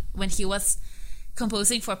 and when he was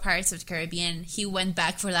composing for Pirates of the Caribbean, he went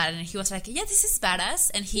back for that, and he was like, yeah, this is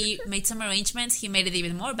badass, and he made some arrangements, he made it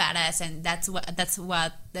even more badass, and that's what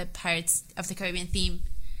the Pirates of the Caribbean theme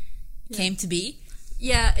came to be.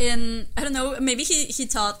 Yeah, and I don't know, maybe he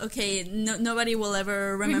thought, okay, nobody will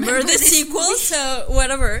ever remember the sequel, so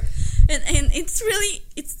whatever. And it's really,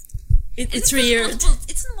 it's weird.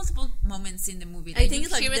 It's in multiple moments in the movie. I think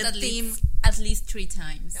it's like hear it the theme at least 3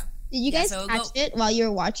 times. Yeah. Did you guys catch it while you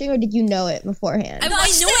were watching, or did you know it beforehand? I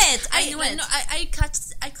knew it.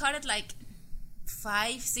 I caught it like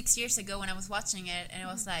 5-6 years ago when I was watching it, and it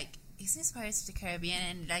was like, is this Pirates of the Caribbean?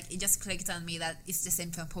 And like it just clicked on me that it's the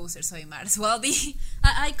same composer, so it might as well be.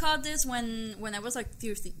 I caught this when I was like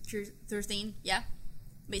 13, yeah,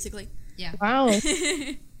 basically. Yeah. Wow.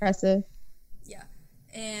 Impressive. Yeah.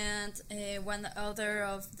 And one other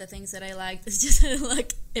of the things that I liked is just I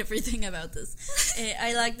like everything about this.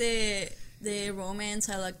 I like the romance.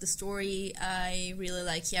 I like the story. I really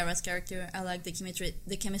like Kiara's character. I like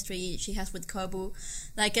the chemistry she has with Kobu.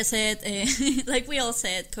 Like I said, like we all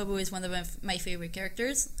said, Kobu is one of my favorite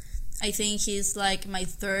characters. I think he's like my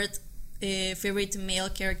third favorite male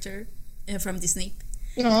character from Disney.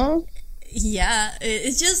 Aww. Yeah,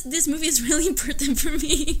 it's just this movie is really important for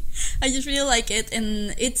me. I just really like it,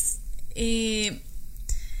 and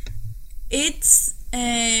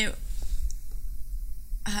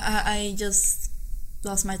I just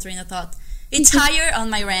lost my train of thought. It's higher on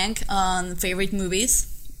my rank on favorite movies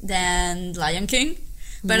than Lion King,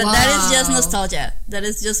 but that is just nostalgia. That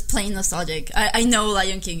is just plain nostalgic. I know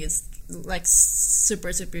Lion King is like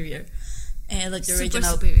super superior, and like the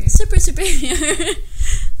original super superior.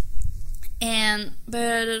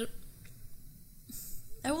 But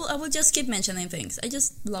I will just keep mentioning things. I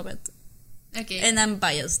just love it. Okay. And I'm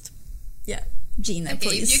biased. Yeah. Gina, okay,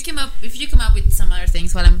 please. If you come up with some other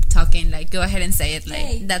things while I'm talking, like go ahead and say it.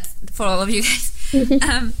 Like that's for all of you guys.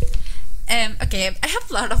 Okay, I have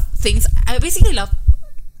a lot of things. I basically love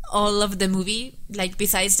all of the movie. Like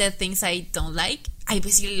besides the things I don't like, I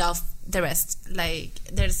basically love the rest. Like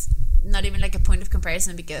there's not even like a point of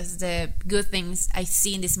comparison because the good things I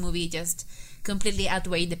see in this movie just completely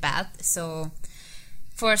outweigh the bad. So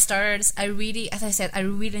for starters, as I said, I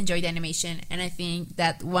really enjoy the animation, and I think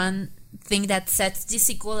that one thing that sets this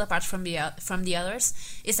sequel apart from the others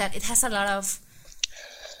is that it has a lot of,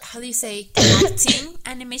 how do you say, acting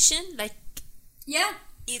animation. Like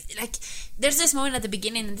there's this moment at the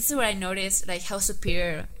beginning, and this is where I noticed like how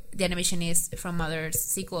superior the animation is from other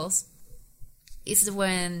sequels. Is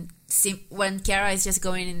when Kiara is just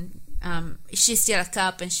going, she's still a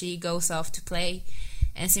cub and she goes off to play,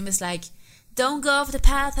 and Simba's like, "Don't go off the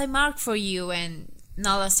path I marked for you," and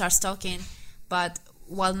Nala starts talking, but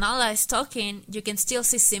while Nala is talking, you can still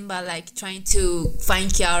see Simba like trying to find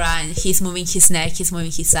Kiara, and he's moving his neck, he's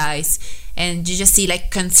moving his eyes, and you just see like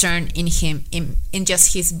concern in him, in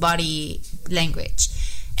just his body language.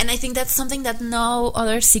 And I think that's something that no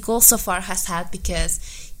other sequel so far has had, because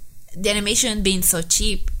the animation being so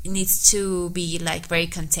cheap, it needs to be like very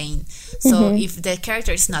contained. So if the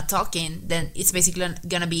character is not talking, then it's basically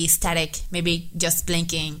gonna be static, maybe just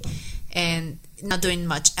blinking and not doing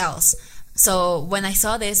much else. So when I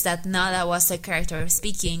saw this, that Nala was the character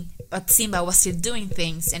speaking, but Simba was still doing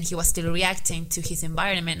things and he was still reacting to his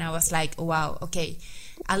environment, I was like, wow, okay,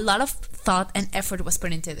 a lot of thought and effort was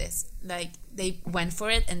put into this. Like they went for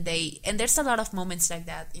it, and there's a lot of moments like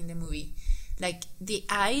that in the movie. Like the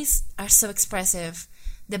eyes are so expressive,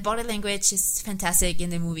 the body language is fantastic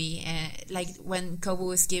in the movie, like when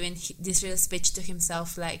Kobu is giving this real speech to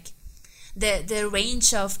himself, like the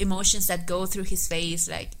range of emotions that go through his face,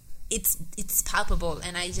 like it's palpable,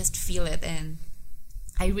 and I just feel it, and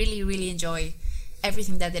I really, really enjoy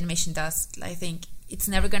everything that the animation does. I think it's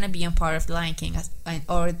never gonna be a part of the Lion King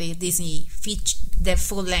or the Disney the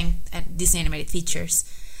full length Disney animated features,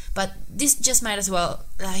 but this just might as well,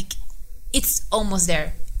 like, it's almost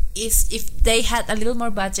there. If they had a little more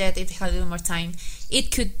budget, if they had a little more time, it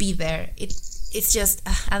could be there. It's just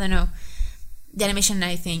I don't know, the animation,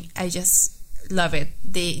 I think I just love it.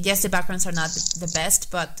 The backgrounds are not the best,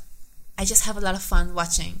 but I just have a lot of fun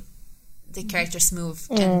watching the characters move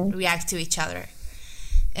and react to each other.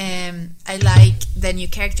 I like the new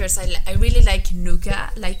characters. I really like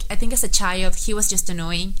Nuka. Like, I think as a child he was just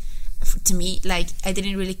annoying to me. Like, I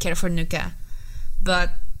didn't really care for Nuka,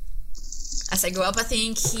 but as I grow up, I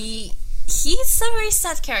think he's a very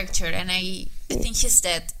sad character, and I think his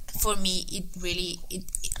death, for me,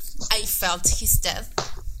 I felt his death.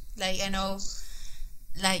 Like, I know,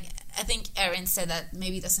 like, I think Erin said that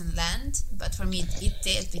maybe it doesn't land, but for me it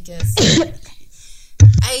did, because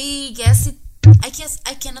I guess I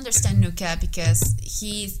can understand Nuka because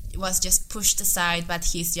he was just pushed aside by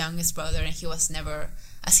his youngest brother, and he was never,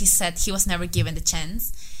 as he said, he was never given the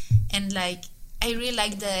chance. And like, I really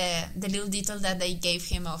like the little detail that they gave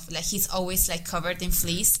him of like he's always like covered in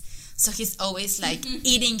fleas, so he's always like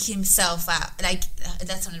eating himself out. Like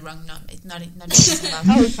that's not wrong. No, it's not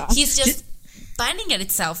he's just biting at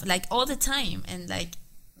itself like all the time, and like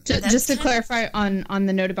just to clarify on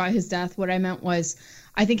the note about his death, what I meant was,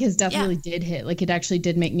 I think his death really did hit. Like, it actually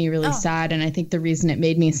did make me really sad, and I think the reason it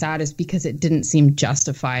made me sad is because it didn't seem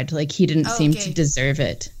justified. Like, he didn't seem to deserve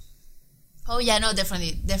it. Oh yeah, no,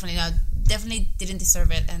 definitely didn't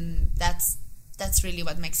deserve it, and that's really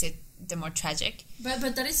what makes it the more tragic. But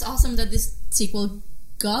that is awesome that this sequel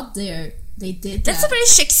got there. They did. That's a very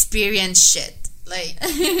Shakespearean shit. Like,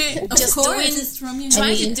 just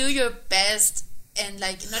trying to do your best and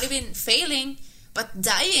like not even failing, but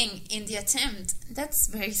dying in the attempt. That's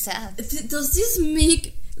very sad. Does this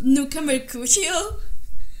make Nuka Mercutio?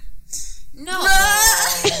 No,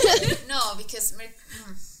 no, because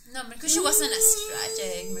Mercutio wasn't as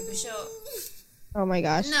tragic. Mercutio. Oh my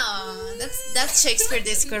gosh. No, that's Shakespeare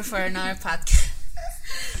discourse for another podcast.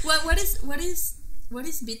 What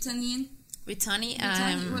is Brittany? Brittany,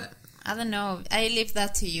 I don't know. I leave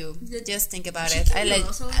that to you. Just think about it. I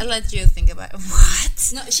let you think about it.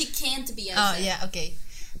 What? No, she can't be. Oh yeah, okay.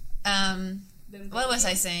 What was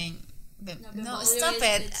I saying? No, stop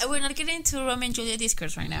it. We're not getting into Romeo and Juliet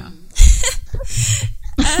discourse right now.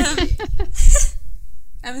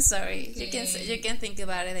 I'm sorry. Okay. You can think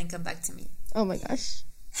about it and come back to me. Oh my gosh.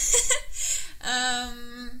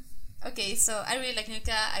 Okay, so I really like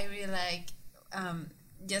Nuka. I really like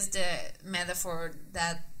just the metaphor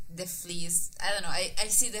that the fleas. I don't know. I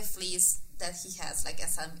see the fleas that he has like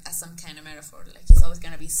as some kind of metaphor. Like he's always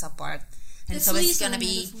gonna be subpart, and it's always gonna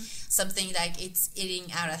be something like it's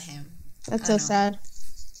eating out of him. That's so sad.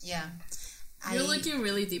 Yeah, you're looking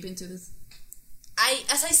really deep into this.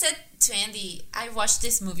 As I said to Andy, I watched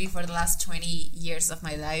this movie for the last 20 years of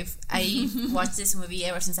my life. I watched this movie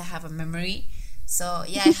ever since I have a memory. So,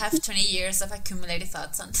 yeah, I have 20 years of accumulated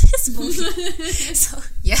thoughts on this movie. So,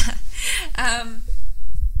 yeah.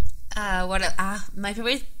 My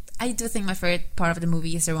favorite, I do think my favorite part of the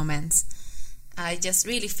movie is the romance. I just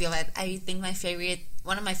really feel it. I think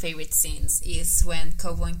one of my favorite scenes is when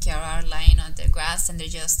Kobo and Kiara are lying on the grass and they're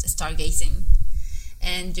just stargazing.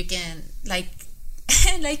 And you can, like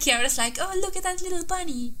Kiara's like, oh, look at that little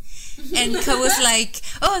bunny. And Kobo's like,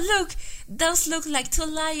 oh, look, those look like two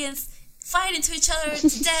lions fighting to each other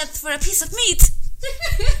to death for a piece of meat.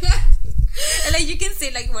 And like you can see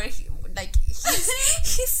like where his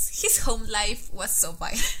home life was so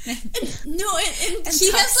violent. No, and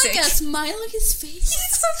he has like a smile on his face.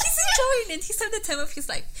 He's enjoying it. He's at the time of his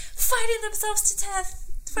like fighting themselves to death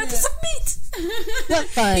for a piece of meat. What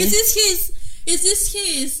fun. Is this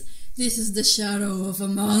his this is the shadow of a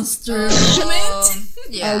monster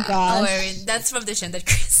yeah. Oh god. That's from the Enchanted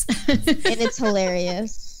Christmas. And it's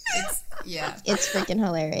hilarious. It's freaking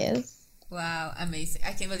hilarious. Wow, amazing.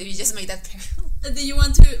 I can't believe you just made that parallel. Do you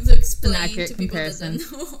want to explain an accurate to comparison?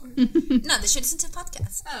 People that don't know? No, they should listen to the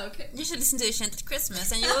podcast. Oh, okay. You should listen to Enchanted Christmas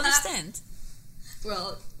and you'll understand.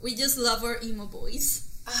 Well, we just love our emo boys.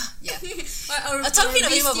 Yeah. Talking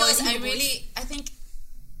of emo boys, I think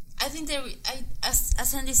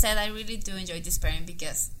as Andy said, I really do enjoy this pairing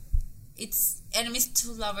because it's enemies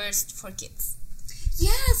to lovers for kids.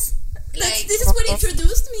 Yes, this is what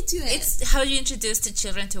introduced me to it. It's how you introduce the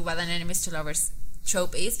children to what an enemies to lovers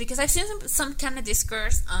trope is, because I've seen some kind of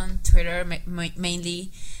discourse on Twitter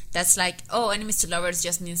mainly that's like, oh, enemies to lovers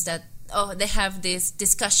just means that they have this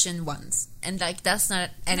discussion once, and like that's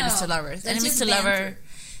not enemies to lovers. Enemies to lover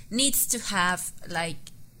needs to have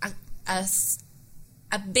like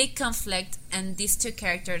a big conflict, and these two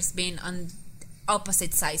characters being on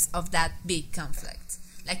opposite sides of that big conflict,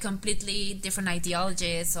 like completely different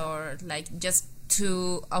ideologies or like just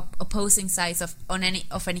two opposing sides of any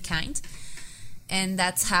kind, and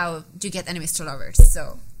that's how you get enemies to lovers.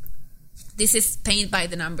 So this is paint by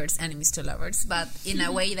the numbers enemies to lovers, but in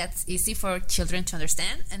a way that's easy for children to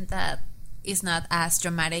understand, and that is not as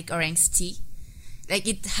dramatic or angsty. Like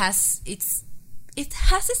it has its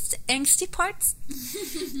angsty parts,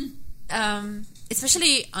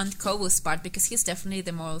 especially on Kobo's part, because he's definitely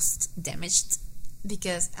the most damaged.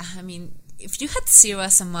 Because I mean, if you had Zero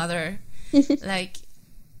as a mother, like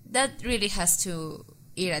that really has to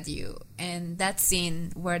eat at you. And that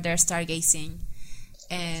scene where they're stargazing,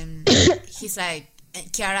 and he's like,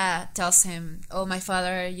 Kiara tells him, "Oh, my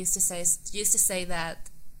father used to say that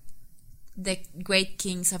the great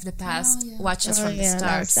kings of the past watch us from the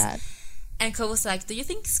stars." And Kobo's like, "Do you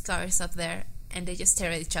think Scar is up there?" and they just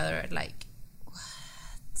stare at each other like,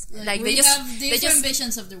 what? Like we they have just different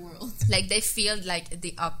visions of the world. like they feel like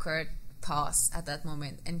the awkward pause at that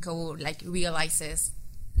moment, and Kobu like realizes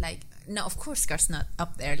like, no, of course Scar's not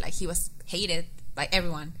up there. Like he was hated by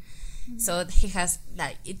everyone. So he has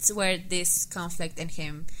like, it's where this conflict in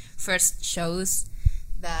him first shows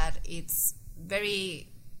that it's very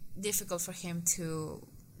difficult for him to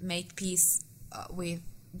make peace with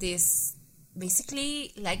this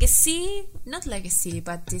basically not legacy,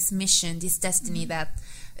 but this mission, this destiny that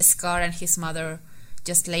Scar and his mother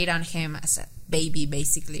just laid on him as a baby,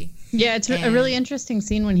 basically. Yeah, it's a really interesting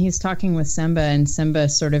scene when he's talking with Simba, and Simba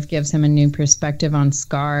sort of gives him a new perspective on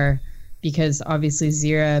Scar, because obviously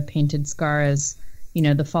Zira painted Scar as, you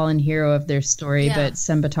know, the fallen hero of their story, but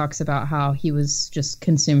Simba talks about how he was just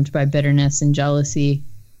consumed by bitterness and jealousy,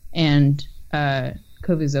 and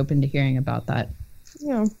Kovu's open to hearing about that.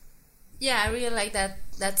 Yeah. Yeah, I really like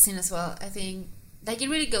that scene as well. I think like it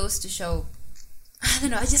really goes to show, I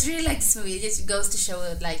don't know, I just really like this movie. It just goes to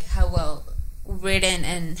show like how well written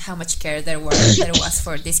and how much care there was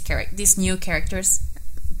for these new characters,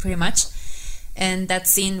 pretty much. And that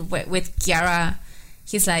scene with Kiara,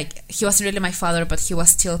 he's like, he wasn't really my father, but he was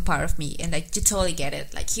still part of me, and like you totally get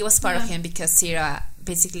it. Like he was part of him because Zira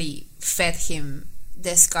basically fed him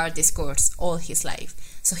the Scar discourse all his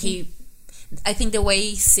life. So I think the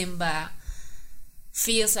way Simba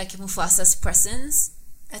feels like Mufasa's presence,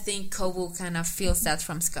 I think Kobu kind of feels that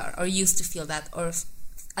from Scar, or used to feel that, or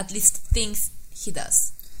at least thinks he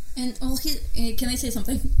does. And all can I say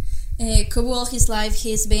something? Kobu all his life,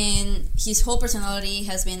 his whole personality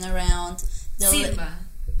has been around Simba.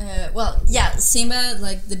 Simba,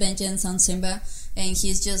 like the vengeance on Simba, and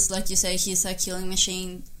he's just like you say, he's a killing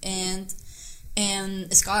machine, and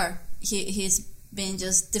Scar, he's been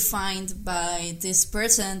just defined by this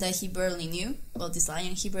person that he barely knew, this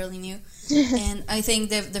lion he barely knew. And I think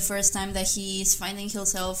the first time that he's finding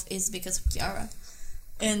himself is because of Kiara,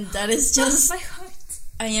 and that is just my heart.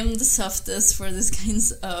 I am the softest for these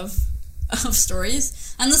kinds of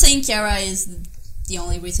stories. I'm not saying Kiara is the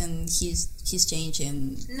only reason he's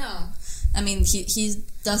changing. No, I mean he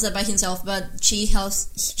does that by himself, but she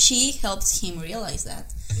helps him realize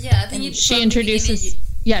that. Yeah, I think And She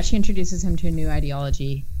introduces him to a new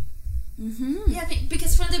ideology. Mm-hmm. Yeah,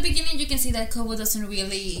 because from the beginning you can see that Kobu doesn't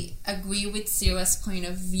really agree with Zira's point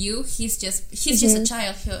of view. He's just a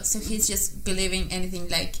child, so he's just believing anything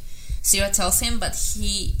like Zira tells him, but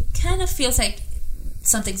he kind of feels like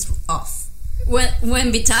something's off.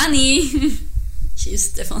 When Vitani,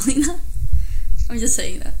 she's definitely not. I'm just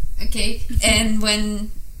saying that. Okay, and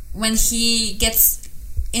when he gets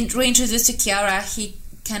reintroduced to Kiara, he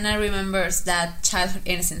kind of remembers that childhood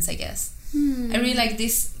innocence, I guess. I really like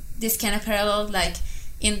this kind of parallel. Like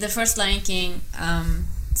in the first Lion King,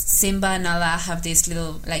 Simba and Nala have this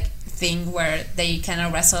little like thing where they kind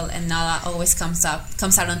of wrestle, and Nala always comes out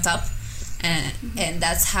on top, and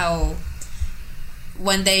that's how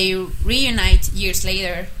when they reunite years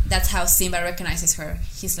later, that's how Simba recognizes her.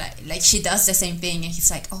 He's like she does the same thing, and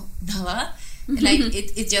he's like, oh, Nala. Like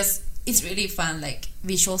it's really fun, like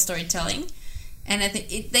visual storytelling. And I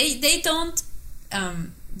think they don't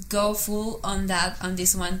go full on that on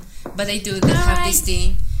this one, but they do. They have this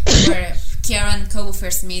thing where Kiara and Kobu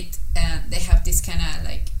first meet, and they have this kind of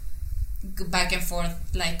like back and forth.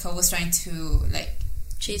 Like Kobu's trying to like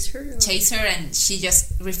chase her, and she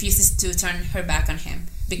just refuses to turn her back on him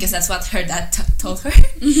because that's what her dad told her.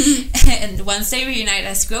 And once they reunite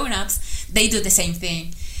as grown-ups, they do the same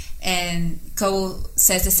thing. And Kobu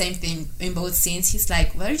says the same thing in both scenes. He's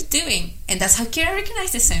like, what are you doing? And that's how Kira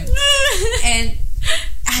recognizes him. And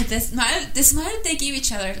the smile they give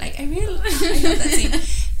each other, like I love that scene.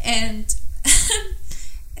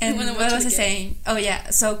 And what was I saying? Oh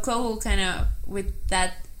yeah, so Kobu kind of with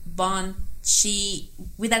that bond he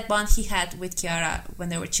had with Kiara when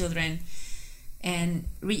they were children, and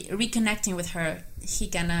reconnecting with her, he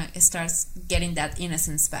kind of starts getting that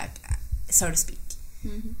innocence back, so to speak.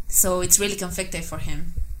 Mm-hmm. So it's really conflicted for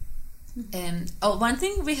him. And one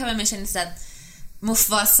thing we haven't mentioned is that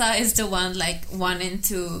Mufasa is the one like wanting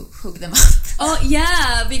to hook them up. Oh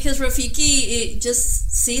yeah, because Rafiki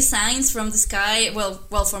just sees signs from the sky. Well,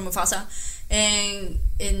 from Mufasa, and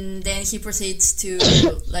then he proceeds to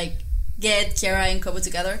like get Kiara and Kobu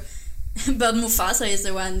together. But Mufasa is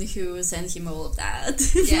the one who sent him all of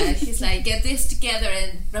that. Yeah, he's like, get this together,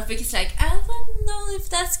 and Rafiki's like, I don't know if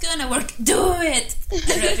that's gonna work. Do it. And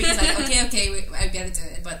Rafiki's like, okay, I gotta do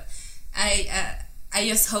it, but I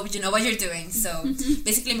just hope you know what you're doing. So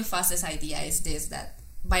basically, Mufasa's idea is this: that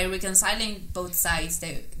by reconciling both sides,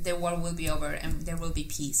 the war will be over and there will be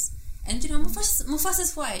peace. And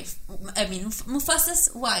Mufasa's wife. I mean, Mufasa's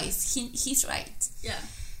wise. He's right. Yeah.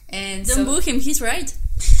 And Don't boo him. He's right.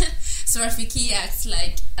 so Rafiki acts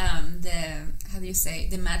like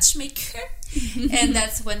the matchmaker, and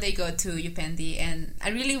that's when they go to Upendi. And I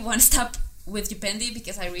really want to stop with Upendi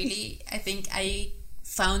because I think I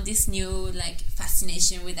found this new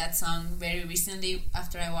fascination with that song very recently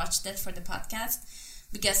after I watched that for the podcast.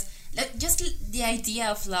 Because just the idea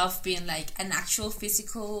of love being an actual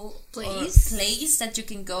physical place that you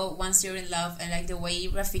can go once you're in love, and the way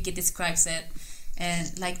Rafiki describes it, and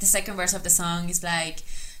the second verse of the song is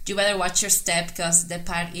you better watch your step because the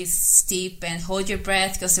path is steep, and hold your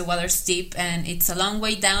breath because the water's steep, and it's a long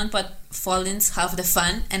way down, but falling's half the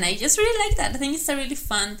fun. And I just really like that. I think it's a really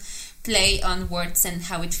fun play on words and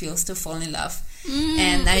how it feels to fall in love.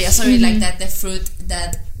 And I also really like that the fruit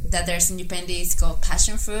that there's in Upendi is called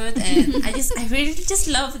passion fruit, and I really just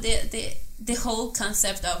love the whole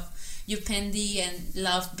concept of Upendi and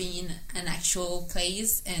love being an actual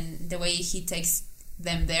place and the way he takes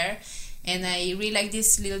them there. And I really like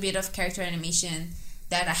this little bit of character animation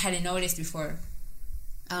that I hadn't noticed before.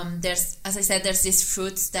 There's these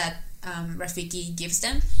fruits that Rafiki gives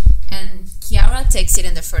them, and Kiara takes it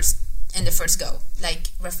in the first go.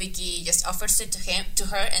 Rafiki just offers it to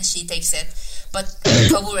her, and she takes it, but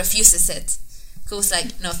Kobu refuses it. Kobu's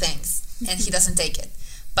no thanks, and he doesn't take it.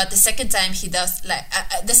 But the second time he does,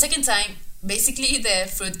 basically the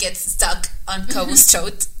fruit gets stuck on Kobu's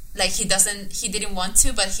throat. He didn't want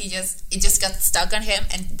to, but it just got stuck on him,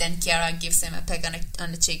 and then Kiara gives him a peck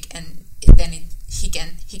on the cheek, and then he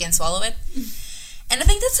can swallow it. And I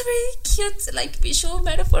think that's a very cute visual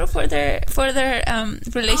metaphor for their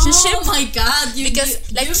relationship. Oh my god! Because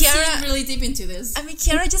Kiara really deep into this. I mean,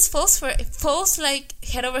 Kiara just falls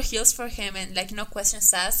head over heels for him, and no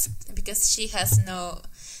questions asked, because she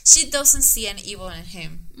doesn't see any evil in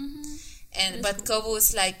him. Mm-hmm. But Kobu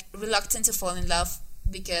is reluctant to fall in love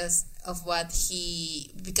because of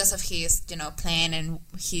his plan and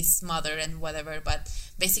his mother and whatever. But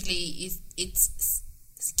basically, it's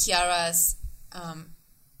Kiara's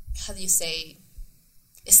how do you say,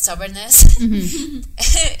 stubbornness. Mm-hmm.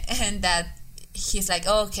 And that he's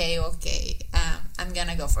okay, I'm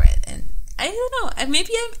gonna go for it. And I don't know,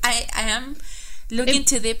 maybe I am looking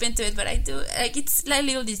too deep into it, but I do it's a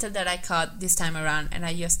little detail that I caught this time around, and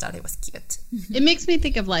I just thought it was cute. It makes me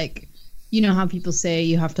think of how people say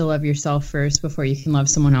you have to love yourself first before you can love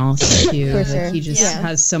someone else too. For sure. He just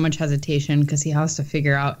has so much hesitation because he has to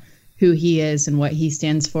figure out who he is and what he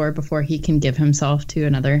stands for before he can give himself to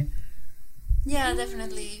another. Yeah,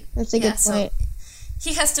 definitely. That's a good point. So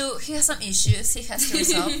he has some issues he has to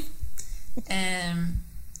resolve. I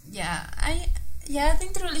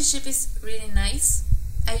think the relationship is really nice.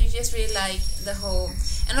 I just really like the whole,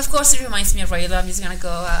 and of course it reminds me of Raylo. I'm just gonna go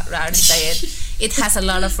out and say it. It has a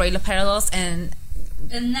lot of Raylo parallels, and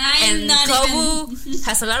Kobu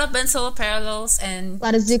has a lot of Ben Solo parallels, and a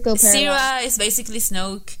lot of Zuko parallels. Sira is basically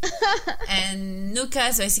Snoke, and Nuka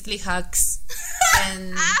is basically Hux,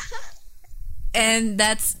 and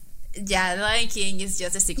that's The Lion King is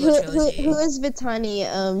just a sequel trilogy. Who is Vitani?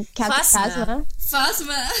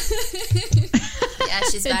 Phasma. Yeah,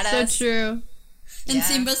 she's badass. It's so true. And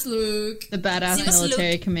Simba's Luke. The badass Simba's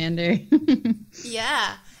military Luke. Commander.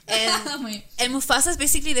 Yeah. And Mufasa is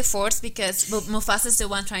basically the fourth, because Mufasa is the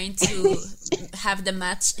one trying to have the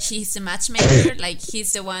match. He's the matchmaker.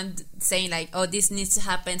 He's the one saying oh, this needs to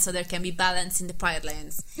happen so there can be balance in the Pride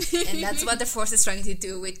Lands. And that's what the Force is trying to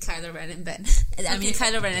do with Kylo Ren and Ben. I mean,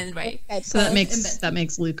 Kylo Ren and Rey. So that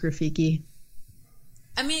makes Luke Rafiki.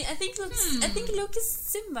 I mean, I think Luke is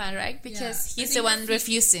Simba, right? Because he's the one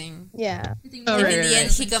refusing. Yeah. And in the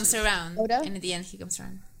end, he comes around. Yoda? And in the end, he comes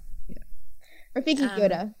around. Rafiki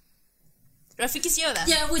Yoda. Rafiki's Yoda.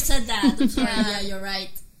 Yeah, we said that. I'm sorry. Yeah, you're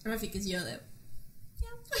right. Rafiki's Yoda.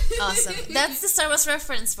 Awesome. That's the Star Wars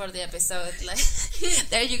reference for the episode.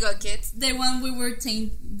 There you go, kids. The one we were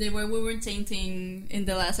tainting in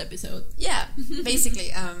the last episode. Yeah,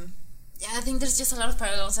 basically. I think there's just a lot of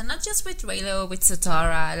parallels, and not just with Reylo, with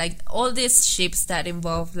Sotara, all these ships that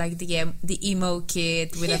involve the emo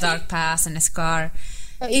kid with a dark past and a scar.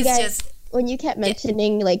 Oh, you guys, when you kept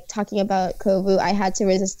mentioning talking about Kobu, I had to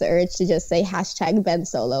resist the urge to just say #Ben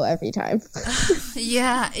Solo every time.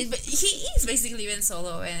 Yeah, but he is basically Ben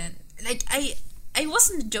Solo, and I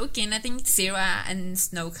wasn't joking. I think Sira and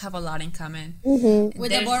Snoke have a lot in common. Mm-hmm.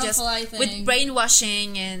 With the butterfly thing, with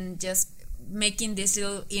brainwashing and just making this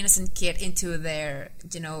little innocent kid into their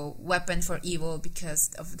weapon for evil because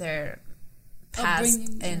of their past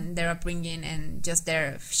and their upbringing and just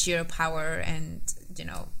their sheer power and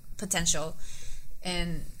potential.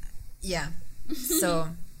 And so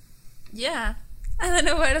Yeah. I don't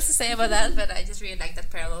know what else to say about that, but I just really like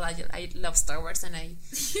that parallel. I love Star Wars, and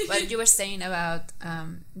what you were saying about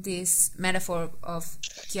this metaphor of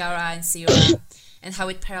Kiara and Sira, and how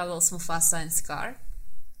it parallels Mufasa and Scar,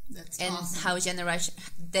 and awesome. How the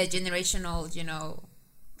generational,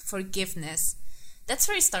 forgiveness. That's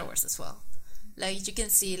very Star Wars as well. Like you can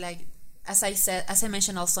see, like as I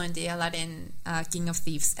mentioned also in the Aladdin King of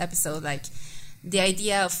Thieves episode, like the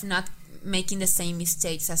idea of not making the same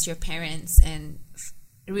mistakes as your parents and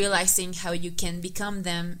realizing how you can become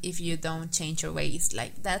them if you don't change your ways.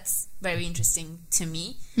 Like that's very interesting to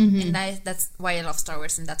me, and that's why I love Star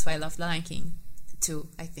Wars, and that's why I love Lion King too,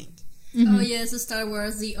 I think. Oh yes, Star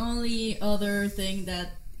Wars, the only other thing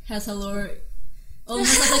that has a lore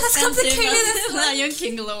almost as extensive as Lion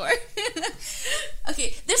King lore.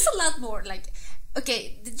 Okay, there's a lot more. Like,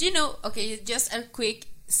 okay, did you know? Okay, just a quick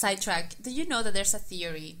sidetrack. Did you know that there's a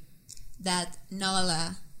theory that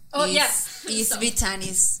Nala is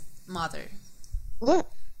Brittany's mother? What?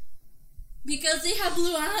 Because they have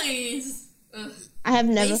blue eyes. Ugh. I have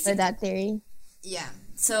never heard that theory. Yeah.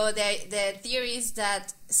 So the theory is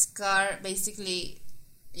that Scar basically,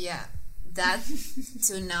 that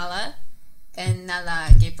to Nala, and Nala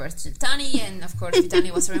gave birth to Brittany, and of course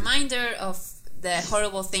Brittany was a reminder of the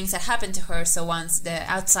horrible things that happened to her. So once the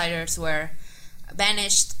outsiders were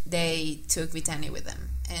banished, they took Brittany with them.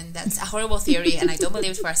 And that's a horrible theory, and I don't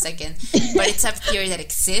believe it for a second. But it's a theory that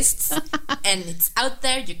exists, and it's out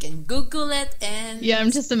there. You can Google it, and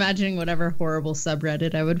I'm just imagining whatever horrible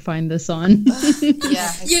subreddit I would find this on.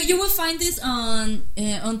 Yeah, you will find this on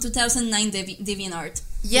 2009 DeviantArt.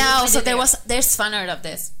 Yeah, also there's fan art of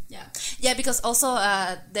this. Yeah, because also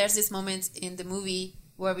there's this moment in the movie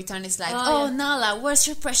where Brittany is like, Nala, where's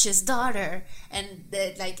your precious daughter? And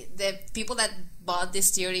the people that bought this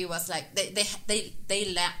theory was like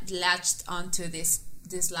they latched onto this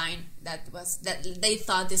line that they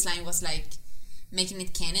thought this line was like making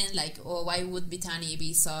it canon, like, oh, why would Brittany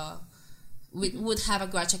be so would have a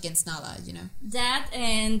grudge against Nala, that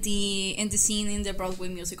and the scene in the Broadway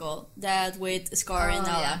musical that with Scar and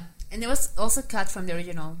Nala, and it was also cut from the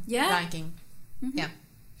original Lion King. Yeah.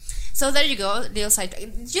 So there you go, little side.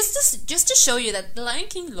 Just to show you that the Lion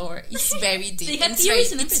King lore is very deep. And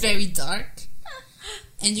it's very dark,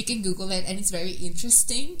 and you can Google it, and it's very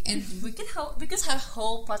interesting. And we could have a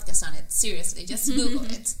whole podcast on it. Seriously, just Google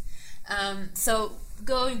it. So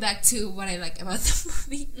going back to what I like about the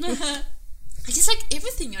movie, I just like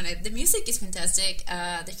everything on it. The music is fantastic.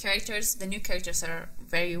 The new characters are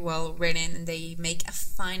very well written, and they make a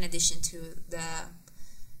fine addition to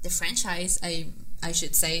the franchise. I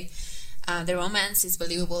should say. The romance is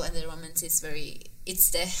believable, and the romance is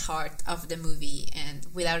it's the heart of the movie, and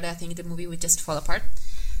without it, I think the movie would just fall apart.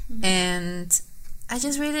 And I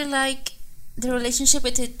just really like the relationship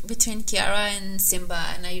between Kiara and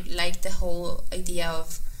Simba, and I like the whole idea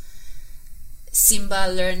of Simba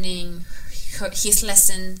learning his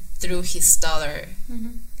lesson through his daughter.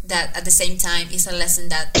 That at the same time is a lesson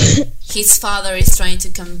that his father is trying to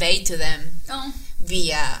convey to them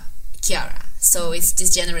via Kiara. So it's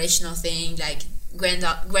this generational thing, like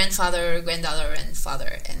grandfather, granddaughter, and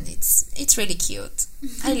father, and it's really cute.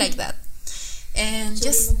 I like that. And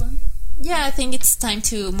I think it's time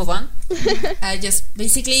to move on. I just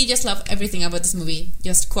love everything about this movie.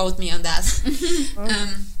 Just quote me on that.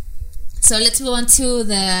 So let's move on to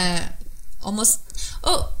the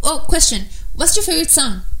question. What's your favorite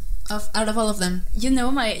song out of all of them? You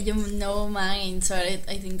know mine, so I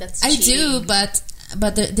think that's cheating. I do, but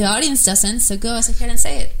the audience doesn't, so go ahead and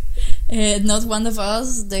say it. Not One of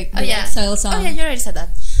Us, the Exile song. Oh yeah, you already said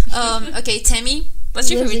that. Okay, Tammy, what's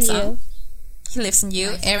your favorite song? He Lives in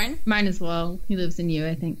You. Aaron? Mine as well. He Lives in You,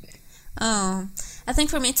 I think. Oh, I think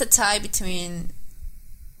for me it's a tie between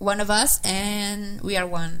One of Us and We Are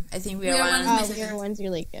One. I think We Are One. We Are One's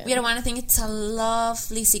really good. We Are One, I think it's a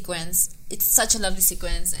lovely sequence. It's such a lovely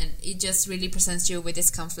sequence, and it just really presents you with this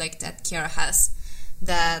conflict that Kiara has,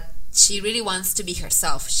 that she really wants to be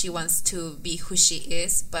herself. She wants to be who she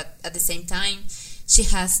is, but at the same time, she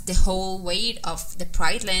has the whole weight of the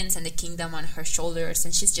Pride Lands and the kingdom on her shoulders,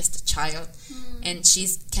 and she's just a child. And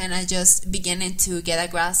she's kind of just beginning to get a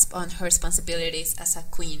grasp on her responsibilities as a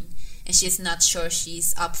queen, and she's not sure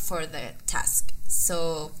she's up for the task.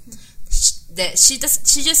 So she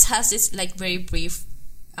just has this like very brief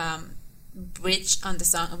bridge on the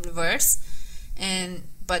song of the verse,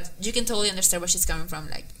 but you can totally understand where she's coming from.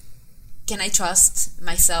 Like, can I trust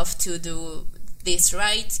myself to do this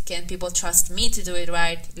right? Can people trust me to do it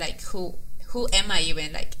right? Like, who am I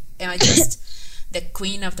even? Like, am I just the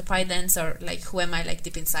queen of the Pride Lands, or like who am I like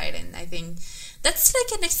deep inside? And I think that's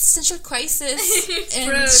like an existential crisis.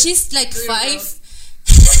 And she's like 5.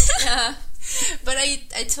 Yeah. But I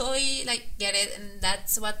totally like get it, and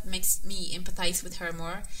that's what makes me empathize with her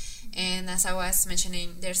more. And as I was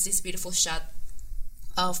mentioning, there's this beautiful shot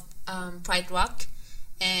of Pride Rock,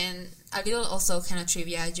 and a little also kind of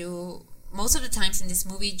trivia. You most of the times in this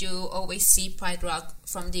movie you always see Pride Rock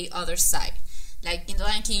from the other side. Like in The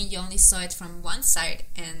Lion King, you only saw it from one side,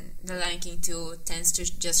 and The Lion King 2 tends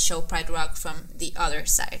to just show Pride Rock from the other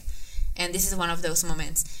side. And this is one of those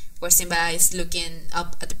moments where Simba is looking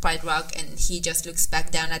up at the Pride Rock, and he just looks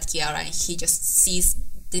back down at Kiara, and he just sees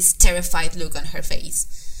this terrified look on her face.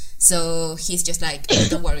 So he's just like, oh,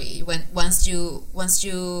 don't worry. Once you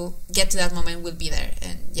get to that moment, we'll be there.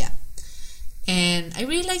 And yeah, and I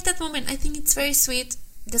really like that moment. I think it's very sweet.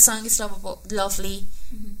 The song is lovely.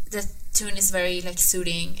 Mm-hmm. The tune is very like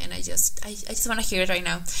soothing, and I just want to hear it right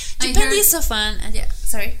now. Japan is so fun. And yeah,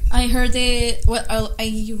 sorry. I heard I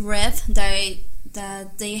read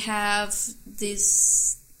that they have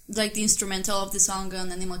this like the instrumental of the song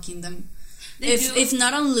on Animal Kingdom. If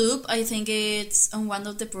not on loop, I think it's on one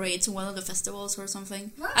of the parades, on one of the festivals or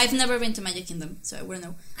something. What? I've never been to Magic Kingdom, so I wouldn't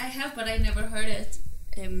know. I have, but I never heard it.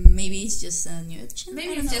 Maybe it's just a new edition.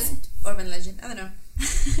 Maybe it's just urban legend. I don't know.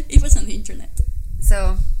 It was on the internet.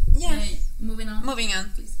 So yeah, moving on,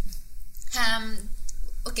 please.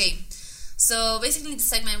 Okay. So basically, in the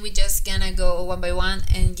segment, we're just gonna go one by one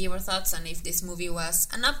and give our thoughts on if this movie was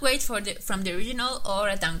an upgrade from the original or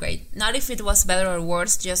a downgrade. Not if it was better or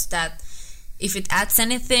worse, just that if it adds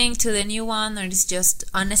anything to the new one, or it's just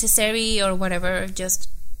unnecessary or whatever. Just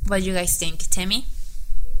what you guys think, Tammy?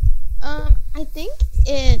 I think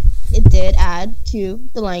it did add to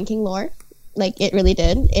the Lion King lore. Like, it really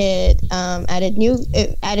did. It added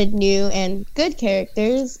new and good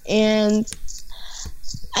characters, and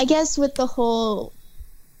I guess with the whole,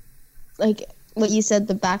 like what you said,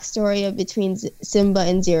 the backstory of between Simba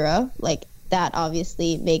and Zira, like that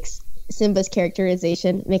obviously makes Simba's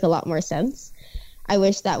characterization make a lot more sense. I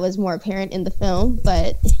wish that was more apparent in the film,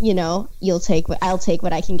 but you know, I'll take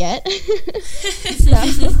what I can get.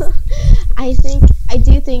 So, I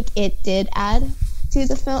do think it did add to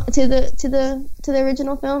the film, to the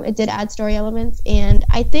original film. It did add story elements, and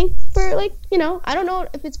I think for, like, you know, I don't know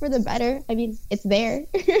if it's for the better. I mean, it's there.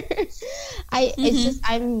 It's just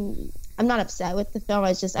I'm not upset with the film.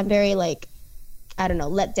 I'm very, like, I don't know,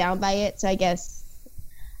 let down by it. So I guess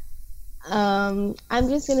I'm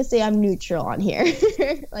just gonna say I'm neutral on here.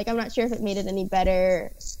 Like, I'm not sure if it made it any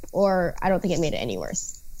better, or I don't think it made it any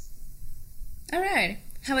worse. All right.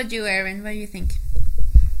 How about you, Erin? What do you think?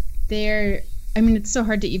 It's so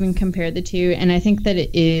hard to even compare the two, and I think that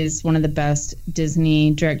it is one of the best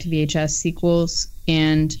Disney direct-to-VHS sequels,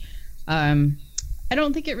 and I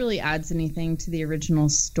don't think it really adds anything to the original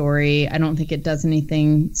story. I don't think it does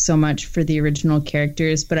anything so much for the original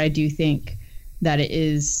characters, but I do think that it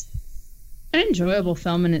is an enjoyable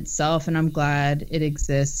film in itself, and I'm glad it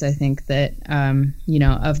exists. I think that,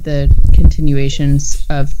 of the continuations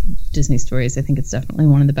of Disney stories, I think it's definitely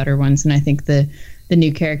one of the better ones, and I think the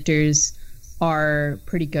new characters are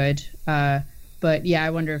pretty good. But yeah, I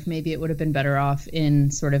wonder if maybe it would have been better off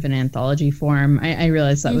in sort of an anthology form. I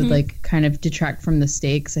realize that would like kind of detract from the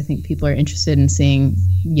stakes. I think people are interested in seeing,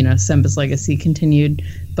 Simba's legacy continued,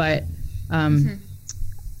 but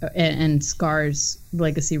and Scar's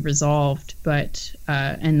legacy resolved, but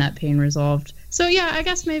and that pain resolved. So yeah, I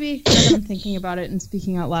guess maybe now that I'm thinking about it and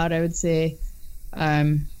speaking out loud, I would say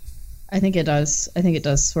I think it does. I think it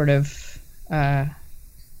does sort of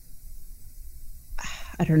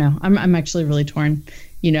I don't know. I'm actually really torn.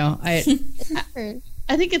 I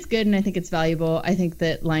think it's good, and I think it's valuable. I think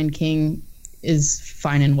that Lion King is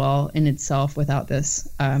fine and well in itself without this.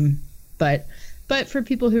 But for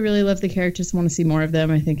people who really love the characters and want to see more of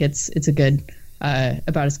them, I think it's a good,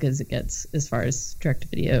 about as good as it gets as far as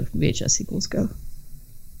direct-to-video VHS sequels go.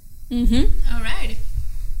 All right.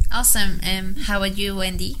 Awesome. How about you,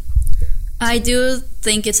 Wendy? I do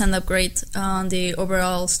think it's an upgrade on the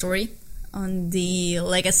overall story, on the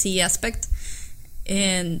legacy aspect.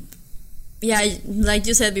 And yeah, like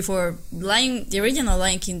you said before, the original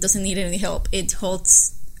Lion King doesn't need any help. It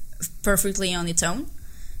holds perfectly on its own.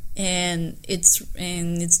 And it's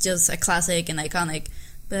just a classic and iconic,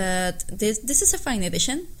 but this is a fine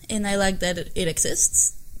edition, and I like that it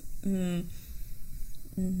exists. Yeah,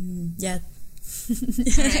 I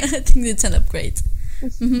think it's an upgrade.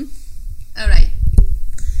 All right.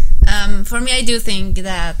 For me, I do think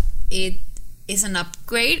that it is an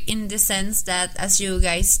upgrade in the sense that, as you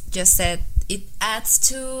guys just said, it adds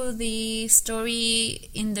to the story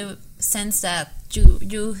in the sense that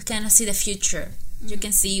you kind of see the future. You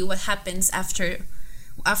can see what happens after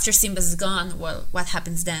Simba's gone. Well, what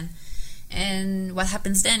happens then? And what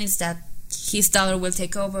happens then is that his daughter will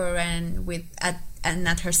take over, and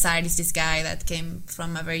at her side is this guy that came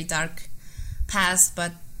from a very dark past,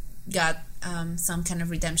 but got some kind of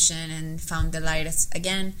redemption and found the light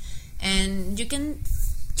again. And you can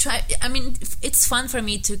try. I mean, it's fun for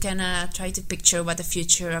me to kind of try to picture what the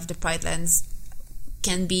future of the Pride Lands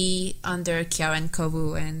can be under Kiara and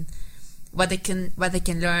Kovu, and what they can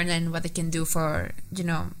learn and what they can do for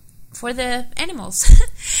for the animals.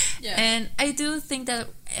 Yeah. And I do think that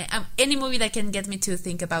any movie that can get me to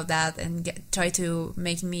think about that and try to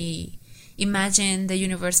make me imagine the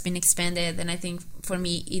universe being expanded, and I think for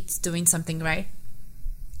me it's doing something right.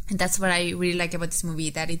 And that's what I really like about this movie,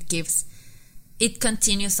 that it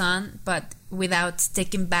continues on, but without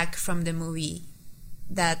taking back from the movie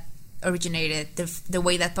that originated, the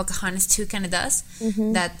way that Pocahontas 2 kind of does.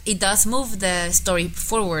 That it does move the story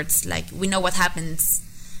forwards. Like, we know what happens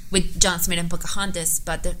with John Smith and Pocahontas,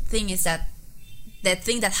 but the thing is that the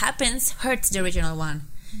thing that happens hurts the original one.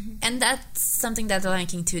 And that's something that The Lion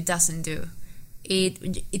King 2 doesn't do.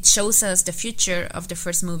 It shows us the future of the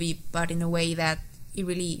first movie, but in a way that it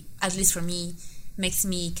really, at least for me, makes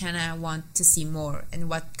me kind of want to see more and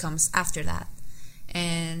what comes after that.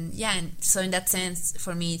 And yeah, and so in that sense,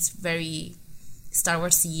 for me, it's very Star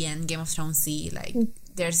Wars-y and Game of Thrones-y. Like,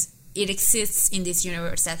 it exists in this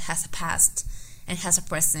universe that has a past and has a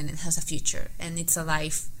present and has a future, and it's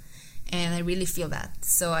alive. And I really feel that.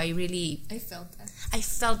 So I felt that.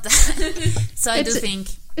 So I do think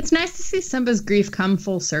it's nice to see Simba's grief come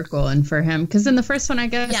full circle, and for him, because in the first one, I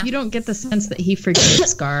guess you don't get the sense that he forgave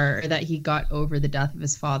Scar or that he got over the death of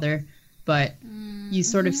his father, but you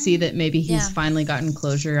sort of see that maybe he's finally gotten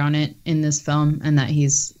closure on it in this film, and that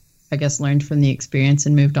he's, I guess, learned from the experience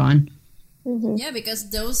and moved on. Yeah, because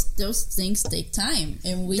those things take time,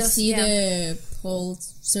 and we see the whole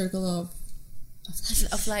circle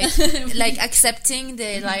of life, like accepting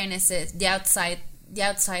the lionesses, the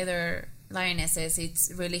outsider lionesses. It's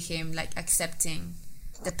really him, like, accepting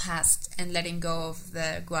the past and letting go of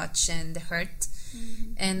the grudge and the hurt.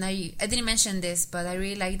 And I didn't mention this, but I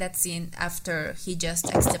really like that scene after he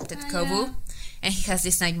just accepted Kovu, and he has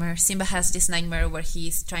this nightmare. Simba has this nightmare where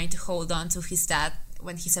he's trying to hold on to his dad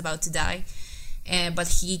when he's about to die, but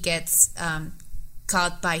he gets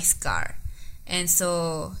caught by Scar, and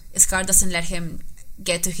so Scar doesn't let him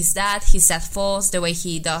get to his dad. His dad falls the way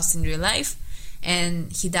he does in real life,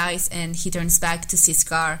 and he dies, and he turns back to see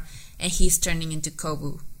Scar, and he's turning into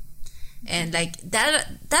Kovu. And like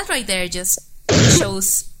that right there just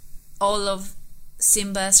shows all of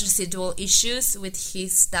Simba's residual issues with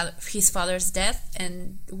his father's death,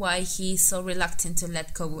 and why he's so reluctant to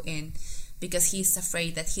let Kovu in, because he's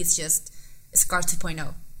afraid that he's just Scar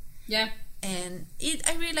 2.0. Yeah. And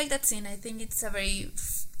I really like that scene. I think it's a very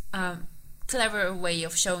clever way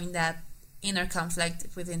of showing that inner conflict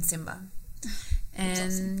within Simba.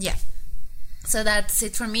 And awesome. So that's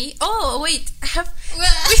it for me. Oh wait, we have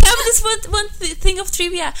this one thing of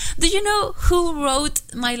trivia. Do you know who wrote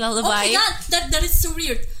My Lullaby? Oh my god, that is so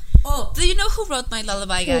weird. Oh, do you know who wrote My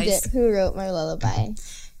Lullaby, guys? Who wrote My Lullaby?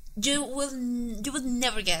 You would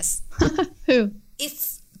never guess. Who?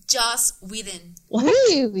 It's Joss Whedon.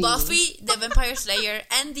 Really? Buffy the Vampire Slayer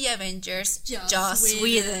and the Avengers. Joss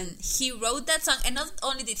Whedon. He wrote that song, and not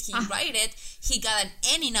only did he write it, he got an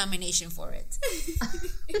Emmy nomination for it.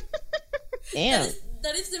 Damn.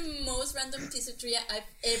 That is the most random piece of trivia I've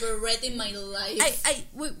ever read in my life.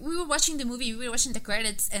 We were watching the movie, we were watching the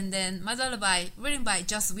credits, and then My Lullaby, written by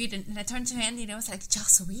Joss Whedon, and I turned to Andy and I was like,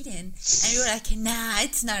 Joss Whedon? And we were like, nah,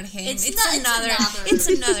 it's not him. It's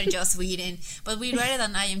another Joss Whedon. But we read it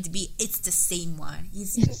on IMDb, it's the same one.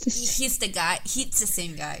 He's the guy, he's the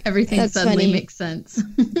same guy. Everything That's suddenly funny. makes sense.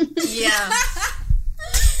 Yeah.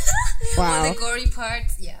 Wow. Well, the gory part,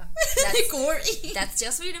 that's gory. That's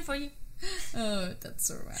Joss Whedon for you. Oh, that's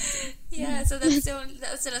so random. Yeah, so that's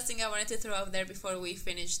the last thing I wanted to throw out there before we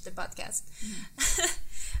finish the podcast.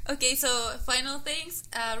 Okay, so final things,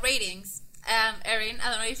 ratings. Erin,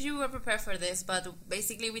 I don't know if you were prepared for this, but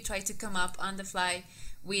basically we tried to come up on the fly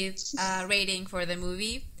with a rating for the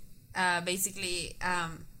movie.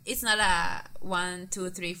 It's not a 1, 2,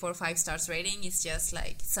 3, 4, 5 stars rating. It's just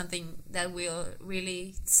like something that will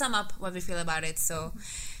really sum up what we feel about it. So,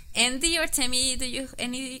 Andy or Tammy, do you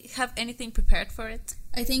have anything prepared for it?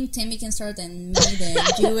 I think Tammy can start, and me, then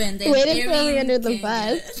you, and then Way to throw me Erin under the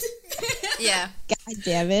can bus. Yeah, God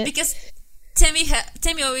damn it. because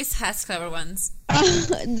Tammy always has clever ones.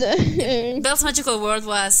 Belle's Magical World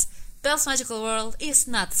was Belle's Magical World is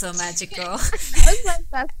not so magical. That was my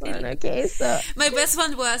best one. Okay, so My best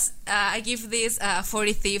one was I give this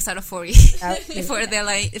 40 thieves out of 40 for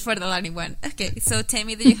the Lion one. Okay, so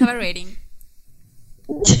Tammy, do you have a rating?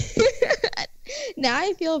 now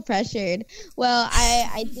I feel pressured. Well,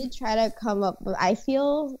 I did try to come up with. I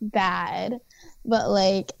feel bad, but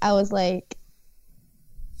like I was like,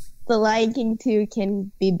 The Lion King 2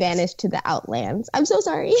 can be banished to the Outlands. I'm so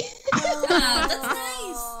sorry. Wow, that's nice.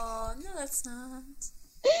 Oh, no, that's not.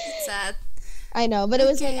 It's sad. I know, but it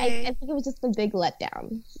was like Okay. I think it was just a big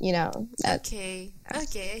letdown. You know. Okay, I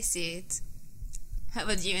see it. How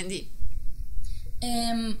about you, Andy?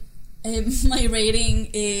 My rating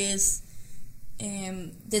is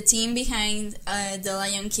the team behind The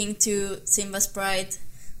Lion King 2 Simba's Pride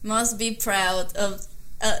must be proud of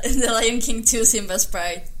The Lion King 2 Simba's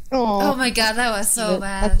Pride. Oh my god, that was so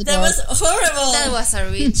bad. That's That was horrible. That was a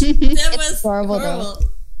reach. That was horrible, horrible. though.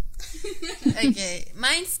 Okay,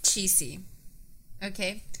 mine's cheesy.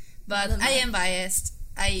 Okay, but I am biased.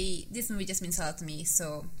 This movie just means a lot to me,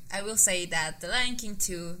 so I will say that The Lion King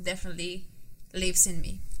 2 definitely lives in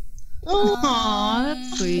me. Aw,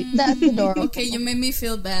 that's sweet. That's adorable. Okay, you made me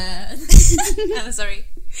feel bad. I'm sorry.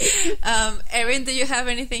 Erin, do you have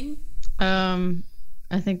anything?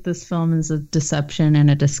 I think this film is a deception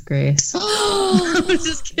and a disgrace. I'm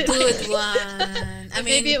just kidding. Good one. I mean,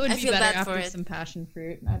 Maybe it would I be feel better bad for after it. some passion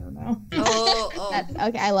fruit. I don't know. Oh,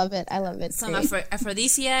 Okay, I love it. I love it. some Great.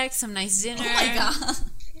 aphrodisiac, some nice dinner. Oh my god.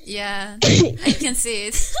 Yeah, I can see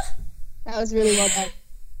it. That was really well done.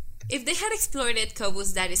 If they had exploited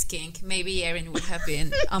Kobu's daddy's kink, maybe Erin would have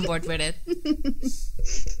been on board with it.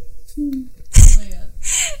 Oh my god.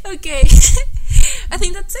 Okay, I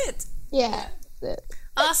think that's it. Yeah. That's it.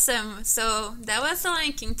 Awesome. So that was The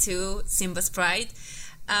Lion King 2, Simba's Pride.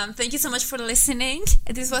 Thank you so much for listening.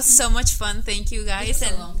 This was so much fun. Thank you guys. This was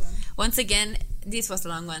a And long one. once again, this was a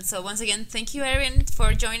long one. So once again, thank you, Erin,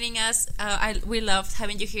 for joining us. We loved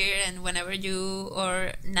having you here. And whenever you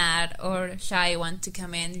or Nat or Shai want to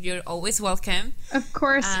come in, you're always welcome. Of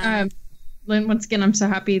course. Lynn, once again, I'm so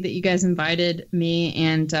happy that you guys invited me,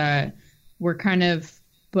 and we're kind of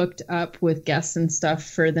booked up with guests and stuff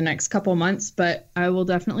for the next couple months, but I will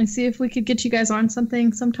definitely see if we could get you guys on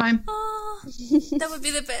something sometime. Oh, that would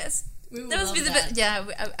be the best. We would That would love be the that. best. Yeah,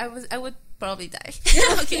 I would probably die.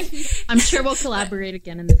 Okay. I'm sure we'll collaborate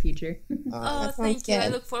again in the future. Oh, that sounds thank you. I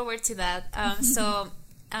good. look forward to that.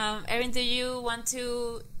 Erin, do you want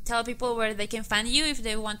to tell people where they can find you if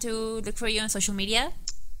they want to look for you on social media?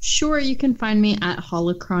 Sure, you can find me at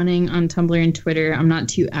Holocroning on Tumblr and Twitter. I'm not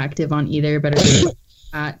too active on either, but it's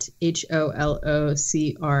at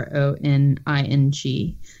HOLOCRONING.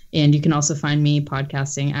 And you can also find me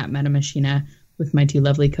podcasting at Metamachina with my two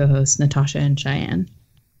lovely co-hosts, Natasha and Cheyenne.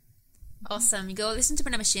 Awesome. Go listen to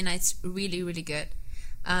Metamachina. It's really, really good.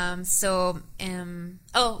 For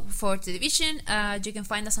Two Division, you can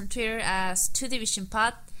find us on Twitter as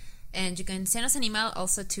 2DivisionPod. And you can send us an email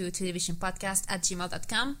also to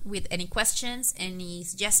 2divisionpodcast@gmail.com with any questions, any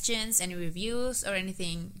suggestions, any reviews, or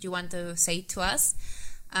anything you want to say to us.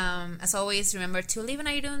 As always, remember to leave an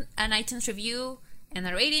iTunes review and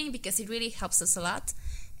a rating because it really helps us a lot.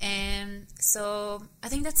 And so I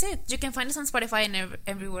think that's it. You can find us on Spotify and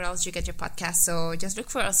everywhere else you get your podcast. So just look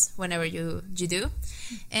for us whenever you do.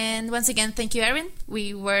 And once again, thank you, Erin.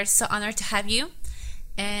 We were so honored to have you.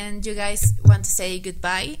 And you guys want to say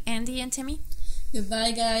goodbye, Andy and Timmy?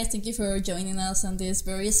 Goodbye, guys. Thank you for joining us on this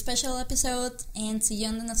very special episode, and see you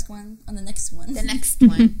on the next one. The next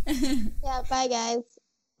one. Yeah, bye guys.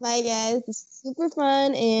 Bye guys. This is super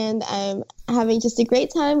fun, and I'm having just a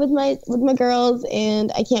great time with my girls,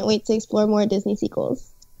 and I can't wait to explore more Disney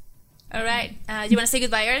sequels. All right. You want to say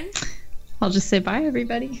goodbye, Erin? I'll just say bye,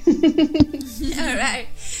 everybody. All right.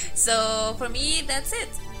 So for me, that's it.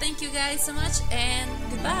 Thank you guys so much, and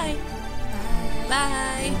goodbye.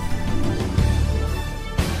 Bye.